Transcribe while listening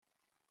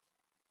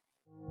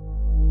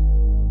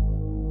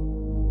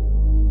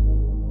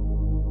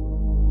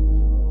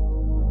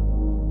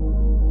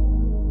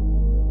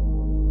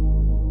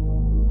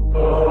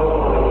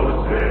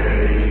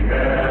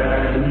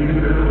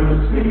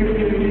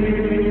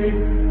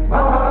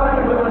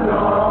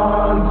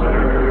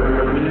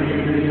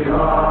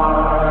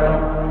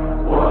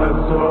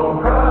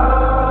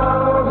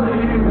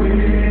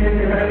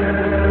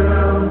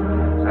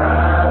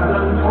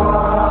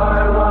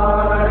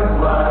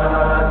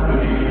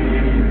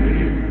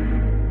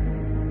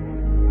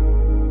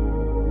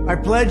I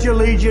pledge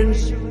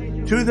allegiance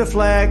to the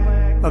flag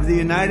of the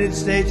United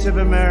States of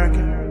America.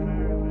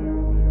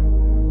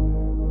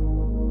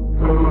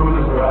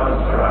 Whose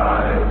broad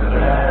stripes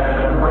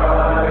and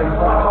bright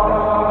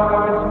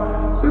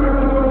stars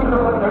through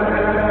the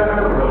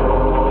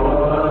perilous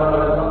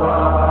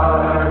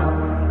fight,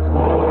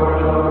 o'er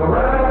the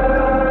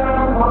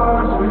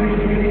ramparts we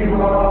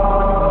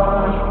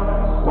watch,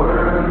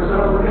 words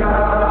so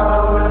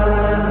gallantly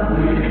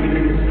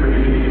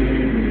stream.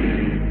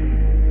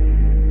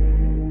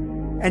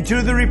 And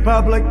to the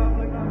republic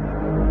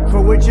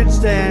for which it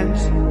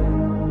stands,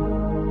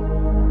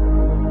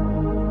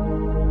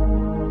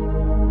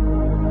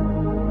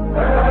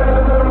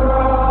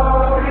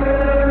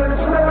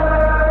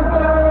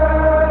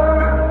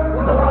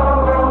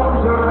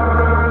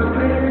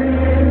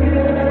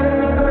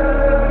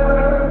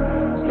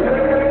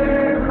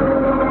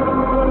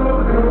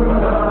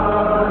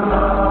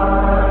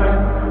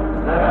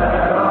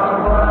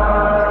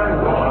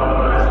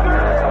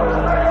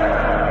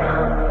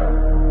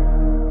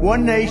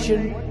 one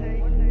nation,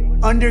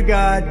 under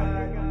God,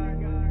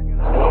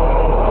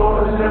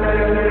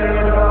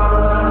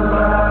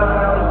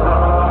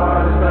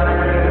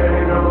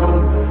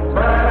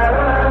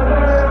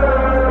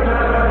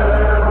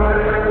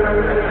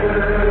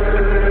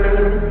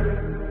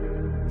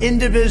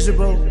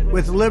 indivisible,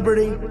 with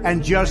liberty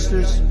and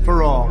justice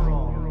for all.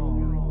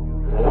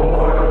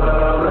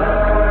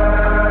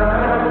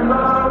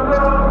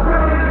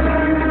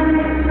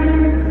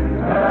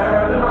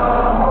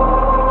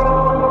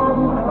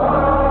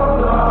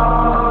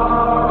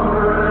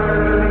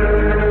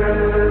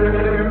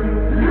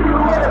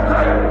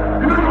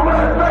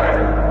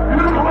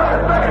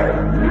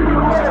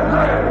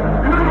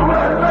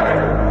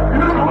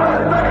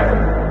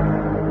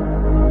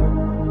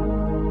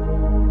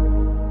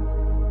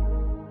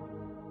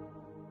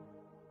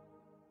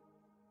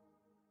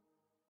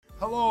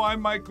 Hello,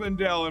 I'm Mike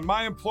Lindell, and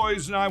my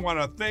employees and I want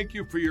to thank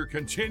you for your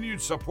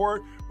continued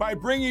support by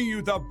bringing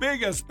you the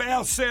biggest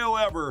bath sale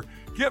ever.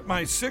 Get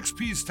my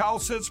 6-piece towel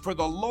sets for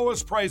the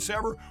lowest price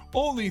ever,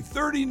 only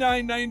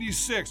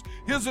 $39.96.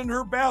 His and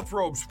her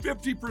bathrobes,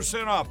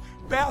 50% off.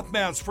 Bath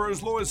mats for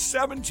as low as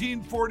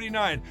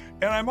 $17.49.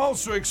 And I'm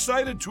also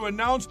excited to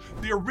announce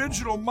the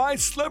original My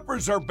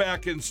Slippers are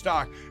back in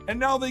stock. And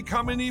now they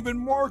come in even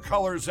more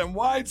colors and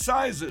wide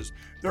sizes.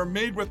 They're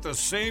made with the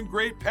same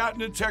great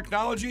patented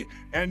technology,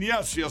 and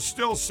yes, you'll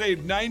still save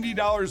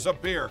 $90 a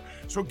pair.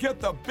 So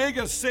get the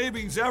biggest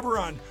savings ever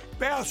on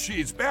bath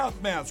sheets,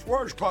 bath mats,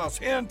 washcloths,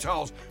 hand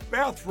towels,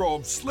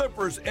 bathrobes,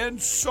 slippers,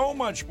 and so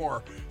much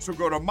more. So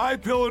go to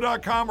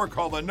MyPillow.com or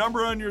call the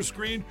number on your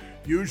screen.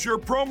 Use your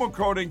promo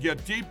code and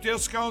get deep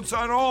discounts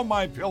on all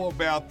MyPillow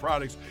bath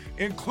products,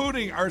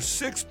 including our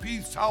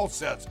 6-piece towel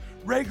sets.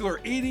 Regular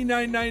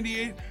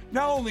 $89.98,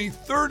 now only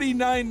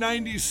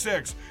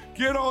 $39.96.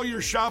 Get all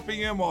your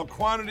shopping in while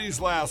quantities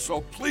last,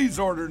 so please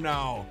order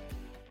now.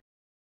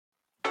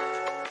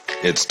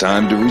 It's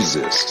time to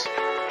resist.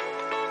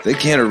 They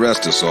can't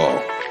arrest us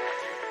all,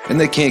 and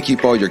they can't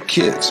keep all your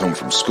kids home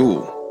from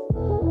school.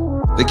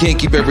 They can't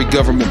keep every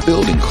government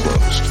building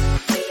closed.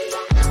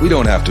 We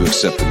don't have to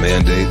accept the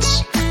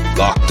mandates,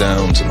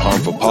 lockdowns, and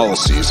harmful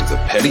policies of the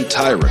petty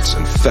tyrants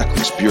and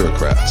feckless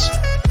bureaucrats.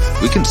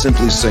 We can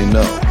simply say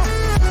no,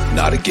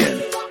 not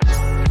again.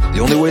 The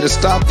only way to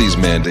stop these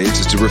mandates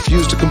is to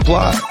refuse to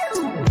comply.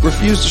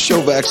 Refuse to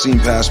show vaccine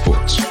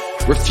passports.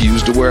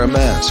 Refuse to wear a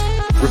mask.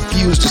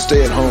 Refuse to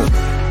stay at home.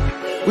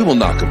 We will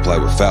not comply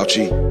with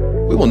Fauci.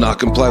 We will not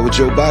comply with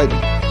Joe Biden.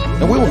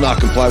 And we will not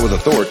comply with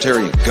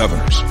authoritarian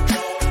governors.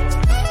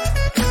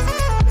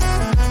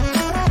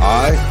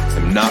 I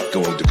am not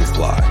going to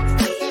comply.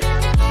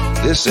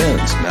 This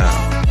ends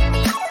now.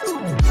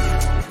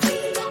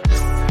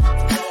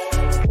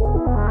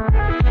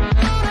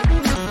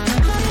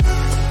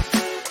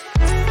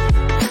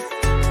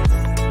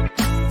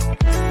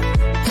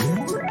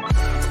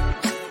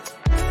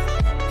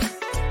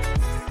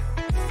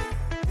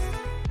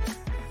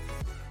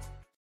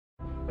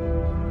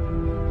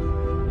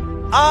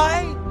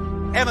 I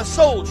am a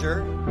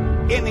soldier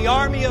in the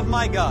army of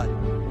my God.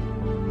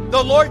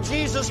 The Lord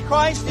Jesus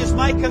Christ is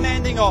my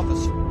commanding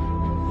officer.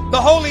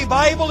 The Holy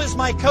Bible is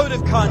my code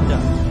of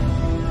conduct.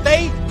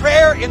 Faith,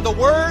 prayer, and the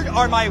Word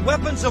are my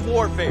weapons of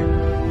warfare.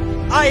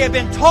 I have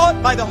been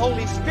taught by the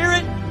Holy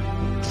Spirit,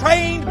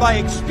 trained by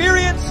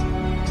experience,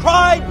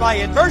 tried by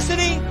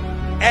adversity,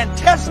 and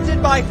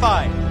tested by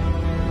fire.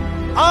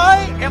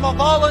 I am a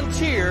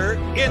volunteer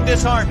in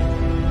this army.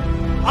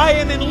 I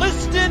am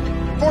enlisted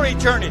for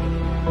eternity.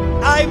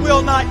 I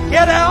will not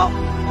get out,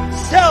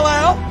 sell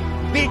out,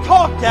 be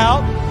talked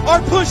out, or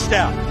pushed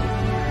out.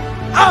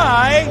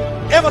 I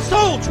am a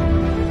soldier.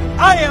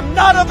 I am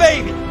not a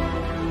baby.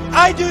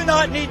 I do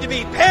not need to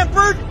be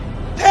pampered,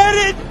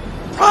 petted,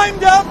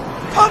 primed up,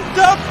 pumped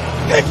up,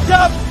 picked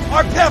up,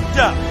 or pepped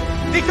up.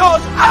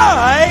 Because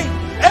I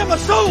am a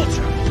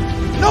soldier.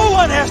 No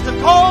one has to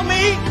call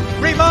me,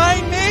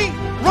 remind me,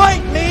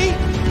 write me,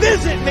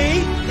 visit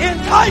me,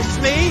 entice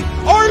me,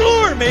 or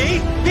lure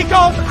me,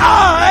 because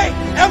I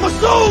am a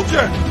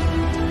soldier.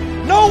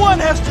 No one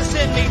has to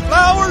send me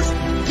flowers,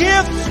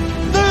 gifts,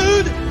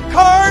 food,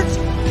 cards,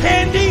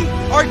 candy,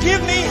 or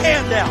give me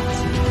handouts.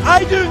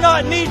 I do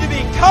not need to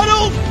be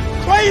cuddled,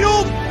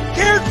 cradled,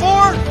 cared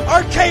for,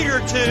 or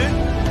catered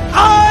to.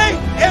 I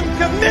am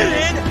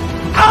committed.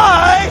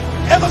 I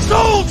am a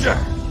soldier.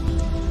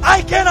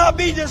 I cannot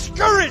be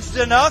discouraged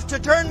enough to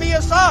turn me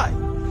aside.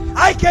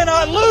 I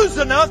cannot lose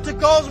enough to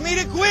cause me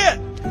to quit.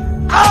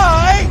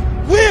 I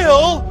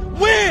will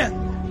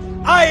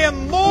win. I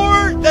am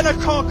more than a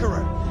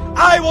conqueror.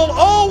 I will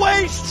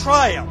always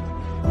triumph.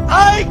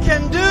 I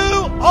can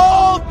do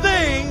all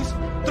things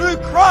through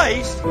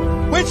Christ,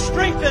 which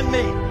strengthen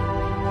me.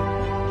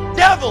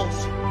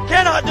 Devils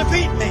cannot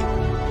defeat me.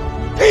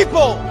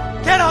 People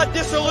cannot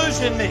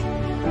disillusion me.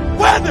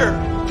 Weather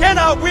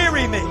cannot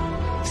weary me.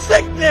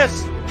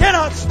 Sickness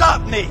cannot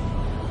stop me.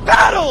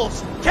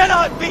 Battles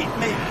cannot beat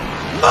me.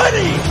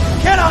 Money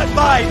cannot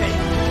buy me.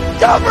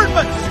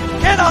 Governments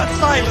cannot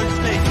silence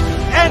me.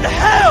 And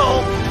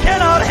hell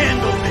cannot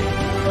handle me.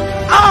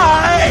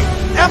 I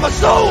am a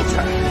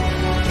soldier.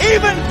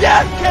 Even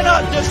death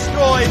cannot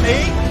destroy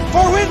me.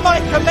 For when my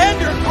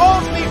commander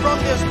calls me from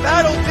this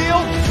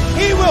battlefield,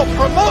 he will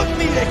promote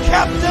me to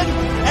captain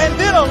and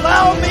then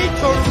allow me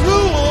to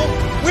rule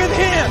with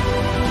him.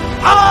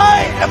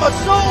 I am a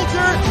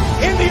soldier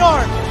in the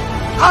army.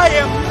 I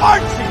am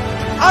marching.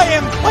 I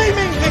am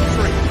claiming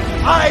victory.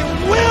 I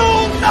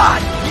will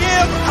not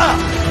give up.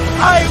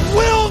 I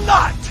will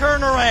not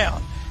turn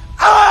around.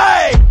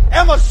 I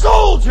am a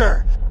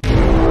soldier.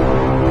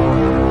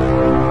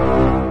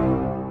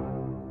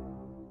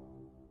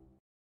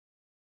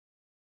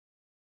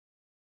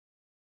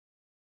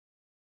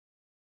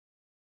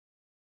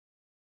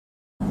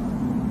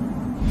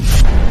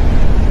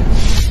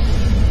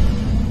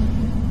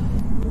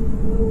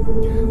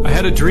 I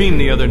had a dream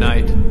the other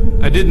night.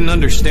 I didn't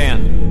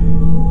understand.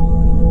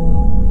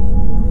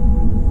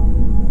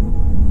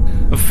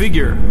 A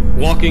figure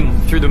walking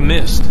through the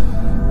mist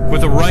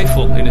with a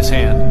rifle in his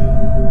hand.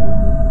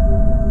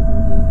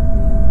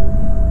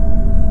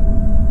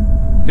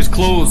 His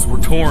clothes were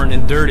torn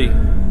and dirty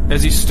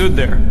as he stood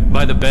there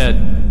by the bed.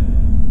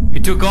 He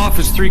took off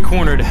his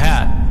three-cornered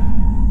hat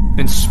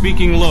and,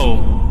 speaking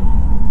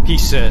low, he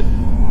said,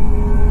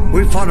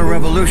 We fought a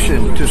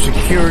revolution to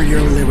secure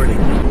your liberty.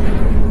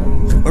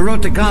 We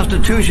wrote the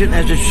Constitution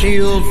as a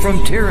shield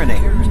from tyranny.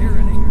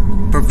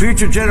 For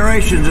future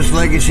generations, this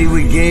legacy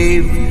we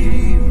gave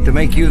to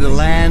make you the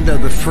land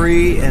of the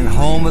free and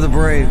home of the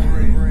brave.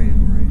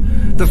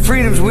 The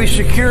freedoms we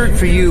secured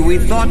for you, we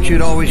thought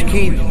you'd always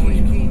keep.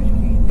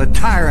 But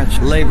tyrants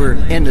labor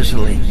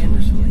endlessly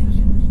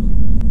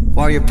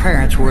while your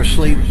parents were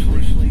asleep.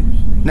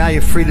 Now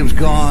your freedom's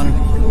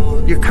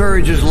gone. Your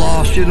courage is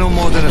lost. You're no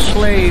more than a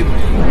slave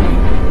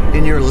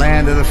in your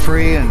land of the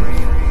free and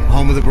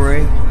home of the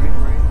brave.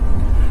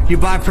 You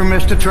buy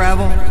permits to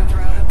travel,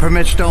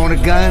 permits to own a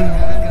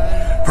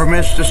gun,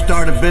 permits to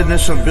start a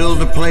business or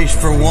build a place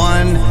for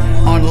one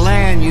on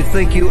land you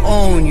think you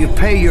own. You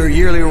pay your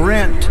yearly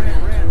rent,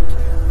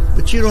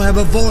 but you don't have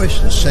a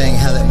voice in saying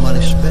how that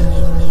money's spent.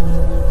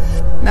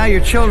 Now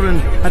your children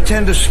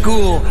attend a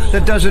school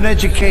that doesn't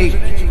educate,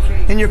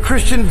 and your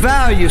Christian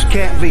values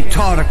can't be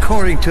taught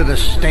according to the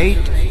state.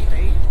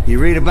 You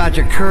read about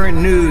your current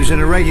news in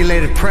a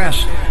regulated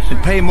press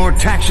and pay more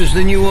taxes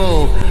than you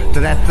owe to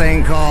that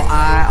thing called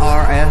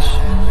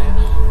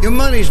IRS. Your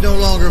money's no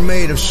longer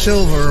made of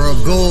silver or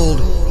gold.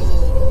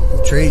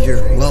 You trade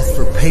your wealth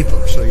for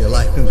paper so your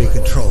life can be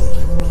controlled.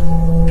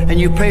 And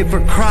you pay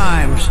for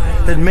crimes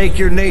that make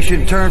your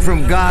nation turn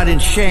from God in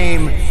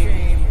shame.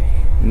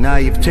 Now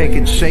you've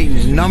taken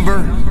Satan's number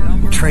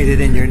and traded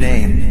in your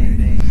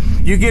name.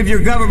 You give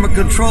your government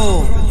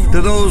control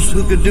to those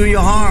who could do you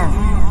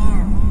harm,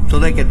 so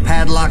they could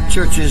padlock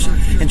churches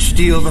and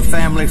steal the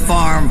family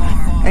farm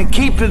and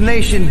keep the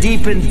nation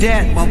deep in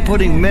debt while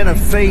putting men of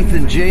faith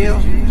in jail,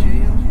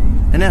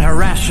 and then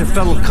harass your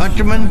fellow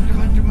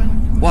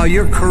countrymen while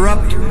your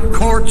corrupt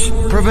courts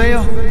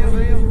prevail.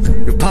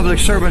 Your public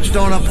servants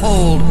don't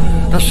uphold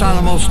the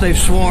solemn oaths they've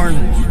sworn,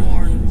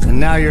 and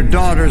now your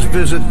daughters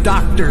visit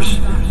doctors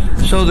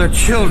so their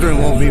children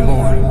won't be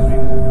born.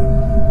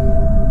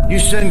 You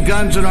send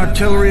guns and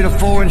artillery to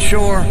foreign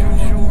shore,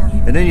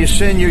 and then you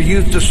send your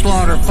youth to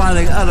slaughter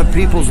fighting other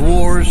people's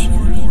wars.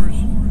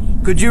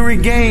 Could you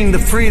regain the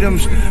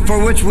freedoms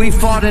for which we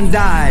fought and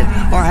died,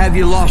 or have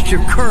you lost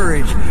your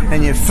courage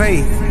and your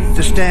faith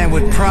to stand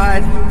with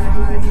pride?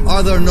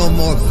 Are there no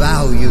more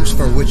values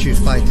for which you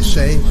fight to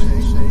save?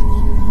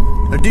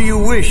 Or do you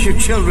wish your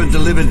children to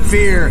live in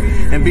fear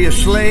and be a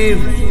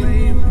slave?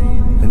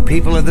 Then,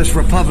 people of this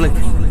republic,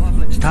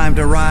 it's time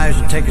to rise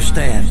and take a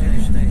stand.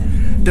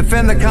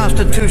 Defend the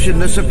Constitution,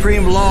 the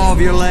supreme law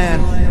of your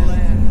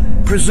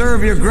land.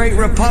 Preserve your great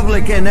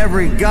republic and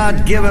every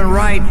God-given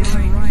right.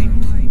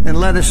 And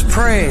let us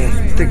pray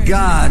to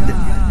God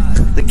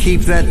to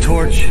keep that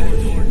torch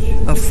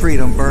of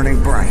freedom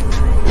burning bright.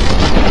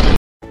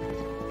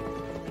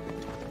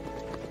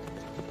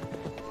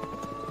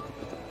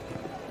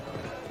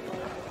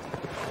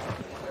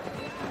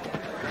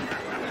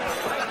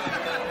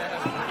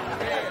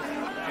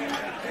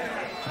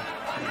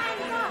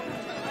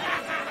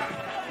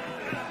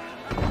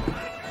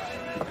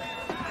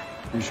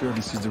 sure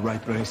this is the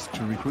right place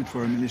to recruit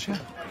for a militia?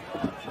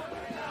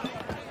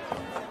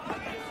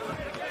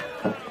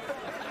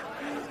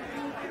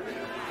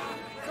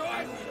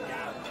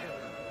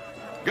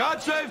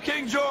 God save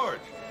King George!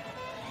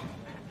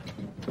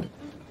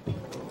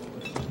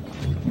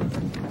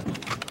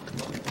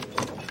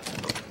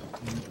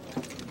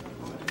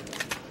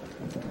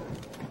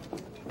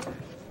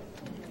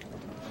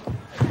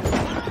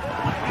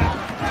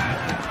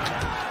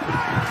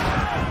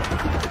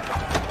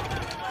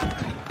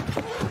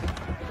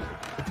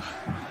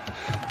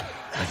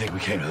 I think we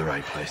came to the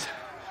right place.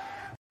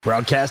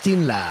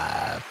 Broadcasting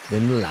live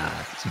from the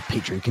lines of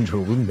Patriot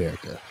Control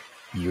America.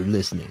 You're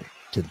listening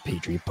to the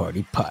Patriot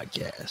Party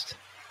Podcast.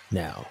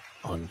 Now,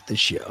 on the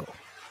show,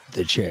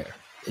 the chair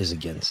is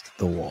against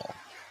the wall.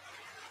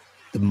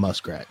 The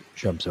muskrat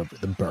jumps over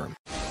the berm.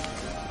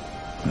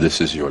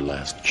 This is your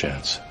last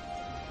chance.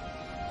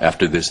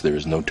 After this, there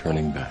is no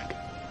turning back.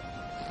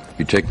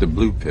 You take the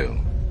blue pill.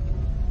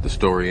 The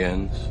story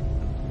ends.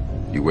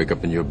 You wake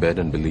up in your bed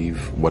and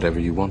believe whatever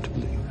you want to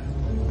believe.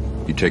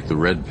 You take the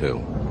red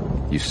pill.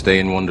 You stay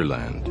in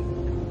Wonderland.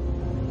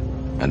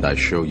 And I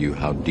show you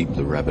how deep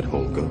the rabbit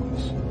hole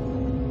goes.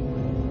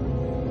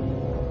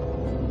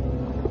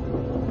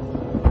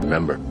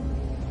 Remember,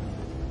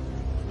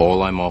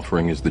 all I'm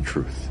offering is the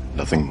truth,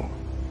 nothing more.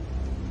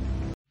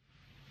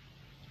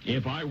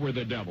 If I were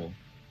the devil,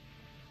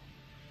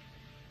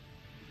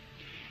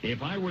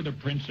 if I were the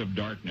prince of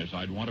darkness,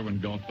 I'd want to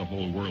engulf the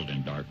whole world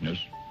in darkness,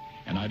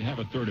 and I'd have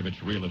 1/3 of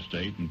its real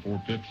estate and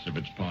 4/5 of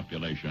its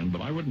population, but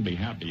I wouldn't be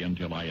happy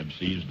until I had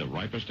seized the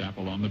ripest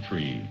apple on the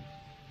tree.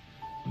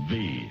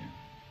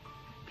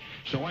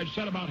 So I'd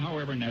set about,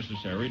 however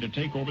necessary, to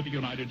take over the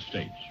United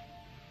States.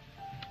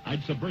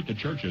 I'd subvert the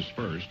churches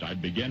first.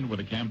 I'd begin with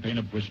a campaign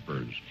of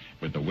whispers.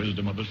 With the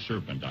wisdom of the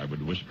serpent, I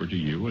would whisper to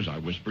you as I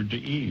whispered to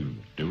Eve,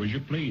 do as you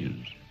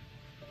please.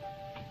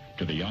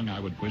 To the young, I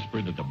would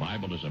whisper that the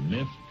Bible is a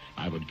myth.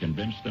 I would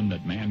convince them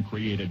that man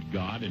created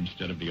God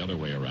instead of the other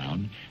way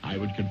around. I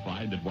would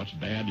confide that what's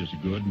bad is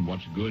good and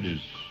what's good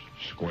is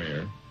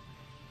square.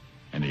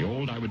 And the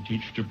old I would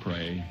teach to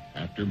pray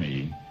after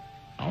me,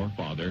 Our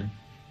Father,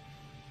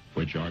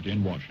 which art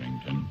in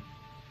Washington.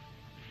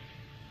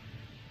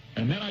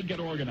 And then I'd get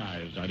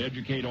organized. I'd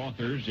educate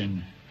authors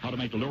in how to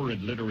make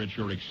lurid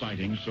literature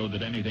exciting so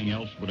that anything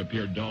else would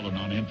appear dull and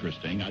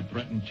uninteresting. I'd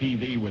threaten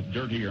TV with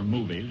dirtier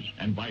movies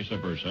and vice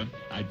versa.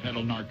 I'd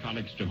peddle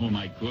narcotics to whom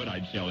I could.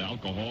 I'd sell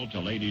alcohol to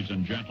ladies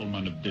and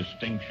gentlemen of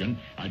distinction.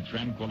 I'd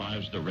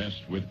tranquilize the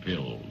rest with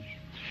pills.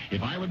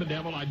 If I were the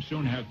devil, I'd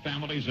soon have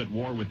families at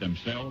war with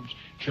themselves,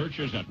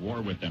 churches at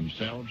war with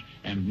themselves,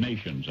 and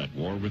nations at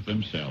war with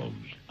themselves,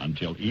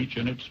 until each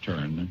in its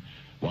turn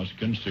was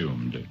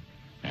consumed.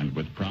 And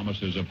with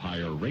promises of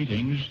higher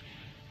ratings,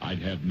 I'd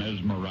have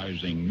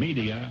mesmerizing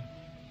media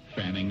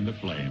fanning the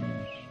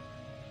flames.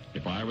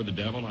 If I were the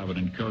devil, I would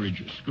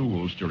encourage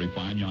schools to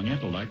refine young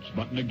intellects,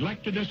 but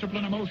neglect to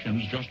discipline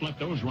emotions, just let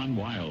those run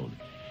wild.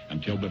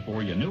 Until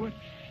before you knew it,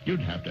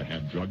 you'd have to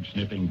have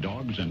drug-sniffing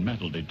dogs and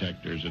metal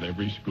detectors at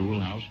every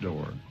schoolhouse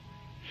door.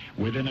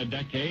 Within a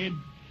decade,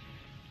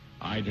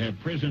 I'd have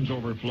prisons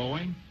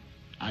overflowing.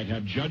 I'd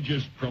have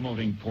judges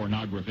promoting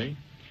pornography.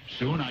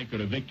 Soon I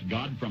could evict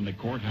God from the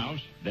courthouse,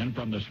 then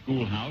from the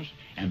schoolhouse,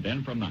 and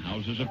then from the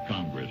houses of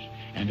Congress.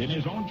 And in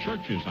his own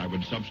churches, I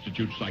would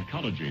substitute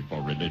psychology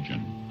for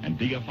religion and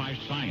deify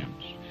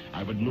science.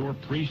 I would lure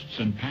priests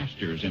and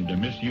pastors into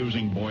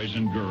misusing boys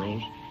and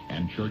girls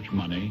and church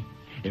money.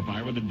 If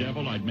I were the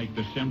devil, I'd make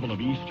the symbol of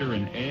Easter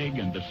an egg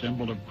and the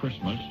symbol of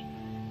Christmas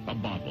a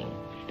bottle.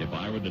 If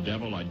I were the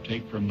devil, I'd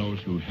take from those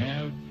who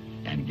have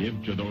and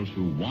give to those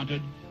who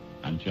wanted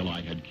until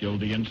I had killed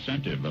the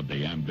incentive of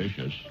the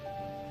ambitious.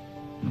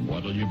 And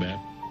what'll you bet?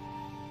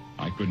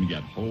 I couldn't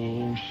get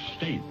whole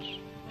states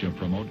to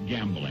promote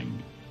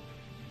gambling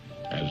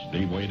as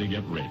the way to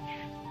get rich.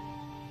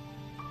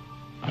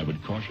 I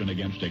would caution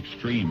against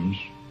extremes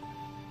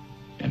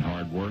in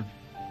hard work,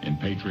 in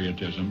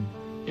patriotism,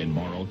 in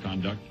moral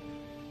conduct.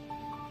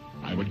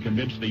 I would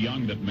convince the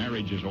young that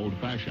marriage is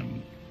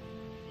old-fashioned,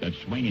 that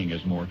swinging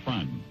is more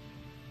fun,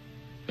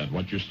 that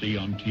what you see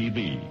on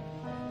TV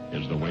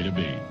is the way to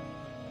be.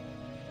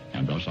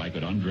 And thus I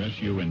could undress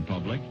you in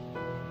public,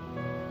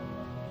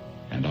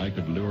 and I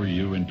could lure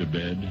you into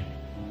bed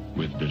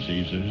with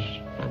diseases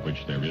for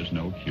which there is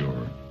no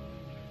cure.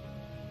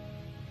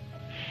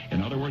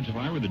 In other words, if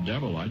I were the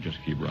devil, I'd just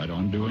keep right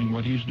on doing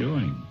what he's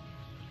doing.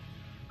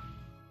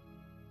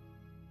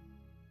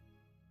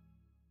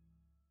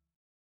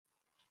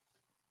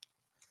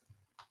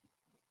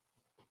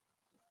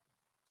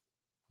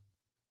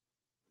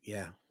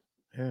 Yeah.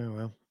 Yeah,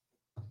 well,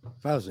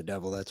 if I was the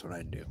devil, that's what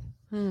I'd do.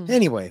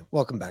 Anyway,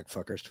 welcome back,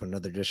 fuckers, to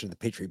another edition of the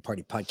Patriot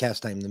Party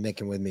Podcast. I'm the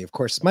Mick, and with me, of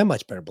course, is my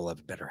much better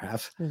beloved better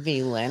half.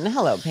 V-Lyn.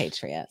 Hello,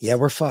 Patriots. Yeah,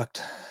 we're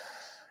fucked.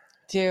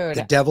 Dude.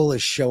 The devil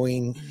is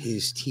showing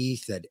his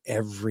teeth at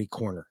every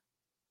corner.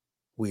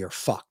 We are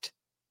fucked.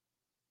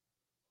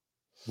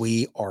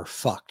 We are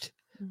fucked.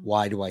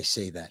 Why do I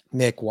say that?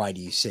 Mick, why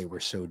do you say we're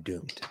so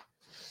doomed?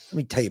 Let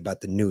me tell you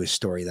about the newest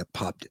story that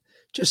popped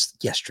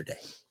just yesterday.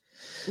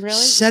 Really?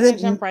 Set You're it.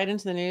 gonna jump right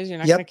into the news. You're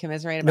not Yep. going to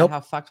commiserate about Nope. how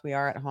fucked we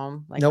are at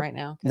home, like Nope. right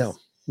now. No.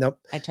 Nope.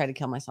 I tried to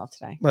kill myself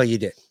today. Well, you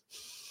did.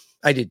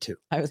 I did too.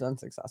 I was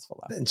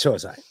unsuccessful though. And so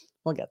was I.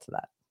 We'll get to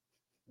that.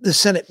 The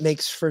Senate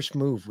makes first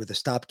move with a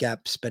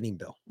stopgap spending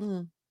bill.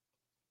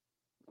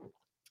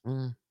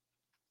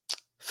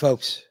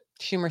 Folks.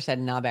 Schumer said,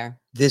 "Nah, bear."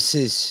 This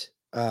is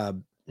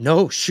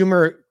no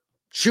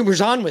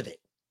Schumer's on with it.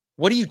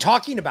 What are you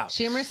talking about?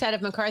 Schumer said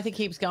if McCarthy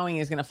keeps going,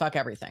 he's going to fuck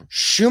everything.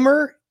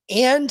 Schumer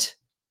and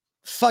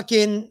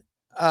fucking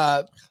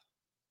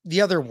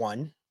the other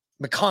one,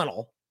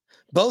 McConnell,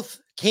 both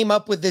came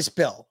up with this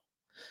bill.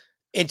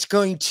 It's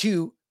going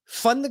to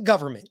fund the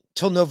government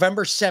till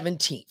November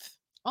 17th.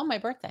 Oh, my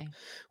birthday.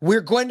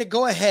 We're going to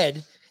go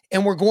ahead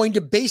and we're going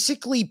to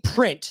basically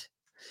print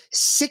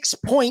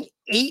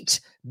 $6.8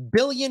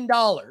 billion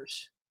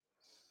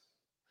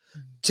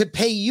to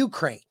pay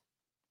Ukraine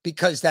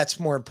because that's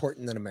more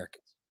important than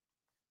Americans.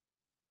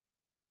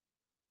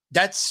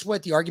 That's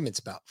what the argument's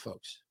about,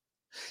 folks.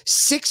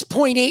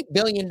 $6.8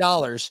 billion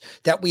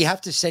that we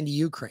have to send to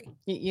Ukraine.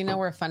 You know,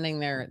 we're funding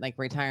their like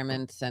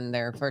retirements and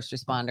their first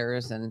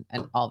responders and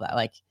all that.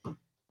 Like,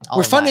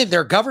 we're funding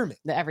their government.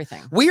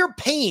 Everything. We are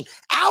paying.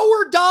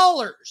 Our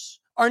dollars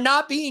are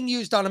not being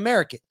used on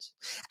Americans.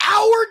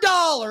 Our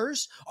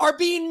dollars are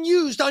being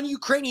used on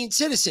Ukrainian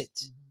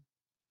citizens.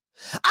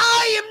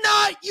 I am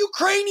not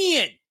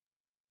Ukrainian.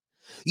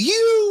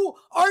 You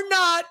are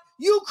not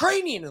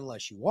Ukrainian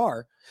unless you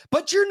are,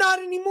 but you're not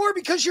anymore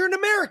because you're an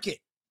American.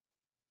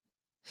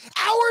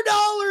 Our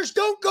dollars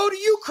don't go to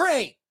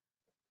Ukraine.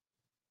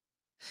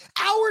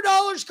 Our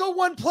dollars go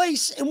one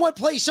place and one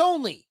place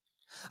only.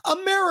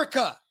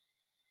 America.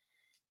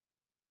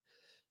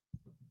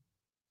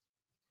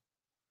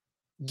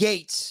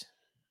 Gates,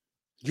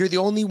 you're the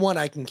only one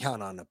I can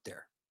count on up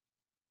there.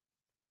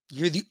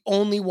 You're the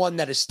only one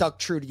that has stuck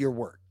true to your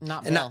word.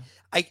 Not and Bill.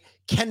 I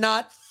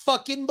cannot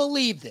fucking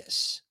believe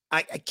this.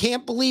 I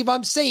can't believe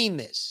I'm saying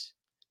this.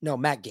 No,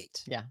 Matt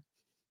Gaetz. Yeah.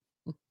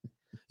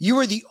 You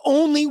are the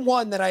only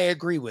one that I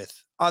agree with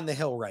on the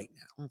Hill right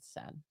now. That's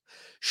sad.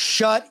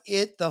 Shut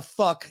it the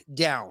fuck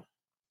down.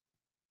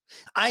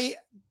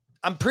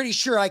 I'm pretty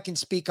sure I can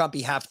speak on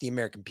behalf of the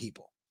American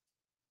people.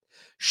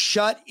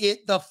 Shut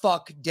it the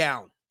fuck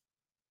down.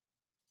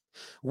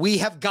 We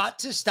have got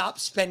to stop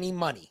spending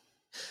money.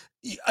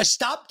 A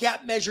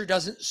stopgap measure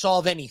doesn't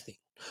solve anything.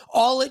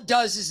 All it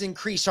does is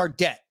increase our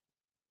debt.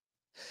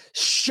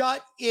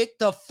 Shut it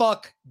the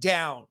fuck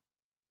down.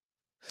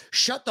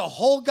 Shut the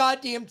whole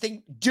goddamn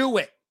thing. Do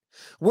it.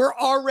 We're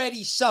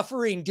already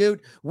suffering,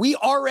 dude. We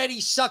already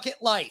suck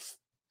at life.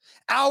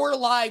 Our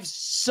lives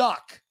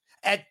suck.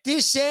 At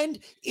this end,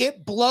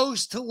 it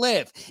blows to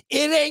live.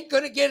 It ain't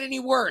going to get any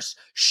worse.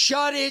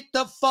 Shut it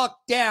the fuck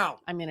down.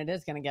 I mean, it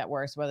is going to get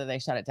worse whether they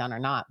shut it down or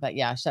not. But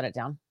yeah, shut it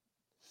down.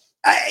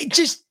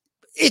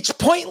 It's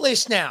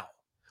pointless now.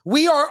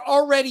 We are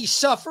already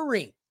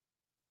suffering.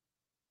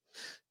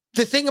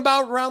 The thing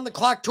about around the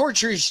clock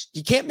torture is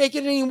you can't make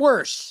it any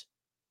worse.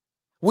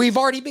 We've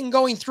already been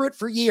going through it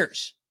for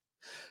years.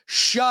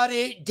 Shut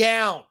it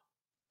down.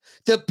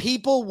 The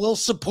people will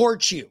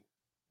support you.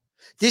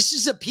 This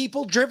is a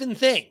people-driven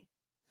thing.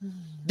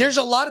 There's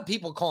a lot of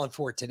people calling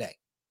for it today.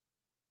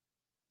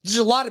 There's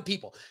a lot of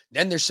people.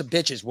 Then there's some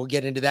bitches. We'll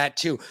get into that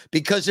too,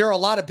 because there are a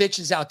lot of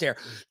bitches out there,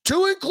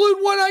 to include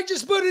one I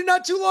just put in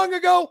not too long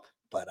ago.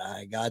 But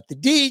I got the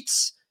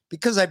deets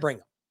because I bring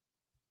him.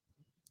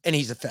 And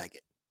he's a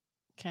faggot.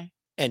 Okay.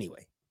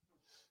 Anyway.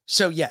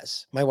 So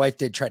yes, my wife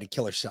did try to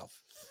kill herself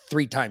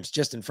 3 times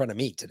just in front of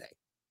me today.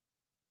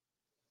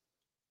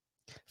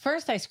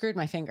 First, I screwed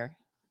my finger.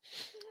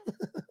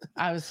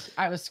 I was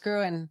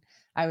screwing.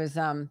 I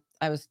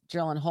was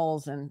drilling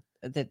holes in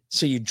the.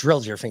 So you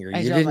drilled your finger.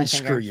 You didn't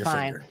screw your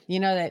finger. You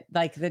know that,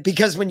 like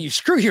because when you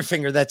screw your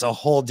finger, that's a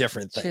whole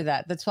different thing. True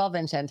that. The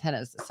 12-inch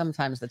antennas.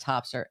 Sometimes the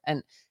tops are,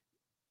 and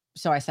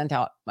so I sent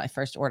out my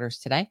first orders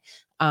today.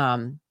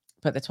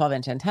 But the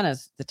 12-inch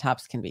antennas, the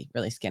tops can be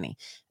really skinny,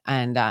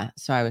 and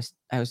so I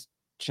was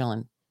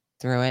drilling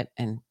through it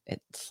and it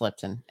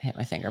slipped and hit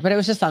my finger, but it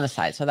was just on the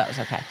side, so that was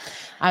okay.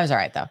 I was all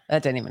right though.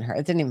 That didn't even hurt.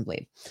 It didn't even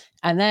bleed.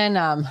 And then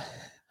I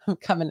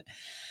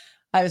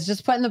was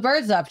just putting the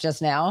birds up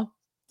just now,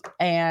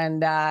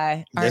 and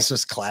this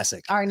was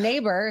classic. Our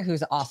neighbor,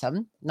 who's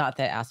awesome, not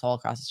the asshole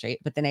across the street,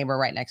 but the neighbor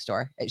right next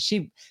door,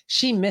 she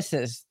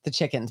misses the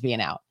chickens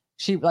being out.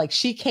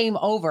 She came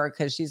over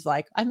because she's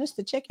like, I miss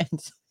the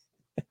chickens.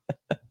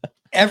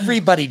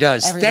 Everybody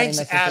does. Everybody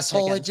Thanks,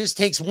 asshole. It just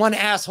takes one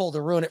asshole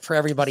to ruin it for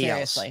everybody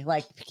else. Seriously,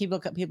 like people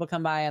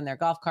come by on their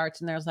golf carts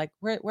and there's like,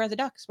 where are the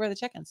ducks? Where are the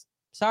chickens?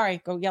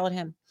 Sorry, go yell at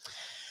him.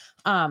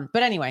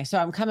 But anyway, so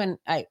I'm coming.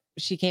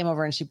 She came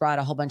over and she brought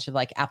a whole bunch of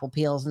like apple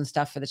peels and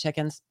stuff for the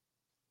chickens.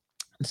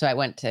 So I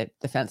went to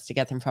the fence to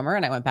get them from her,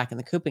 and I went back in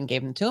the coop and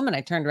gave them to him. And I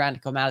turned around to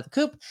come out of the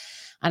coop,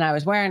 and I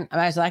was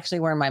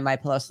actually wearing my My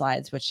Pillow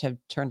slides, which have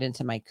turned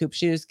into my coop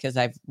shoes because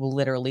I've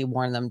literally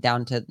worn them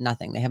down to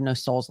nothing. They have no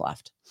soles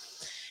left,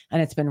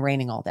 and it's been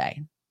raining all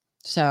day.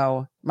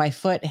 So my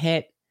foot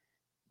hit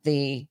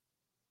the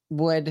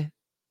wood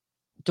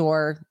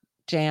door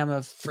jam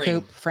of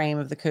frame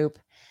of the coupe.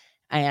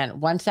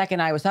 And 1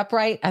 second I was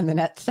upright, and the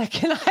next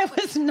second I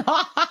was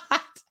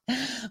not.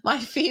 My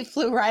feet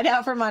flew right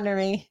out from under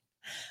me.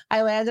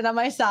 I landed on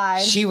my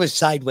side. She was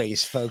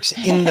sideways, folks,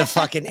 in the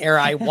fucking air.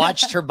 I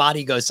watched her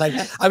body go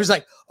sideways. I was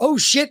like, oh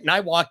shit. And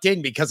I walked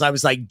in because I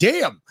was like,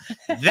 damn,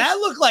 that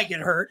looked like it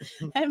hurt.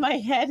 And my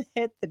head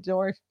hit the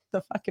door,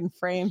 the fucking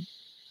frame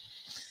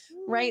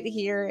right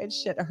here. It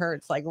shit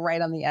hurts, like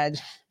right on the edge.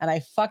 And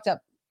I fucked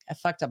up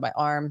my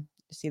arm.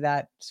 You see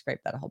that?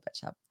 Scraped that whole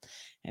bitch up.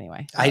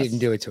 Anyway. I didn't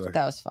do it to her.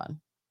 That was fun.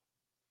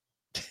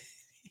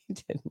 He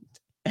didn't.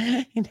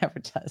 He never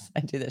does.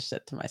 I do this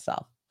shit to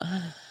myself.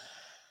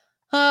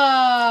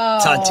 Oh,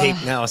 it's on tape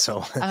now,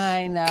 so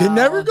I know. Can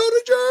never go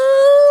to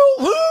jail.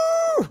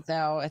 Woo!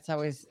 So it's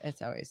always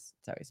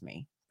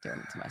me doing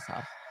it to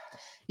myself.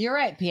 You're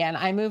right, PN.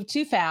 I move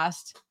too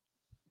fast,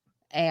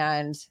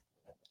 and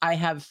I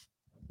have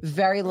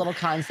very little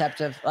concept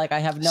of like I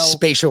have no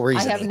spatial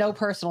reasoning. I have no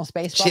personal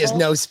space. She has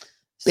no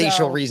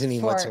spatial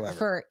reasoning whatsoever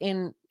for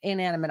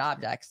inanimate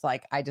objects.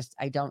 Like I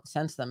don't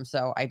sense them,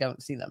 so I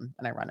don't see them,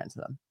 and I run into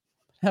them.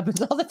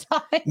 Happens all the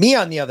time. Me,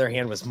 on the other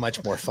hand, was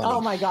much more funny.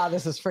 Oh my god,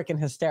 this is freaking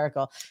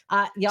hysterical.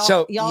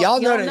 Y'all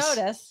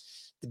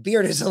notice the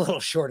beard is a little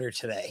shorter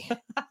today.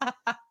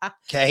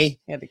 Okay,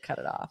 you had to cut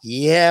it off.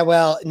 Yeah,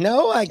 well,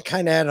 no, I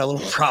kind of had a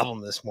little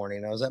problem this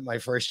morning. I was at my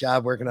first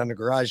job working on the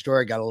garage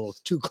door. I got a little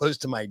too close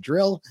to my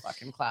drill.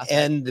 Fucking classic.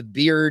 And the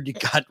beard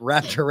got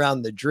wrapped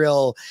around the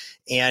drill,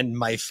 and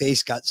my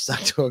face got stuck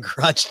to a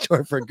garage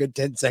door for a good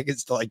 10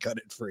 seconds till I cut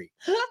it free.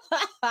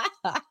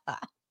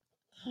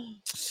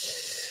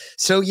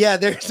 So yeah,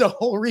 there's a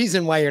whole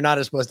reason why you're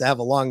not supposed to have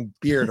a long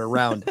beard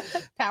around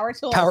power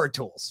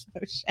tools. Oh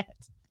shit.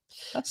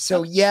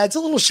 So yeah, it's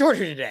a little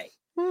shorter today.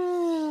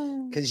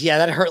 Because yeah,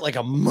 that hurt like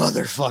a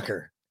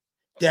motherfucker.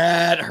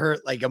 That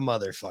hurt like a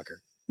motherfucker.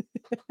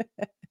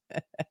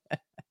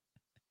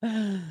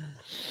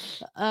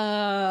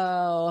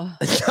 Oh.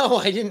 No,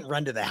 I didn't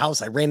run to the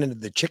house. I ran into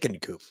the chicken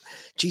coop.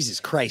 Jesus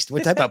Christ.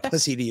 What type of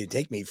pussy do you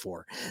take me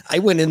for? I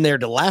went in there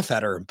to laugh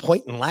at her and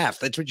point and laugh.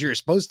 That's what you're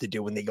supposed to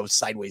do when they go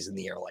sideways in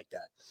the air like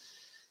that.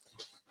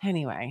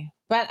 Anyway,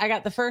 but I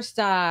got the first,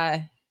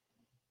 5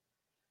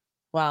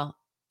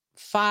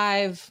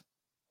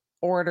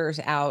 orders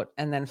out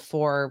and then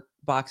 4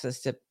 boxes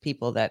to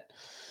people that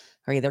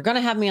are either going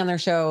to have me on their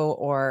show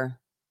or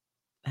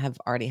have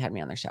already had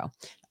me on their show.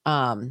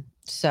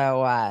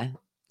 So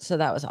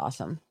that was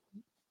awesome.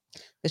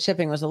 The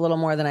shipping was a little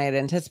more than I had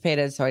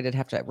anticipated, so I did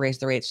have to raise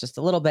the rates just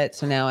a little bit.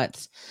 So now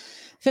it's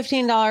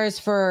 $15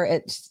 for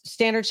it's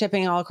standard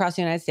shipping all across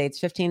the United States,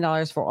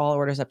 $15 for all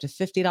orders up to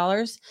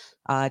 $50,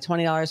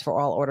 $20 for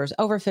all orders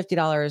over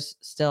 $50.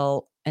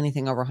 Still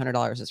anything over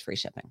 $100 is free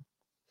shipping.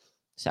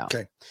 So,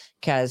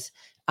 because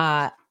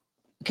I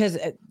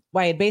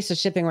had based the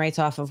shipping rates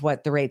off of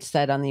what the rates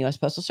said on the U.S.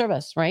 Postal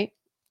Service, right?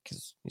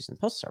 Because using the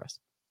Postal Service.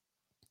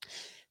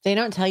 They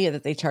don't tell you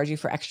that they charge you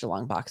for extra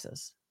long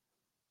boxes.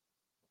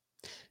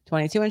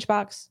 22-inch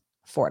box,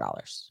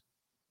 $4.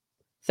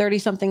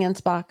 30-something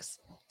inch box,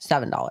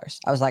 $7.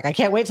 I was like, I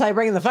can't wait till I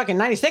bring in the fucking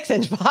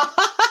 96-inch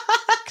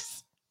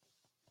box.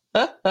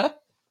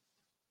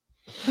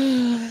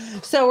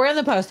 So we're in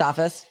the post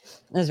office.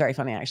 It was very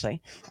funny,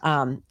 actually,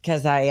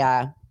 because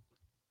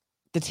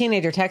the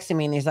teenager texted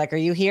me and he's like, are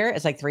you here?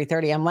 It's like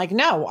 3:30. I'm like,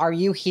 no, are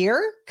you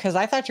here? Because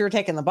I thought you were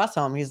taking the bus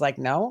home. He's like,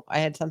 no, I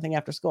had something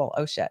after school.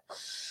 Oh, shit.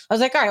 I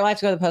was like, all right, well, I have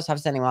to go to the post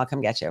office anyway. I'll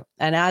come get you.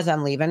 And as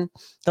I'm leaving,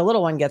 the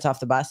little one gets off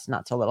the bus,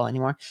 not so little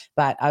anymore.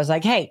 But I was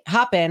like, hey,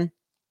 hop in.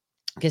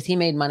 Because he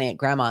made money at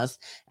grandma's.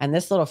 And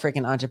this little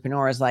freaking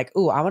entrepreneur is like,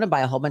 ooh, I want to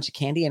buy a whole bunch of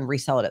candy and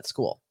resell it at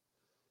school.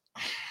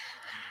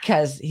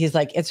 Because he's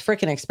like, it's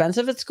freaking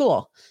expensive at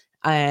school.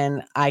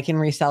 And I can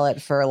resell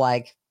it for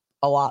like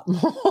a lot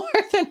more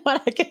than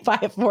what I could buy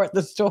it for at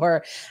the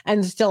store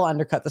and still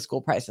undercut the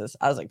school prices.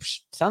 I was like,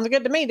 sounds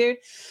good to me, dude.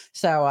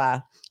 So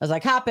I was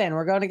like, hop in.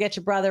 We're going to get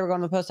your brother. We're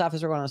going to the post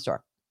office. We're going to the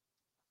store.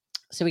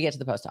 So we get to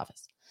the post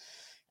office.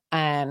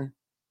 And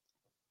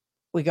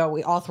we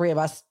all 3 of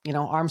us,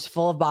 arms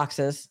full of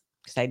boxes,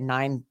 because I had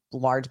 9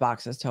 large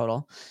boxes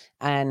total.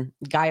 And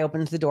guy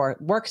opens the door,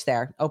 works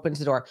there, opens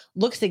the door,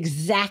 looks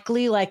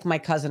exactly like my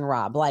cousin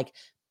Rob, like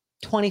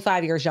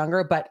 25 years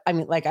younger. But I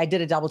mean, like I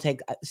did a double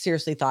take. I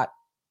seriously thought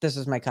this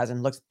is my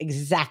cousin. Looks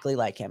exactly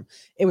like him.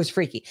 It was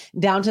freaky,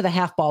 down to the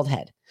half bald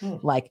head.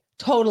 Like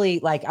totally,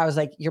 like I was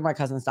like, you're my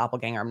cousin's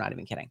doppelganger. I'm not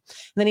even kidding.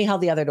 And then he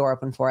held the other door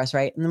open for us.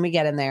 Right. And then we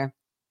get in there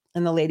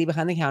and the lady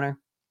behind the counter,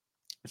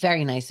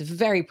 very nice,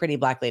 very pretty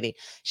black lady.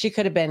 She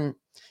could have been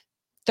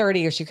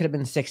 30 or she could have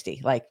been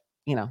 60, like,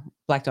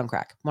 black don't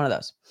crack. One of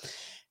those.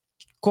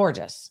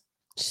 Gorgeous,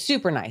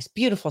 super nice,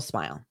 beautiful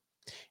smile.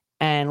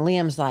 And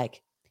Liam's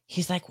like,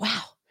 he's like,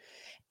 wow,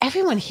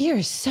 everyone here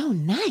is so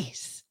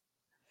nice.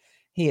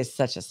 He is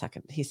such a suck.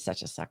 He's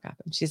such a suck up.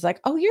 And she's like,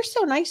 oh, you're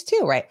so nice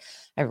too, right?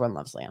 Everyone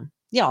loves Liam.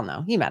 Y'all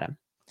know, you met him.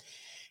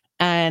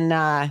 And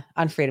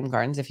on Freedom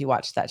Gardens, if you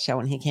watched that show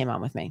when he came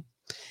on with me.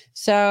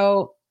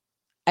 So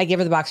I give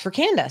her the box for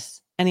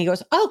Candace. And he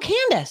goes, oh,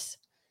 Candace.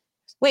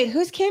 Wait,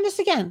 who's Candace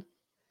again?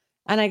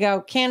 And I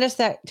go, Candace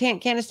Taylor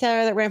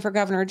that ran for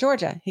governor of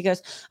Georgia. He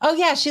goes, oh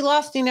yeah, she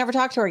lost. You never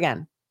talked to her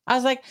again. I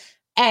was like,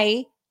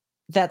 A,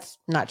 that's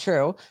not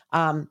true.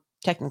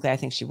 Technically, I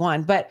think she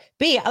won, but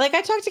B, like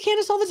I talk to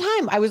Candace all the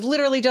time. I was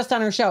literally just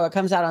on her show. It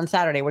comes out on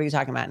Saturday. What are you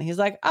talking about? And he's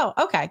like, oh,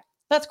 okay,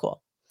 that's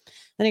cool.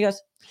 Then he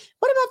goes,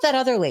 what about that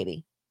other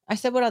lady? I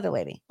said, what other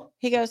lady?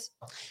 He goes,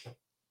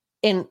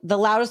 in the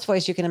loudest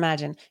voice you can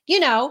imagine, you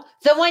know,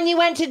 the one you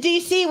went to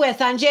DC with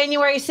on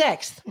January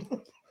 6th.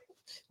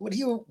 What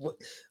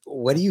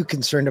are you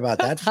concerned about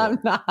that for? I'm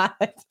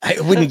not. I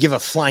wouldn't give a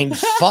flying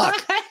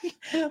fuck.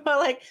 Well,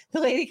 like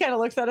the lady kind of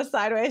looks at us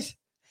sideways.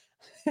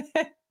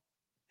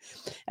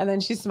 And then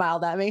she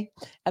smiled at me.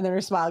 And then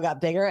her smile got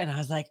bigger. And I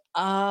was like,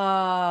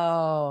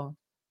 oh,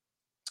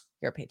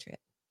 you're a patriot.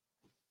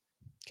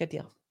 Good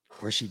deal.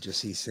 Or she just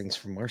sees things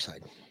from our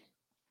side.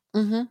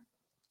 Mm-hmm.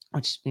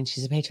 Which means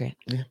she's a patriot.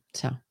 Yeah.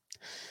 So,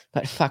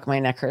 but fuck, my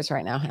neck hurts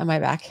right now. And my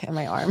back and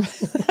my arm.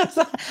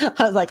 I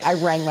was like, I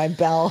rang my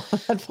bell.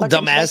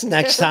 Dumbass,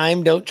 next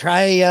time, don't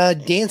try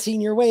dancing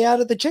your way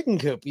out of the chicken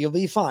coop. You'll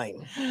be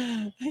fine.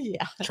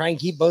 Yeah. Try and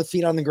keep both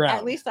feet on the ground.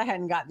 At least I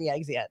hadn't gotten the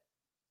eggs yet.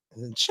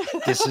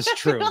 This is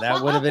true.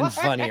 That would have been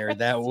funnier.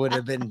 That would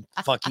have been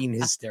fucking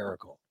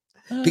hysterical.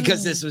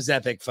 Because this was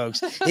epic,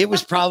 folks. It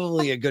was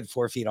probably a good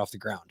 4 feet off the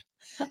ground.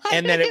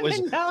 And then it was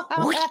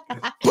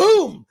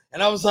boom.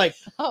 And I was like,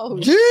 oh,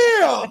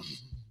 damn.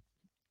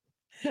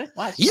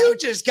 You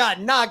just got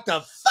knocked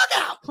the fuck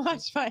out.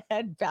 Watch my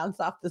head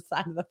bounce off the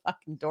side of the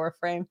fucking door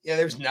frame. Yeah,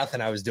 there's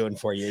nothing I was doing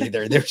for you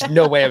either. There's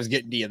no way I was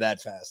getting to you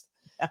that fast.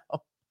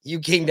 No. You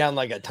came down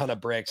like a ton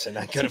of bricks, and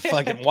I could have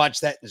fucking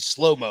watched that in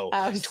slow-mo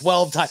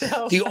 12 times.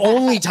 So the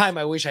only time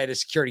I wish I had a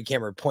security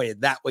camera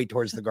pointed that way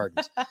towards the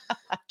gardens.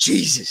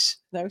 Jesus.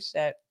 No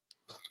shit.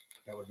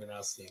 That would have been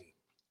outstanding.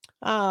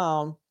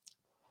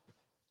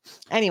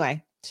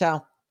 Anyway,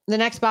 so the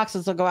next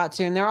boxes will go out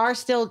soon. There are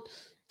still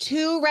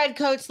 2 red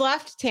coats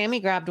left. Tammy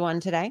grabbed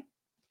one today.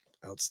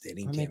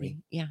 Outstanding, Tammy.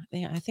 Yeah,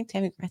 I think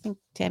Tammy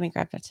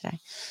grabbed it today.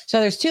 So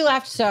there's 2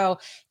 left. So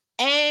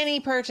any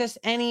purchase,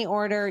 any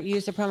order,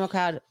 use the promo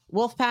code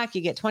Wolfpack.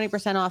 You get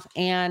 20% off,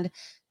 and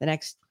the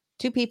next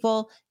 2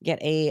 people get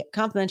a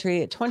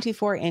complimentary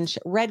 24-inch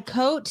red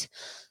coat.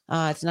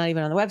 It's not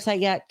even on the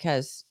website yet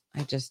because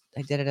I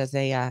did it as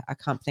a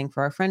comp thing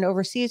for our friend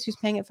overseas who's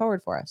paying it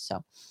forward for us.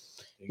 So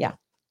yeah,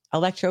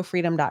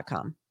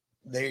 electrofreedom.com.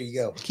 There you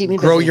go. Keep me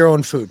grow busy. your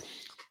own food.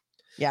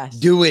 Yes.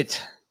 Do it.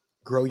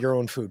 Grow your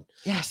own food.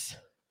 Yes.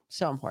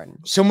 So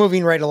important. So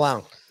moving right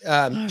along.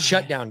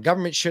 Shutdown.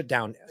 Government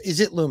shutdown.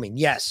 Is it looming?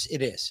 Yes,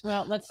 it is.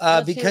 Well, let's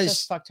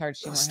because fucktard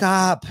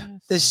stop.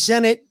 The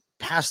Senate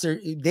passed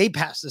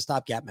the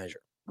stopgap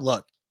measure.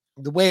 Look,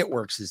 the way it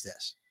works is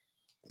this.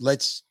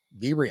 Let's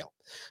be real.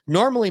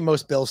 Normally,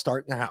 most bills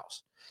start in the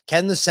House.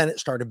 Can the Senate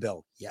start a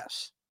bill?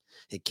 Yes.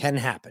 It can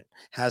happen.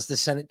 Has the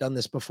Senate done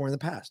this before in the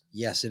past?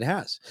 Yes, it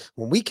has.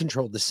 When we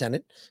controlled the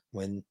Senate,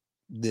 when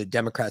the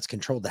Democrats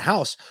controlled the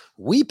House,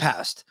 we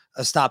passed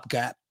a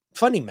stopgap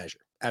funding measure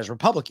as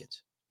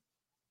Republicans.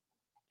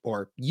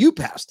 Or you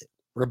passed it.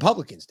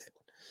 Republicans did.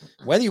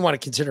 Whether you want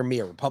to consider me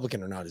a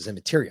Republican or not is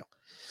immaterial.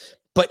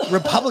 But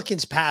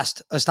Republicans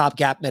passed a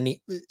stopgap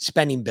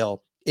spending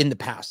bill in the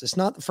past. It's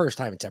not the first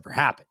time it's ever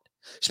happened,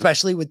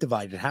 especially with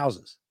divided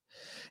houses.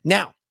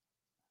 Now,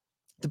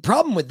 the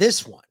problem with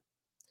this one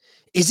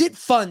is it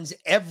funds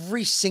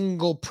every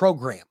single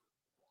program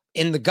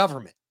in the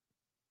government.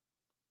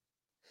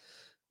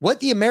 What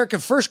the America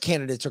First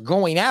candidates are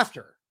going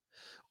after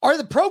are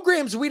the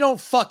programs we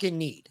don't fucking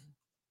need.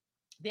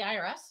 The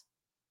IRS?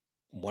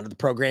 One of the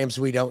programs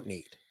we don't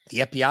need.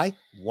 The FBI?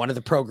 One of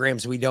the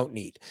programs we don't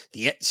need.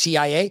 The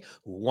CIA?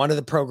 One of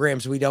the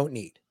programs we don't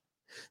need.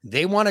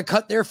 They want to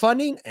cut their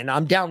funding, and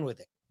I'm down with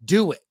it.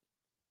 Do it.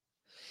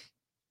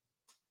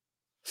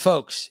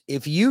 Folks,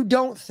 if you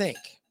don't think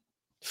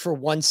for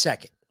 1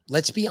 second,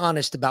 let's be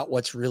honest about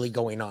what's really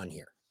going on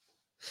here.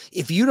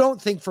 If you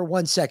don't think for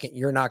 1 second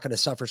you're not going to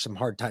suffer some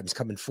hard times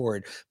coming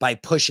forward by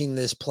pushing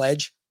this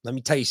pledge, let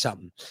me tell you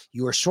something.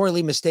 You are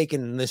sorely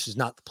mistaken, and this is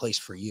not the place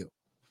for you.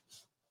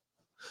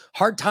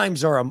 Hard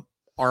times are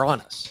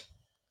on us.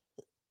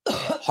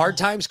 Hard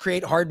times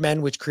create hard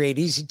men, which create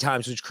easy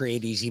times, which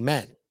create easy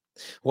men.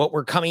 What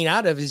we're coming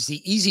out of is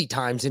the easy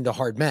times into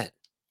hard men.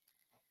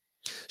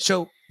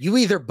 So you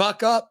either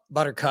buck up,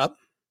 Buttercup,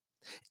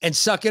 and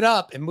suck it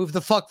up and move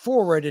the fuck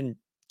forward and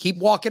keep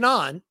walking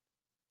on.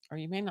 Or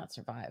you may not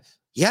survive.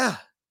 Yeah.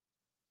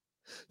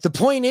 The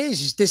point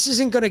is this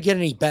isn't going to get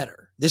any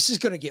better. This is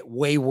going to get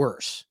way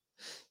worse.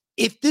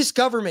 If this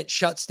government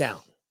shuts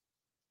down,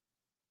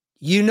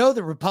 you know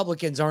the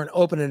Republicans aren't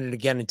opening it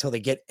again until they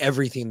get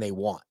everything they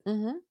want.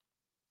 Mm-hmm.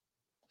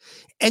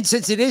 And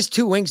since it is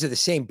 2 wings of the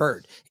same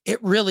bird,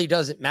 it really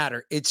doesn't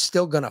matter. It's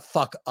still going to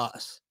fuck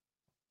us.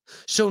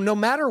 So no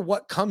matter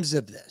what comes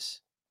of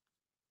this,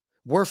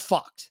 we're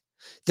fucked.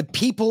 The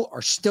people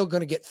are still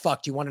going to get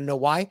fucked. You want to know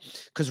why?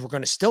 Because we're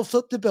going to still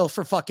flip the bill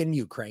for fucking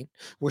Ukraine.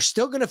 We're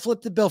still going to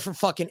flip the bill for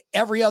fucking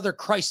every other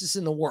crisis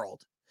in the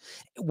world.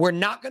 We're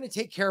not going to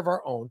take care of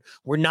our own.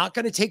 We're not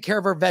going to take care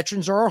of our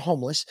veterans or our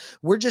homeless.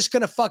 We're just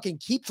going to fucking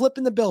keep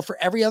flipping the bill for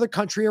every other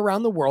country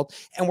around the world.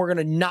 And we're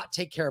going to not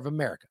take care of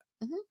America,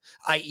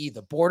 i.e.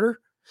 the border,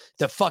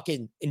 the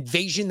fucking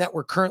invasion that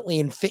we're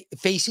currently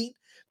facing,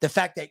 the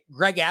fact that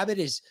Greg Abbott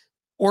is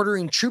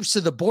ordering troops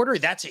to the border.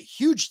 That's a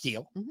huge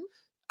deal.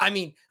 I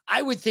mean,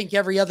 I would think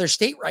every other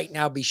state right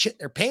now be shitting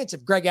their pants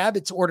if Greg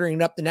Abbott's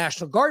ordering up the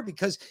National Guard,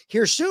 because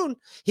here soon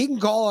he can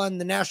call on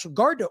the National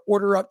Guard to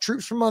order up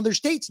troops from other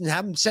states and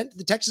have them sent to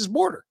the Texas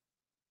border.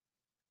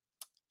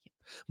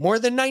 More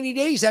than 90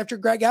 days after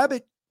Greg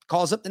Abbott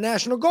calls up the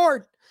National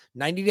Guard,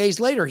 90 days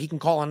later, he can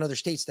call on other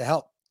states to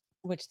help.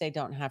 Which they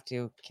don't have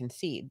to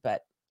concede,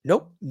 but.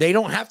 Nope, they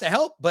don't have to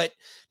help, but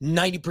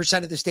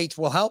 90% of the states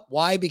will help.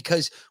 Why?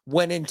 Because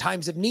when in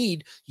times of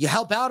need, you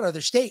help out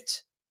other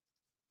states.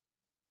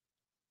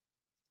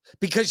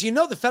 Because you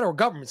know the federal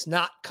government's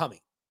not coming.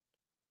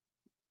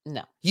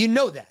 No. You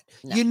know that.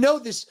 No. You know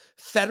this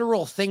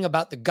federal thing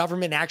about the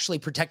government actually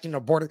protecting our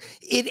border.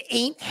 It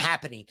ain't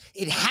happening.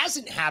 It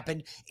hasn't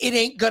happened. It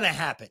ain't going to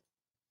happen.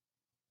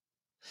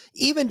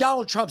 Even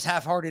Donald Trump's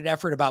half-hearted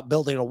effort about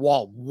building a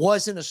wall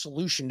wasn't a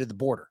solution to the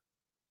border.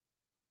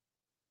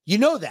 You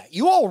know that.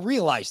 You all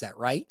realize that,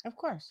 right? Of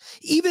course.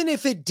 Even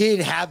if it did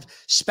have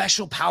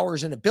special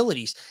powers and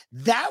abilities,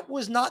 that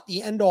was not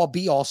the end-all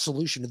be-all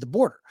solution to the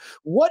border.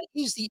 What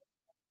is the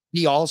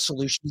be-all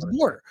solution to the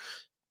border?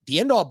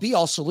 The end-all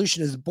be-all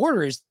solution to the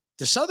border is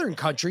the southern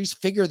countries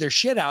figure their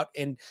shit out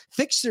and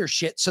fix their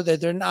shit so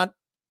that they're not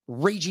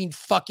raging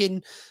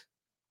fucking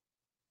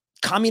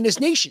communist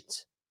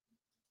nations.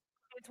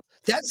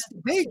 That's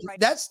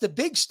the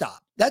big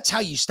stop. That's how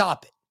you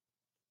stop it.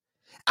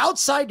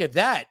 Outside of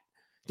that,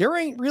 there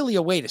ain't really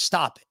a way to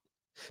stop it,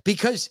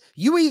 because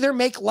you either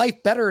make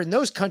life better in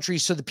those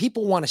countries so the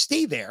people want to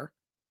stay there,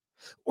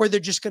 or they're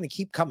just going to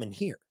keep coming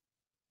here.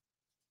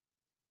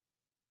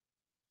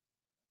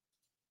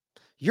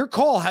 Your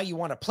call how you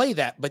want to play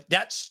that, but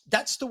that's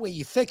the way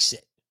you fix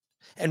it.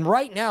 And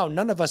right now,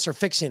 none of us are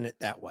fixing it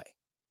that way.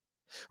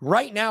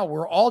 Right now,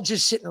 we're all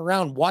just sitting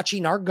around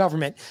watching our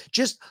government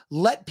just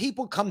let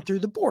people come through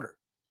the border.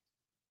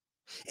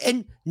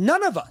 And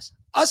none of us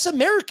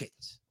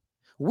Americans,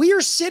 we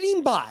are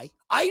sitting by,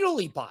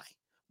 idly by,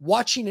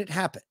 watching it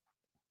happen.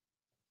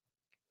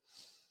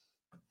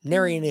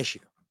 Nary an issue.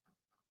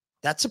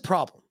 That's a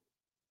problem.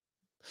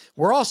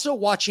 We're also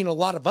watching a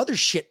lot of other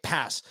shit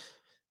pass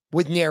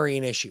with nary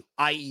an issue,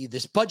 i.e.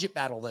 this budget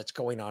battle that's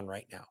going on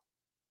right now.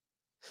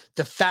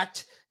 The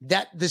fact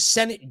that the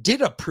Senate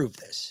did approve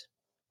this,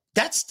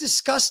 that's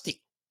disgusting.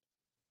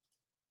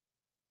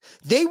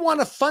 They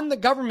want to fund the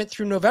government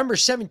through November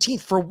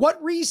 17th. For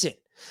what reason?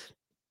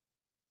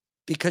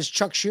 Because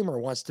Chuck Schumer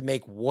wants to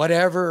make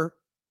whatever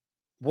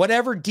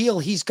deal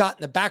he's got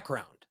in the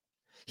background,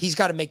 he's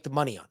got to make the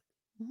money on.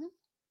 Mm-hmm.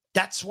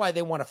 That's why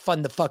they want to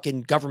fund the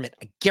fucking government.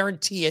 I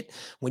guarantee it.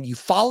 When you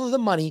follow the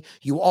money,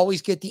 you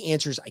always get the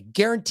answers. I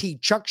guarantee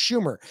Chuck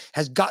Schumer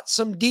has got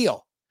some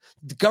deal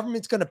the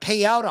government's going to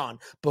pay out on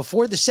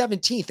before the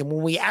 17th. And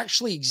when we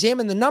actually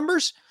examine the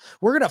numbers,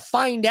 we're going to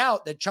find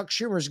out that Chuck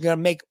Schumer is going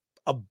to make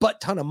a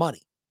butt ton of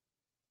money.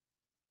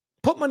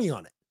 Put money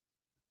on it.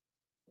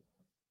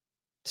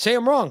 Say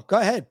I'm wrong. Go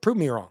ahead. Prove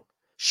me wrong.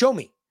 Show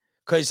me.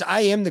 Because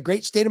I am the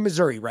great state of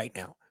Missouri right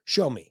now.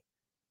 Show me.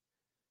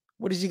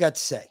 What has he got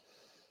to say?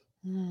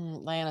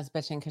 Lyanna's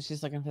bitching because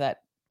she's looking for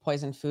that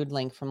poison food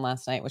link from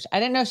last night, which I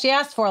didn't know she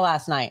asked for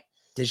last night.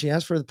 Did she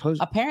ask for the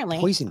apparently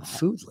poison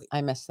food link?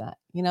 I missed that.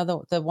 You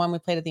know, the one we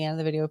played at the end of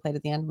the video we played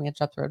at the end. We had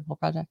dropped the Road Whole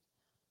project.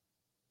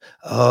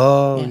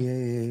 Oh,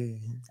 yeah.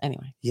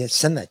 Anyway. Yeah,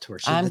 send that to her.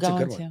 I'm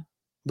going to.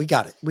 We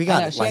got it. We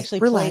got it. She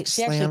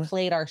actually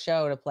played our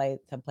show to play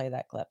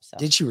that clip. So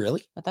did she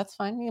really? But that's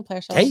fine. You can play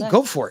our show. Hey,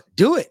 go for it.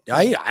 Do it.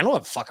 I don't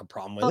have a fucking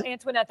problem with it.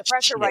 Antoinette, the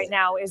pressure right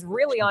now is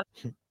really on.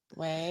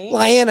 Wait.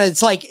 Lyanna,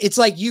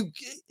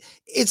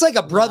 it's like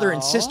a brother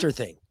and sister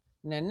thing.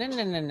 No.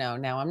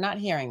 Now I'm not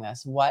hearing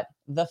this. What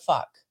the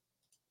fuck?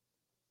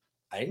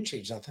 I didn't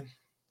change nothing.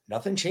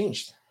 Nothing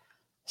changed.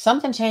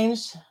 Something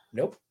changed.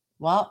 Nope.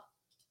 Well,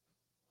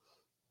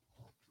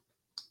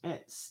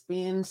 it's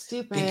being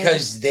stupid.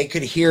 Because they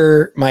could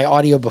hear my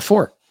audio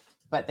before.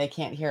 But they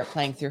can't hear it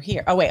playing through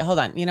here. Oh, wait, hold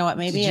on. You know what?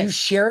 Maybe Did you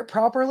share it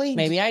properly?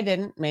 Maybe I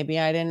didn't. Maybe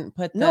I didn't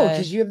put No,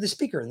 because you have the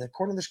speaker in the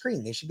corner of the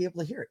screen. They should be able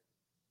to hear it.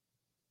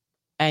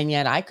 And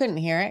yet I couldn't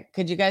hear it.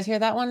 Could you guys hear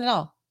that one at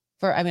all?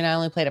 I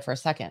only played it for a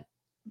second.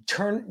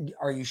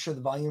 Are you sure the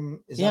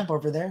volume is up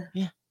over there?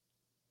 Yeah.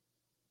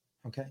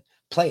 Okay.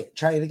 Play it.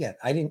 Try it again.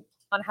 I didn't.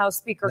 On House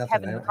Speaker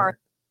Kevin McCarthy.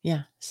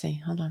 Yeah.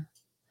 See, hold on.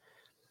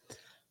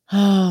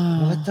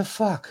 What the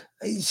fuck?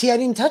 See, I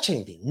didn't touch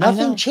anything.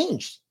 Nothing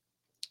changed.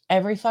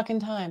 Every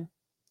fucking time.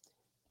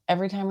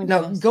 Every time we do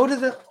No, this. go to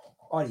the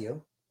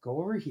audio.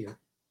 Go over here.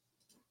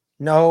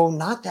 No,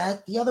 not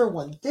that. The other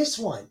one. This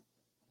one.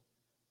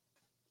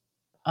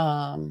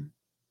 Oh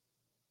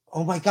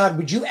my God.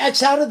 Would you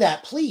X out of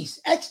that, please?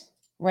 X.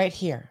 Right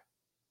here.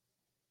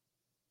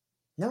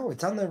 No,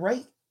 it's on the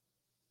right.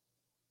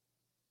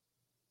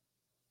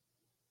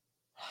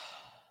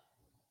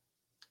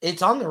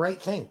 It's on the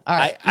right thing. All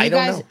right. I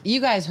don't know.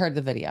 You guys heard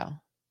the video,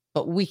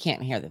 but we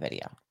can't hear the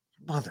video.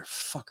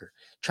 Motherfucker.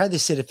 Try the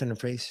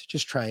sit-up-in-the-face.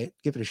 Just try it.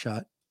 Give it a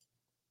shot.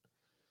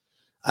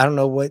 I don't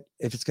know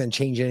if it's going to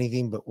change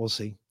anything, but we'll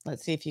see.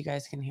 Let's see if you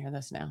guys can hear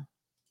this now.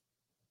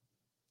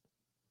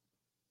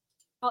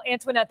 Well,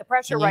 Antoinette, the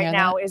pressure right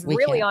now is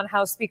really on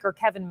House Speaker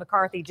Kevin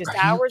McCarthy. Just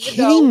hours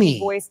ago, he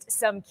voiced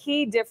some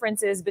key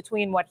differences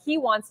between what he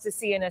wants to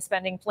see in a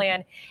spending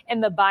plan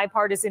and the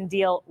bipartisan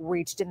deal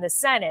reached in the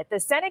Senate. The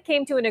Senate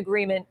came to an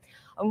agreement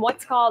on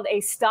what's called a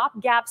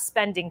stopgap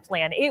spending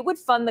plan. It would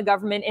fund the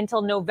government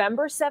until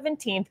November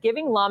 17th,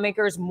 giving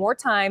lawmakers more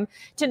time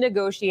to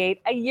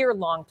negotiate a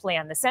year-long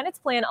plan. The Senate's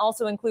plan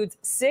also includes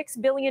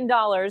 $6 billion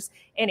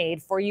in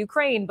aid for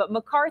Ukraine. But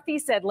McCarthy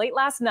said late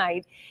last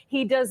night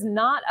he does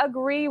not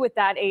agree with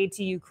that aid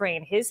to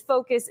Ukraine. His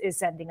focus is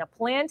sending a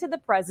plan to the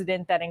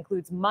president that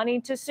includes money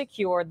to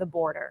secure the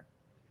border.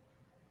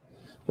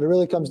 But it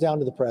really comes down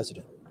to the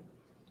president.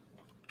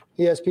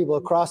 He has people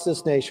across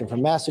this nation,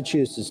 from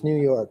Massachusetts, New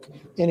York,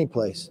 any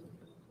place,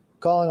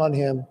 calling on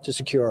him to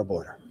secure our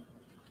border,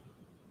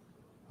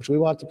 which we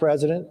want the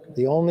president.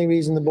 The only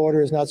reason the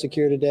border is not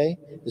secure today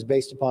is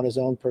based upon his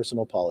own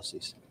personal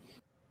policies.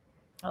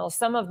 Well,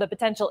 some of the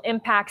potential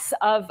impacts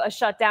of a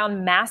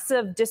shutdown,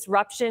 massive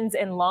disruptions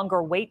and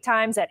longer wait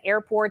times at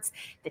airports.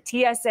 The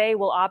TSA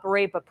will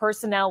operate, but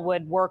personnel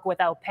would work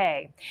without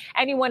pay.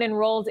 Anyone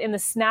enrolled in the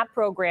SNAP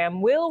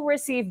program will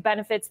receive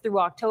benefits through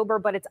October,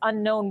 but it's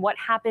unknown what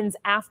happens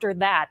after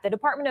that. The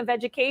Department of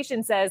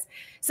Education says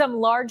some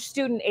large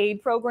student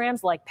aid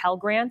programs like Pell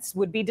Grants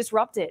would be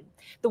disrupted.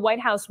 The White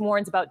House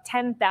warns about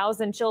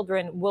 10,000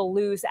 children will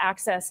lose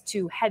access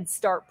to Head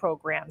Start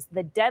programs.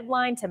 The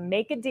deadline to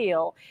make a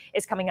deal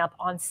is coming up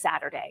on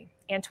Saturday.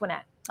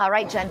 Antoinette. All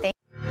right, Jen. Thank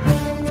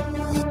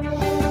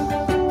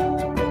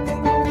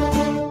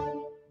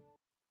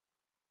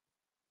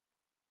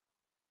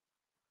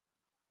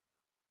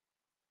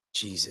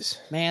Jesus.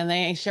 Man,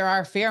 they sure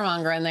are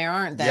fear-mongering there,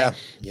 aren't they?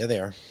 Yeah, they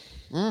are.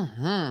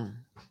 Mm-hmm.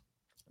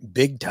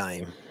 Big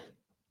time.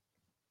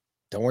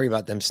 Don't worry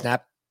about them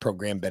SNAP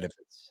program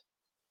benefits.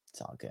 It's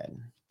all good.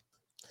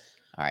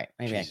 All right,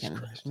 maybe Jesus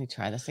Let me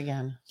try this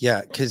again. Yeah,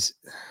 because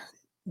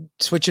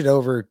switch it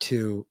over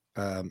to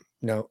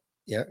no.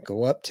 Yeah,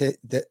 go up to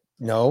the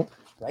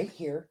right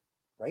here.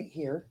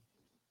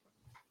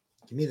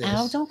 Give me this.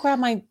 Ow, don't grab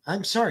my.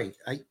 I'm sorry.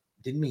 I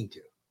didn't mean to.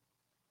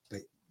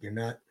 But you're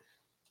not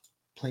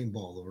playing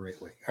ball the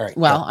right way. All right.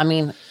 Well, I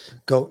mean,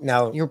 go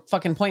now. You're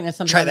fucking pointing at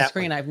something on the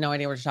screen. I have no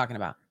idea what you're talking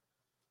about.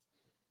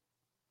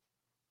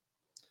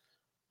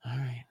 All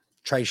right.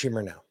 Try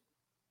shimmer now.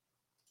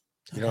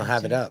 You don't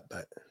have it up,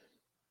 but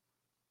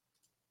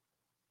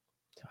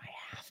do I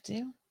have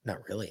to?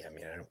 Not really. I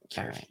mean, I don't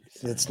care. Right,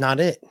 it's not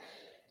it.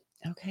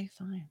 Okay,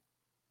 fine.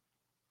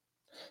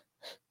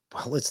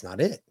 Well, it's not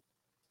it.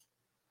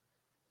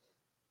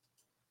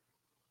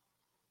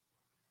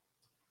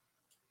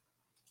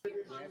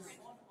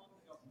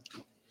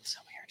 So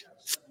weird.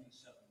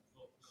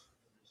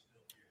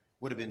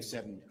 Would have been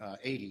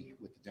 780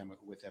 with the demo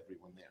with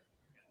everyone there.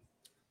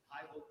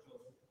 I vote,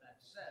 Joseph. That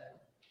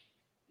said,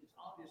 it's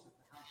obvious that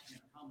the House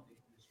can't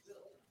accommodate this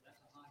bill.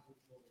 That's a high vote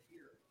over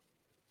here.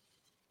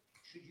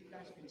 Should you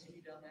guys continue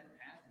down that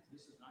path if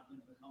this is not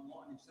going to become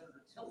law? I mean,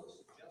 Senator Tillis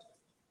suggested.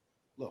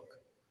 Look,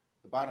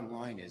 the bottom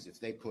line is if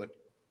they put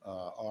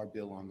our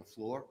bill on the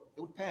floor,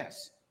 it would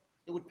pass.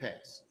 It would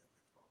pass.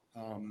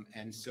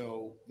 And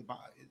so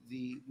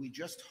we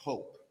just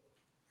hope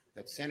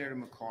that Senator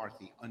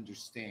McCarthy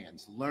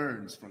understands,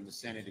 learns from the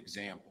Senate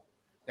example,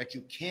 that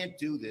you can't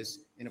do this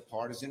in a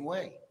partisan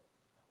way.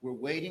 We're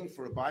waiting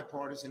for a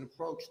bipartisan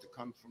approach to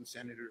come from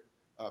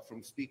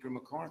from Speaker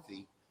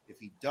McCarthy. If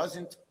he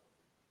doesn't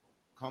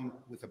come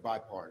with a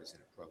bipartisan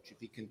approach, if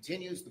he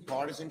continues the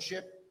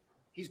partisanship,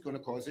 he's going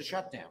to cause a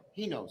shutdown.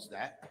 He knows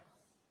that.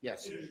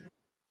 Yes.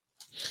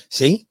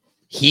 See,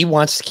 he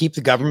wants to keep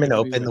the government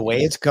open the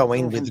way it's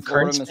going with the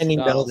current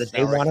spending bill that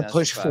they want to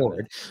push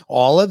forward.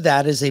 All of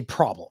that is a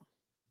problem.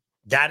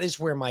 That is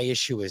where my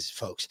issue is,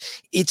 folks.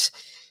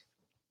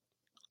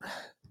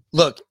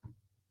 Look,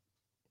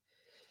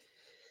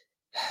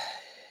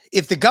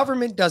 if the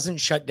government doesn't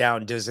shut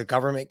down, does the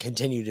government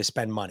continue to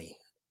spend money?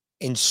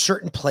 In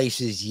certain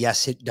places,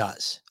 yes, it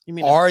does.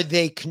 Are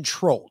they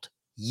controlled?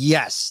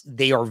 Yes,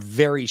 they are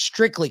very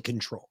strictly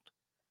controlled.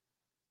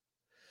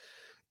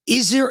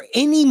 Is there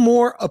any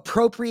more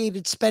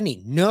appropriated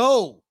spending?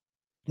 No.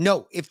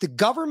 If the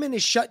government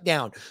is shut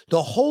down,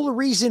 the whole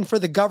reason for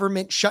the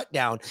government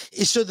shutdown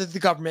is so that the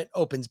government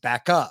opens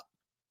back up.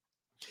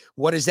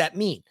 What does that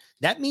mean?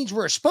 That means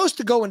we're supposed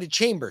to go into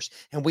chambers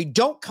and we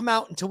don't come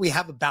out until we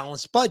have a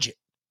balanced budget.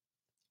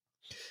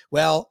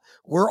 Well,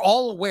 we're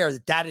all aware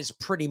that that is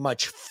pretty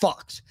much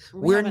fucked.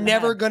 We're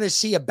never going to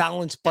see a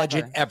balanced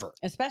budget ever.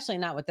 Especially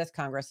not with this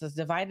Congress. As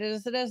divided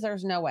as it is,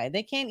 there's no way.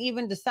 They can't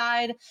even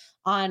decide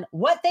on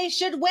what they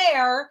should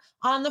wear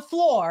on the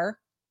floor.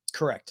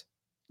 Correct.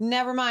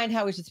 Never mind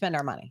how we should spend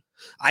our money.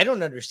 I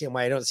don't understand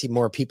why I don't see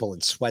more people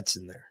in sweats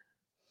in there.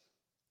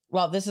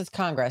 Well, this is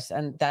Congress,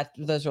 and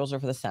those rules are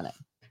for the Senate.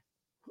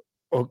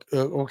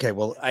 Okay,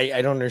 well,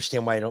 I don't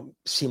understand why I don't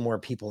see more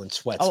people in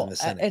sweats in the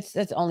Senate.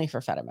 It's only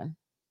for Fetterman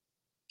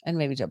and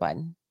maybe Joe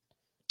Biden.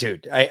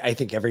 Dude, I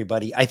think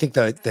everybody, I think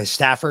the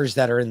staffers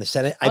that are in the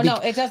Senate. No,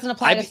 it doesn't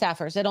apply to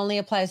staffers. It only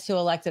applies to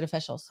elected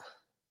officials.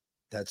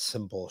 That's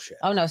some bullshit.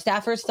 Oh no,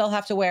 staffers still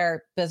have to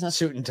wear business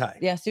suit and tie.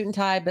 Yeah, suit and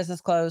tie,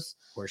 business clothes.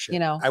 Horseshit. You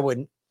know, I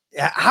wouldn't.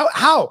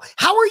 How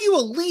are you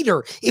a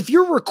leader if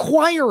you're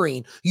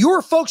requiring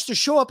your folks to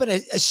show up in a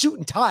suit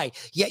and tie,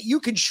 yet you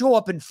can show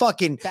up in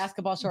fucking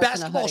basketball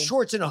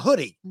shorts and a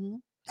hoodie mm-hmm.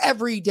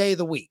 every day of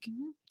the week?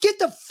 Mm-hmm. Get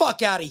the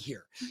fuck out of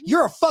here. Mm-hmm.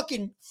 You're a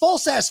fucking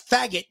false ass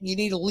faggot and you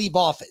need to leave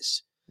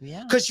office.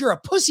 Yeah. Because you're a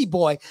pussy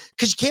boy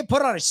because you can't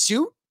put on a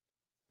suit?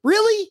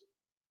 Really?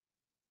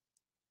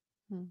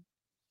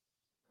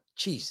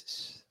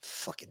 Jesus.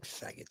 Fucking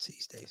faggots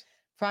these days.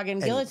 Frog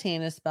and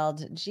guillotine is spelled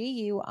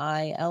Guilotine.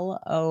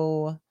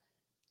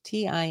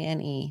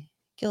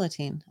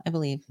 Guillotine, I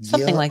believe.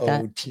 Something like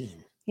that.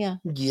 Yeah.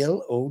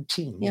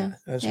 Guillotine. Yeah.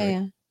 That's right.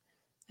 Yeah.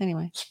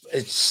 Anyway.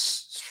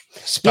 It's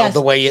spelled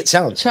the way it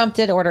sounds. Trump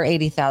did order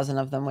 80,000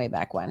 of them way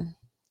back when.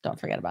 Don't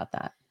forget about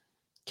that.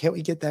 Can't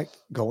we get that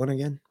going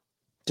again?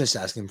 Just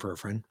asking for a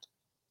friend.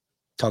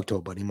 Talk to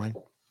a buddy of mine.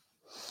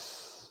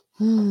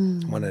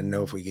 Want to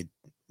know if we could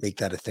make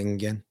that a thing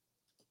again.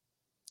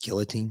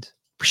 Guillotines.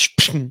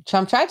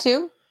 Trump tried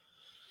to.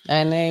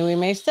 And we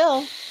may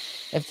still.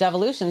 If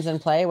devolution's in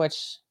play,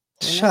 which...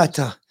 Shut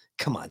up.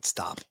 Come on,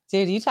 stop.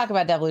 Dude, you talk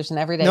about devolution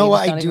every day. No,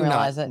 I do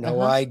not.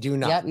 No, I do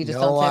not. Yep, you just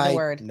don't say the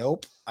word.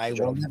 Nope. I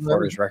won't. The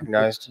floor is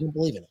recognized. I don't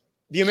believe in it.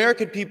 The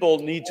American people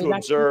need to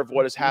observe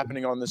what is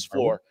happening on this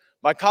floor.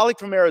 My colleague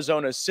from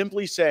Arizona is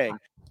simply saying...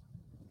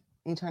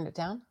 You turned it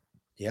down?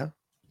 Yeah.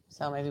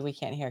 So maybe we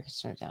can't hear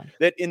because turn it down.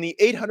 That in the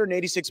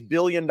 $886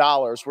 billion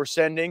we're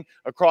sending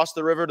across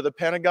the river to the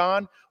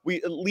Pentagon, we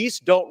at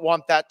least don't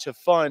want that to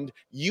fund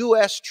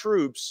U.S.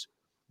 troops,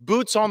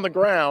 boots on the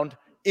ground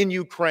in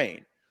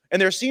Ukraine.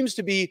 And there seems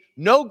to be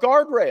no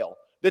guardrail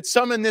that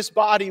some in this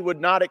body would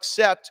not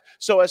accept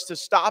so as to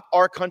stop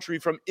our country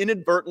from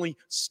inadvertently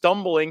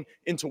stumbling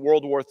into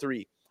World War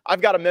III.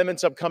 I've got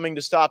amendments upcoming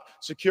to stop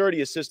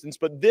security assistance,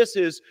 but this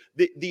is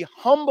the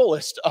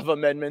humblest of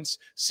amendments,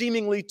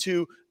 seemingly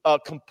to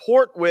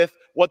comport with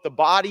what the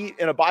body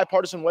in a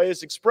bipartisan way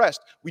has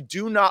expressed. We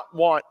do not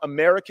want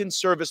American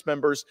service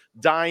members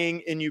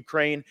dying in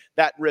Ukraine.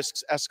 That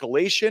risks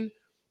escalation.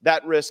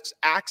 That risks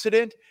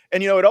accident.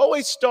 And, it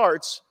always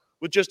starts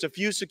with just a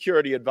few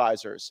security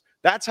advisors.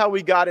 That's how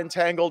we got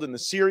entangled in the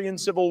Syrian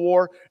civil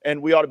war,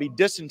 and we ought to be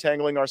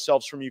disentangling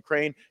ourselves from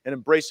Ukraine and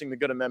embracing the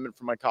good amendment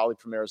from my colleague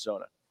from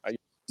Arizona.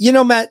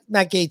 Matt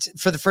Gaetz,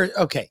 for the first,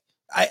 okay,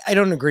 I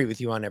don't agree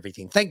with you on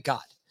everything. Thank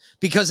God.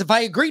 Because if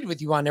I agreed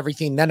with you on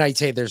everything, then I'd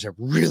say there's a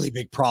really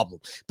big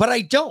problem. But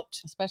I don't.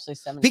 Especially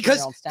 17-year-old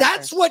because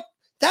staffers.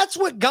 that's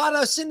what got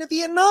us into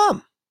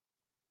Vietnam.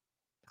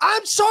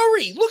 I'm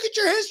sorry. Look at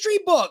your history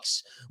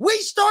books. We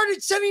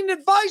started sending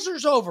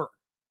advisors over.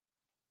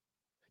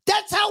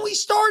 That's how we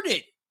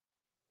started.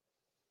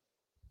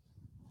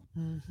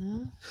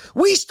 Mm-hmm.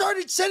 We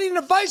started sending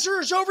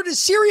advisors over to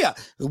Syria.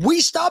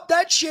 We stopped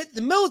that shit.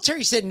 The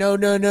military said, no,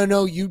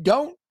 you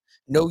don't.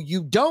 No,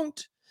 you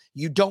don't.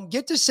 You don't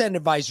get to send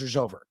advisors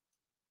over.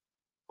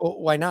 Oh,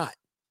 why not?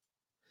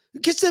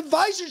 Because the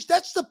advisors,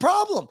 that's the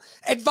problem.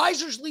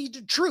 Advisors lead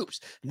to troops.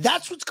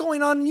 That's what's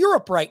going on in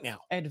Europe right now.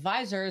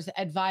 Advisors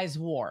advise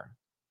war.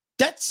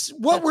 That's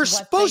we're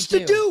supposed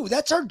to do.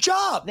 That's our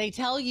job. They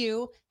tell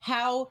you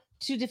how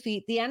to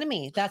defeat the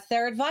enemy. That's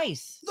their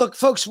advice. Look,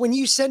 folks, when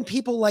you send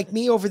people like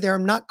me over there,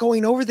 I'm not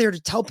going over there to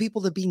tell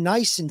people to be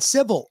nice and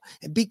civil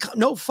and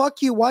no,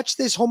 fuck you. Watch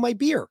this. Hold my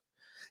beer.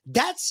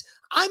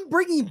 I'm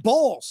bringing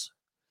balls.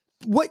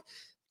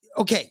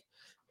 Okay.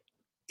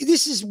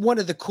 This is one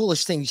of the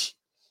coolest things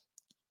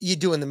you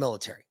do in the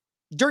military.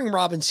 During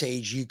Robin's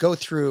age, you go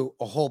through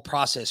a whole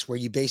process where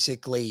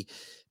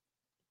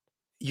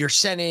you're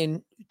sent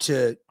in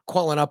to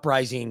quell an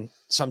uprising.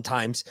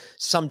 Sometimes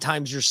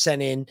you're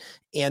sent in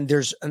and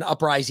there's an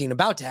uprising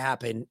about to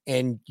happen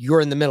and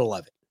you're in the middle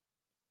of it.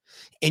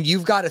 And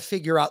you've got to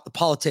figure out the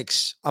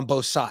politics on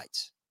both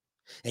sides.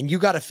 And you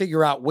got to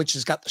figure out which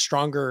has got the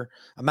stronger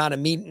amount of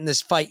meat in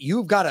this fight.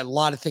 You've got a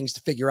lot of things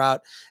to figure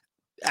out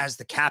as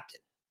the captain.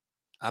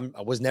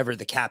 I was never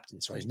the captain,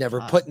 so I was never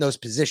put in those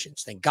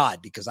positions. Thank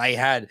God, because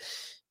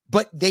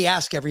but they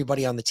ask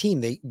everybody on the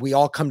team. We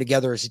all come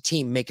together as a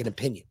team, make an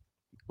opinion.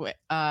 Wait,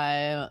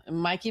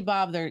 Mikey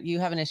Bob, you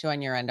have an issue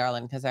on your end,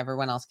 darling, because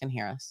everyone else can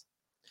hear us.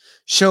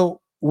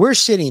 So we're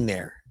sitting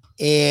there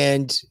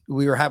and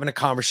we were having a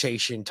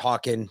conversation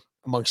talking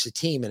amongst the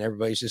team and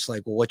everybody's just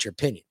like, well, what's your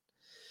opinion?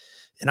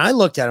 And I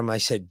looked at him. I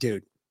said,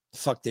 dude,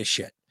 fuck this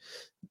shit.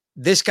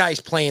 This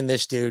guy's playing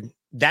this dude.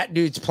 That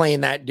dude's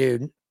playing that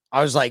dude.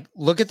 I was like,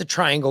 look at the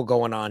triangle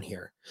going on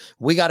here.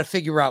 We got to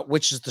figure out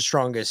which is the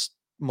strongest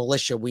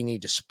militia we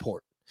need to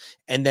support.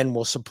 And then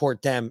we'll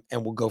support them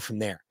and we'll go from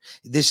there.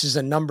 This is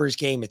a numbers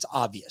game. It's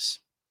obvious.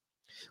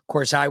 Of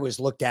course, I was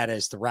looked at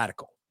as the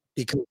radical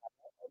because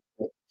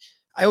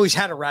I always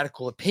had a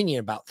radical opinion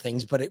about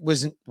things, but it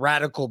wasn't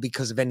radical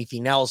because of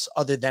anything else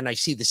other than I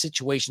see the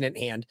situation at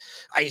hand.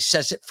 I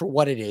assess it for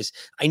what it is.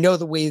 I know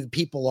the way the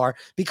people are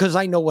because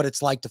I know what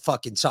it's like to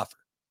fucking suffer.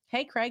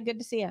 Hey, Craig, good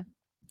to see you.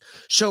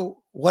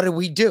 So what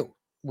do?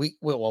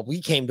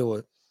 We came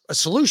to a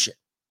solution.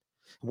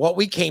 What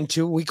we came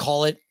to, we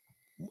call it,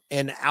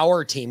 in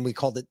our team, we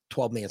called it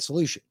 12-man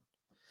solution.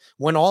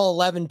 When all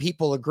 11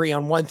 people agree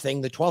on one thing,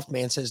 the 12th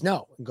man says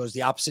no and goes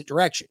the opposite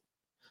direction.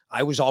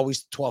 I was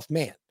always the 12th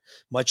man,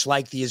 much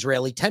like the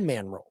Israeli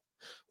 10-man rule.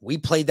 We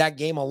played that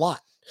game a lot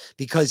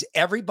because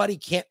everybody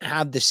can't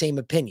have the same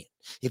opinion.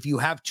 If you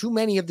have too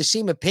many of the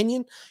same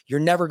opinion, you're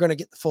never going to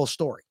get the full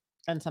story.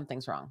 And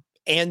something's wrong.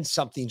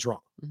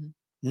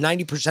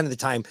 90% of the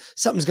time,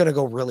 something's going to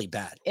go really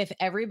bad. If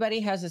everybody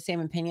has the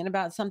same opinion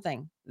about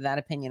something, that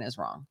opinion is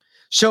wrong.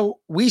 So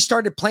we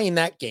started playing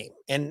that game,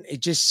 and it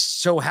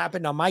just so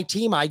happened on my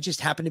team, I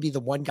just happened to be the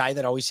one guy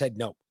that always said,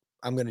 no,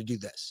 I'm going to do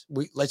this.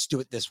 Let's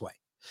do it this way.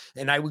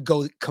 And I would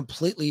go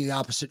completely the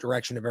opposite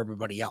direction of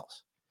everybody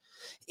else.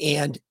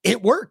 And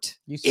it worked.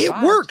 It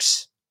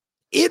works.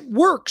 It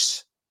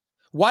works.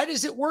 Why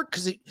does it work?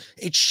 Because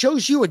it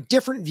shows you a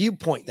different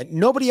viewpoint that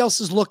nobody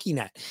else is looking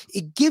at.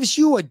 It gives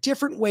you a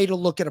different way to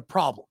look at a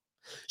problem.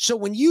 So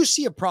when you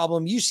see a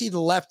problem, you see the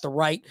left, the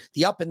right,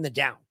 the up and the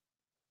down.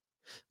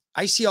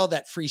 I see all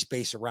that free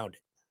space around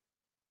it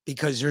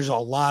because there's a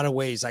lot of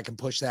ways I can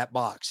push that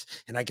box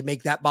and I can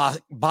make that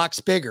box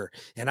bigger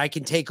and I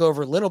can take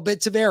over little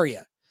bits of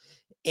area.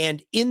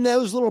 And in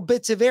those little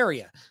bits of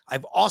area,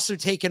 I've also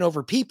taken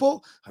over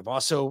people. I've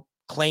also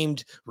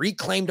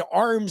reclaimed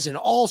arms and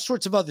all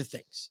sorts of other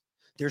things.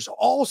 There's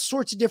all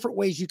sorts of different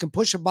ways you can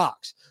push a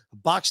box. A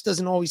box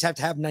doesn't always have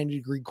to have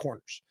 90-degree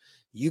corners.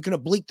 You can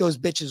oblique those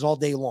bitches all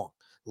day long.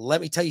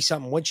 Let me tell you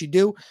something. Once you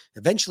do,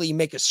 eventually you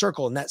make a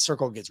circle and that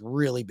circle gets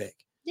really big.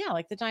 Yeah,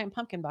 like the giant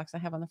pumpkin box I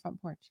have on the front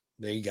porch.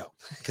 There you go.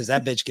 Because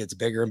that bitch gets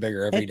bigger and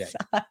bigger every day.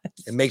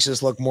 It makes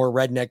us look more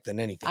redneck than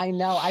anything. I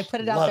know. I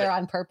put it out there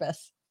on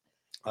purpose.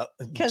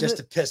 Just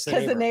to piss the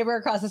neighbor. Because the neighbor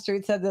across the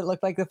street said that it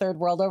looked like the third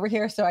world over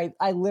here. So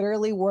I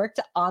literally worked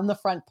on the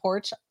front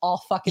porch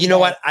all fucking You know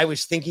day. what? I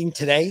was thinking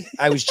today.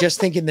 I was just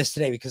thinking this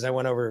today because I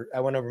went over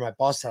my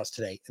boss's house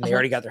today and they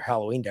already got their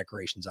Halloween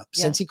decorations up.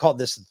 Since he called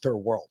this the third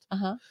world,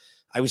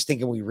 I was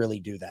thinking we really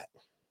do that.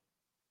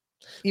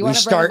 You want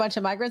to bring a bunch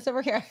of migrants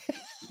over here?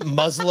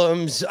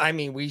 Muslims. I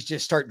mean, we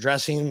just start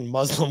dressing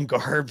Muslim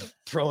garb,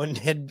 throwing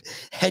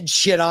head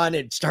shit on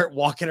and start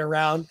walking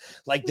around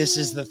like this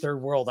is the third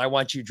world. I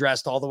want you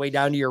dressed all the way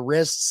down to your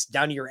wrists,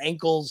 down to your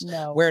ankles,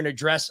 wearing a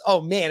dress.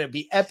 Oh man, it'd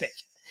be epic.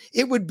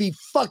 It would be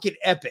fucking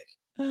epic.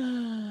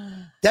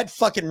 That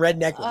fucking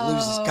redneck would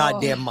lose his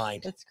goddamn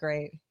mind. That's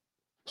great.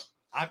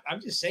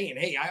 I'm just saying,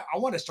 hey, I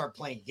want to start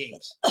playing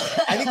games.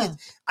 I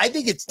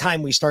think it's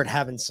time we start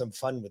having some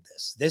fun with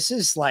this. This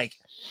is like,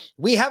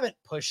 we haven't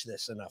pushed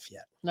this enough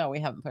yet. No, we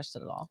haven't pushed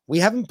it at all. We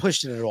haven't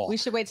pushed it at all. We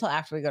should wait till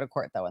after we go to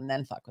court though, and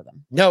then fuck with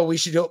them. No, we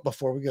should do it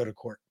before we go to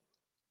court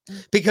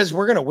because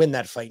we're going to win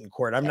that fight in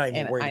court. I'm not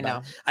even worried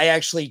about it. I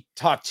actually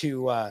talked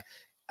to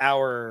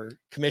our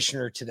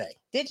commissioner today.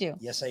 Did you?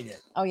 Yes, I did.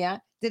 Oh yeah.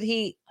 Did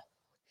he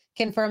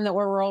confirm that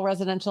we're rural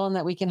residential and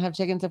that we can have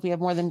chickens if we have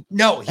more than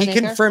he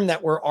confirmed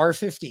that we're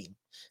R15.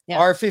 Yeah.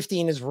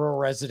 R15 is rural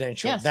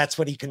residential. Yes. That's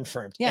what he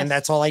confirmed. Yes. And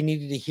that's all I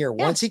needed to hear.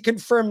 Yeah. Once he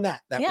confirmed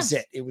that was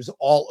it. It was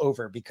all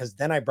over because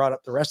then I brought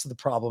up the rest of the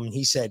problem and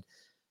he said,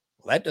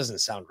 well, that doesn't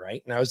sound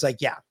right. And I was like,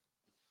 yeah.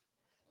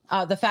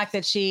 The fact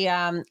that she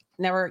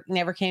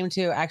never came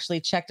to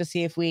actually check to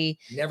see if we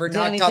never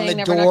knocked on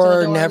the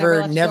door,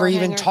 never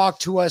even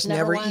talked to us,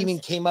 never even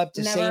came up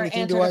to say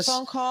anything to us. A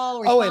phone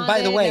call, oh, and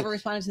by the way, never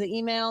responded to the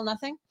email,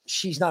 nothing.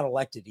 She's not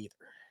elected either.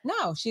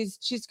 No, she's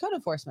code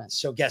enforcement.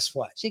 So guess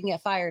what? She can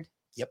get fired.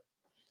 Yep.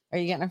 Are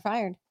you getting her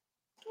fired?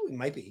 Oh, it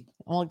might be.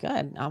 Well,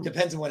 good.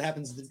 Depends on what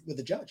happens with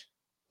the judge.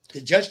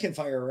 The judge can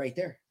fire her right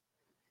there.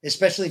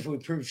 Especially if we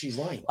prove she's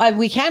lying.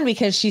 We can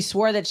because she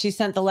swore that she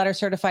sent the letter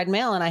certified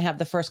mail and I have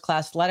the first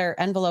class letter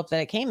envelope that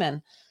it came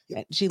in.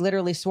 Yep. She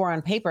literally swore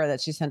on paper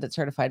that she sent it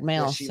certified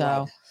mail. Yeah, so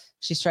lied.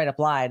 She straight up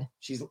lied.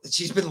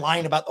 She's been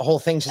lying about the whole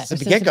thing since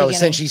the get-go.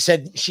 Since she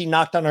said she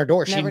knocked on our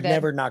door. She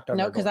never knocked on our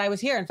door. No, because I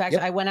was here. In fact,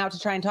 I went out to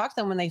try and talk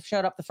to them when they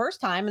showed up the first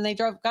time and they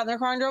got in their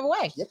car and drove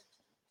away. Yep.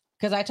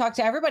 Because I talked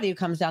to everybody who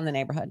comes down the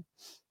neighborhood.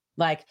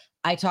 Like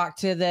I talked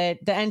to the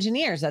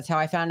engineers. That's how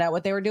I found out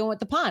what they were doing with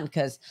the pond.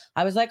 Because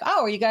I was like,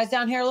 oh, are you guys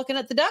down here looking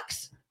at the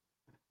ducks?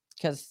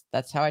 Because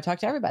that's how I talk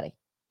to everybody.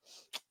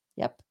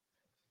 Yep.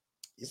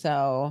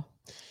 So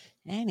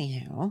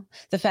anyhow,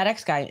 the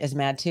FedEx guy is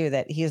mad too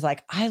that he's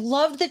like, I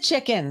love the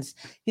chickens.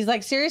 He's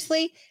like,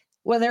 seriously?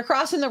 When they're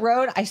crossing the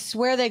road, I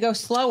swear they go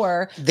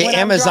slower. The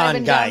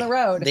Amazon guy,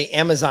 the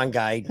Amazon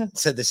guy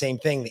said the same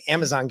thing. The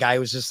Amazon guy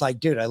was just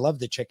like, dude, I love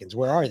the chickens.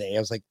 Where are they? I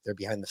was like, they're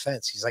behind the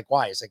fence. He's like,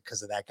 why? He's like,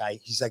 because of that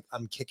guy. He's like,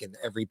 I'm kicking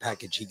every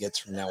package he gets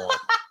from now on.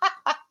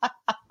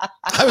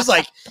 I was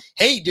like,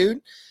 hey,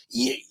 dude,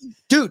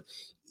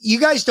 you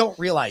guys don't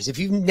realize if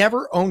you've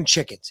never owned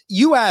chickens,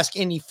 you ask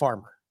any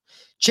farmer,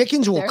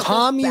 chickens will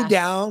calm you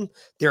down.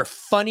 They're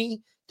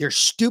funny. They're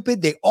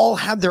stupid. They all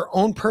have their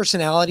own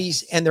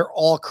personalities and they're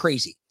all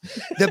crazy.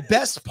 The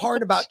best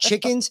part about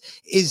chickens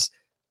is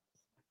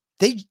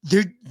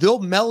they'll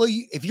mellow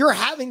you. If you're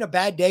having a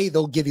bad day,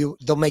 they'll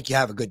make you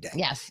have a good day.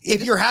 Yes.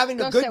 If you're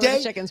having a good day,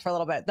 with the chickens for a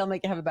little bit, they'll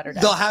make you have a better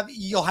day.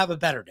 You'll have a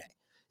better day.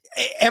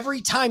 Every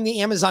time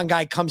the Amazon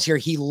guy comes here,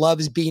 he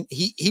loves being,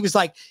 he was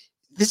like,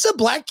 this is a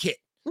black kid.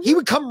 Mm-hmm. He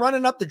would come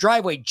running up the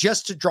driveway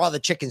just to draw the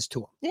chickens to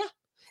him. Yeah.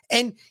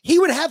 And he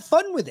would have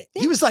fun with it.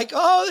 Yeah. He was like,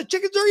 oh, the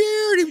chickens are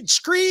here. And he would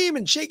scream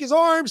and shake his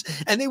arms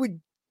and they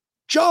would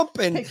jump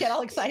and they get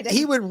all excited.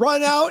 He would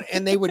run out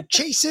and they would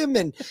chase him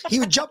and he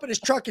would jump in his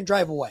truck and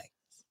drive away.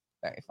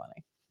 Very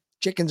funny.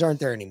 Chickens aren't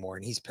there anymore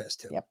and he's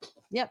pissed too.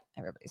 Yep.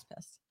 Everybody's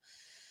pissed.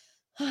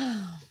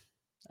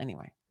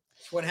 Anyway.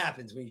 It's what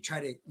happens when you try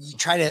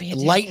to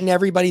lighten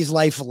everybody's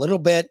life a little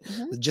bit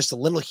with just a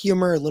little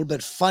humor, a little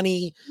bit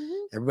funny.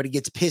 Everybody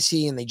gets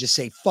pissy and they just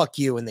say, fuck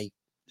you. And they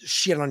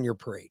shit on your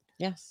parade.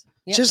 Yes.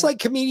 Just like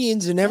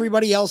comedians and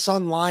everybody else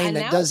online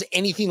that does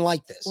anything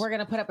like this. We're going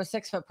to put up a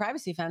 6-foot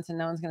privacy fence and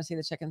no one's going to see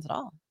the chickens at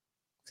all,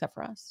 except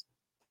for us.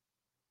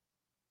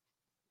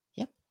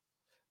 Yep.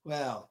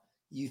 Well,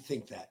 you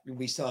think that.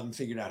 We still haven't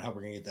figured out how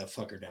we're going to get that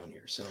fucker down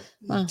here. So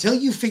until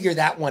you figure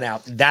that one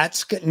out,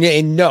 that's good.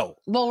 No.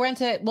 We'll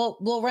rent it.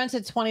 We'll rent a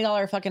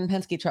 $20 fucking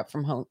Penske truck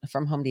from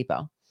Home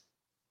Depot.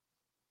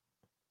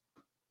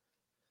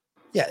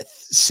 Yeah,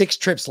 6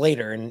 trips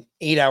later and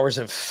 8 hours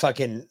of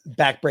fucking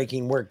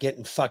backbreaking work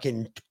getting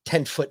fucking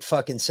 10-foot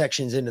fucking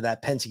sections into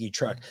that Penske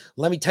truck.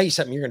 Let me tell you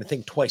something. You're going to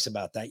think twice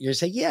about that. You're going to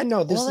say, yeah,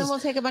 no, this is... Then we'll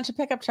take a bunch of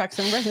pickup trucks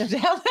and bring them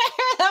down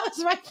there. That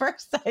was my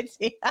first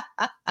idea.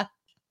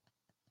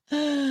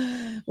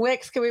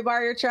 Wix, can we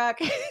borrow your truck?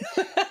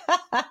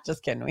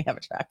 Just kidding. We have a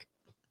truck.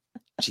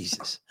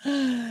 Jesus.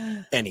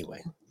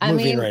 Anyway. I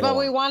mean, right but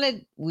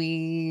along.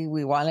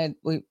 we wanted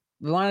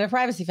a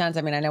privacy fence.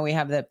 I mean, I know we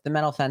have the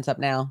metal fence up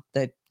now,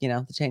 the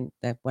chain,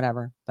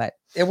 whatever, but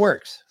it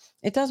works.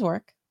 It does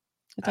work.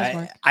 It does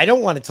work. I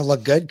don't want it to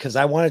look good because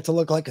I want it to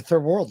look like a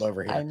third world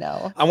over here. I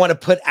know. I want to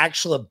put I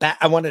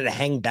wanted to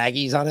hang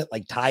baggies on it,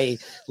 like tie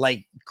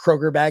like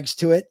Kroger bags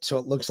to it. So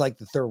it looks like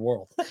the third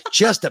world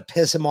just to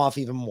piss him off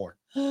even more.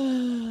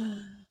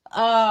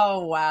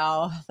 Oh,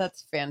 wow.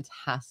 That's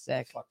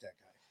fantastic. Fuck that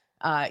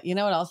guy. You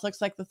know what else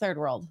looks like the third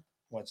world?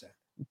 What's that?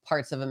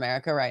 Parts of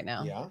America right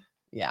now. Yeah.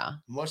 Yeah.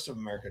 Most of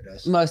America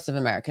does. Most of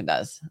America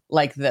does.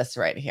 Like this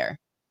right here.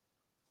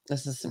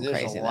 This is some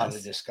craziness. There's a lot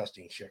of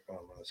disgusting shit going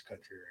on in this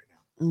country right now.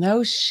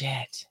 No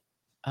shit.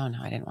 Oh, no,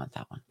 I didn't want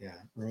that one. Yeah,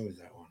 remove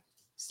that one.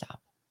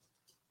 Stop.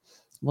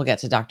 We'll get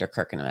to Dr.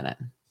 Kirk in a minute.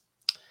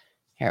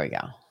 Here we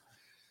go.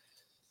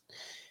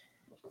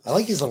 I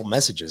like these little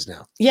messages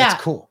now. Yeah.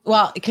 That's cool.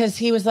 Well, because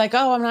he was like,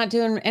 oh, I'm not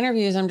doing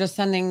interviews. I'm just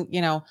sending,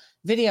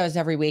 videos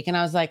every week. And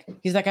I was like,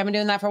 he's like, I've been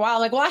doing that for a while. I'm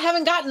like, well, I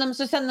haven't gotten them.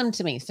 So send them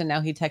to me. So now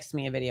he texts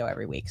me a video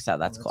every week. So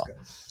that's cool. Good.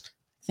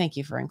 Thank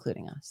you for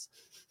including us.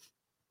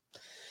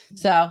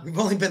 So we've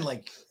only been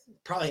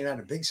probably not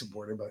a big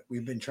supporter, but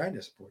we've been trying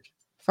to support you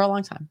for a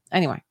long time.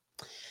 Anyway,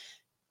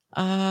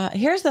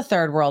 here's the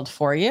third world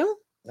for you.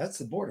 That's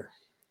the border.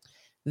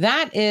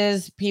 That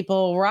is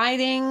people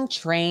riding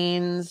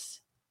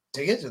trains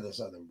to get to the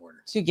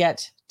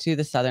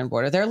southern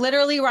border. They're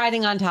literally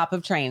riding on top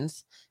of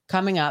trains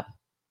coming up.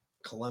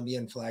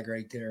 Colombian flag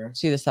right there.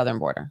 To the southern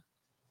border.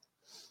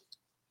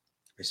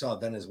 I saw a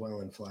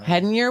Venezuelan flag.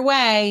 Heading your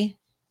way.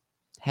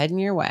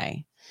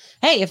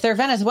 Hey, if they're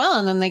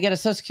Venezuelan, then they get a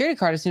Social Security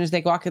card as soon as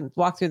they walk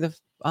through the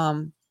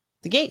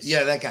gates.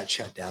 Yeah, that got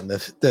shut down.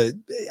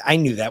 I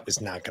knew that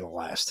was not going to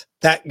last.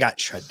 That got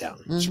shut down.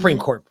 Mm-hmm. Supreme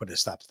Court put a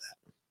stop to that.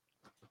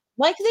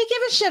 Like they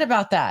give a shit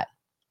about that.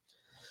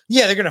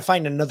 Yeah, they're going to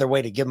find another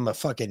way to give them a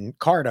fucking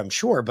card, I'm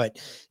sure. But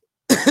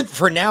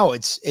for now,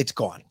 it's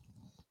gone.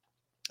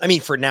 I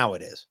mean, for now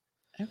it is.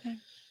 Okay.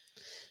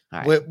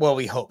 All right. Well,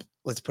 we hope.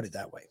 Let's put it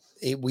that way.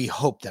 We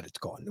hope that it's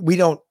gone. We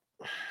don't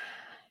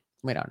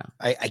know.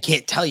 I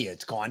can't tell you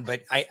it's gone,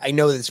 but I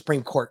know the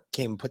Supreme Court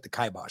came and put the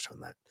kibosh on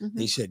that. Mm-hmm.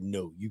 They said,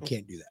 no, you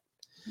can't do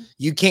that.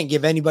 You can't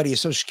give anybody a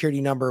Social Security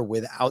number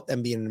without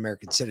them being an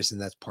American citizen.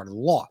 That's part of the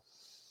law.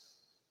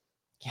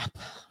 Yep.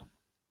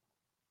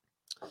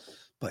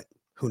 But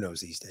who knows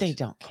these days? They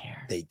don't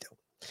care. They don't.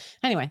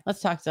 Anyway,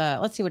 let's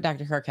see what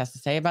Dr. Kirk has to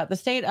say about the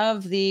state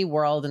of the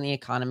world and the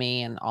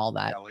economy and all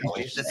that.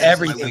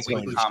 Everything's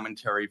weekly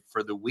commentary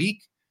for the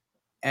week.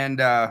 And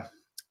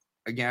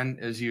again,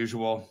 as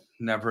usual,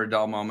 never a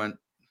dull moment,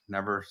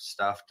 never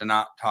stuff to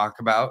not talk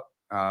about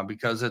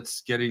because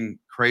it's getting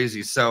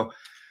crazy. So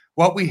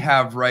what we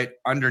have right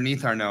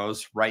underneath our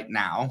nose right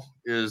now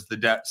is the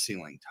debt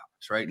ceiling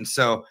talks, right? And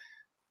so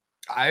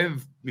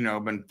I've,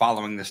 been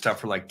following this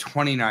stuff for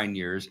 29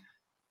 years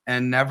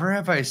and never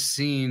have I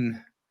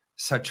seen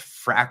such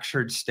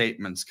fractured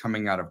statements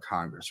coming out of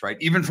Congress, right?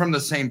 Even from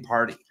the same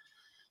party.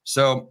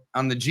 So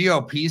on the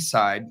GOP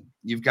side,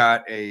 you've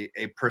got a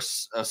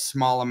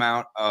small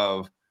amount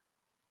of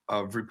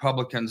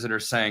Republicans that are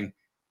saying,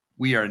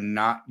 we are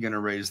not going to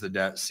raise the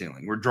debt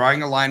ceiling. We're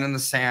drawing a line in the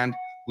sand.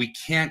 We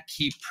can't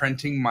keep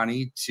printing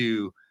money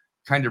to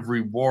kind of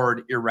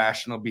reward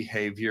irrational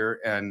behavior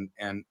and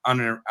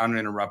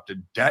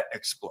uninterrupted debt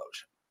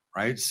explosion,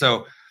 right?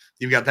 So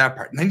you've got that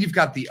part. And then you've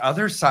got the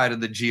other side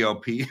of the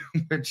GOP,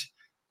 which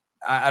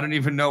I don't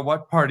even know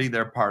what party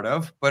they're part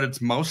of, but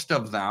it's most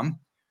of them,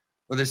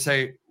 where they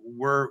say,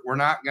 we're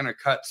not going to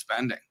cut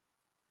spending.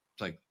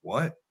 It's like,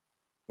 what?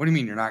 What do you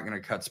mean you're not going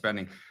to cut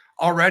spending?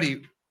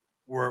 Already,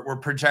 we're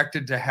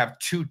projected to have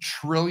 $2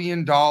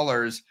 trillion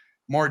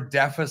more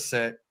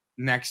deficit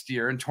next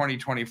year in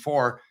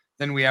 2024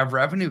 than we have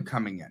revenue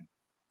coming in.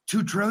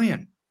 $2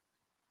 trillion.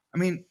 I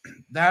mean,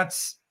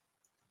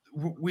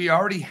 we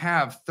already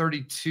have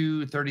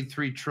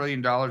 $33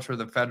 trillion worth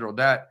of federal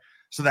debt.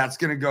 So that's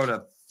going to go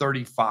to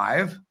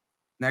 35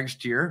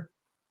 next year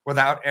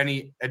without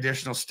any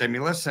additional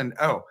stimulus. And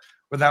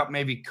without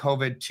maybe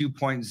COVID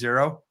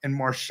 2.0 and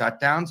more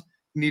shutdowns,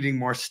 needing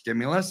more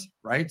stimulus,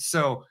 right?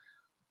 So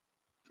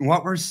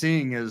what we're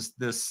seeing is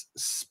this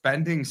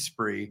spending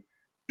spree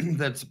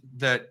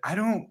that I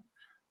don't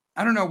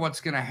know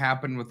what's going to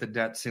happen with the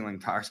debt ceiling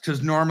talks,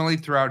 because normally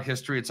throughout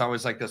history, it's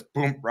always like this,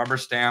 boom, rubber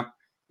stamp.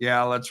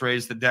 Yeah, let's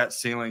raise the debt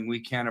ceiling. We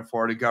can't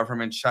afford a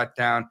government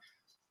shutdown.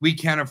 We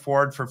can't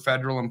afford for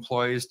federal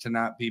employees to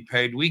not be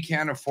paid. We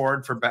can't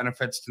afford for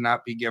benefits to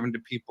not be given to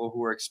people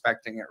who are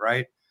expecting it,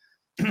 right?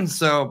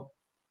 So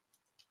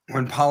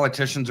when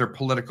politicians are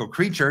political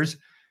creatures,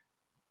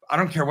 I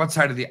don't care what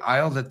side of the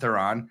aisle that they're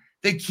on,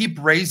 they keep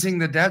raising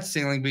the debt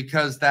ceiling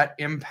because that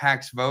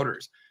impacts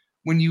voters.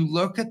 When you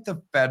look at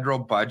the federal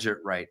budget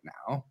right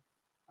now,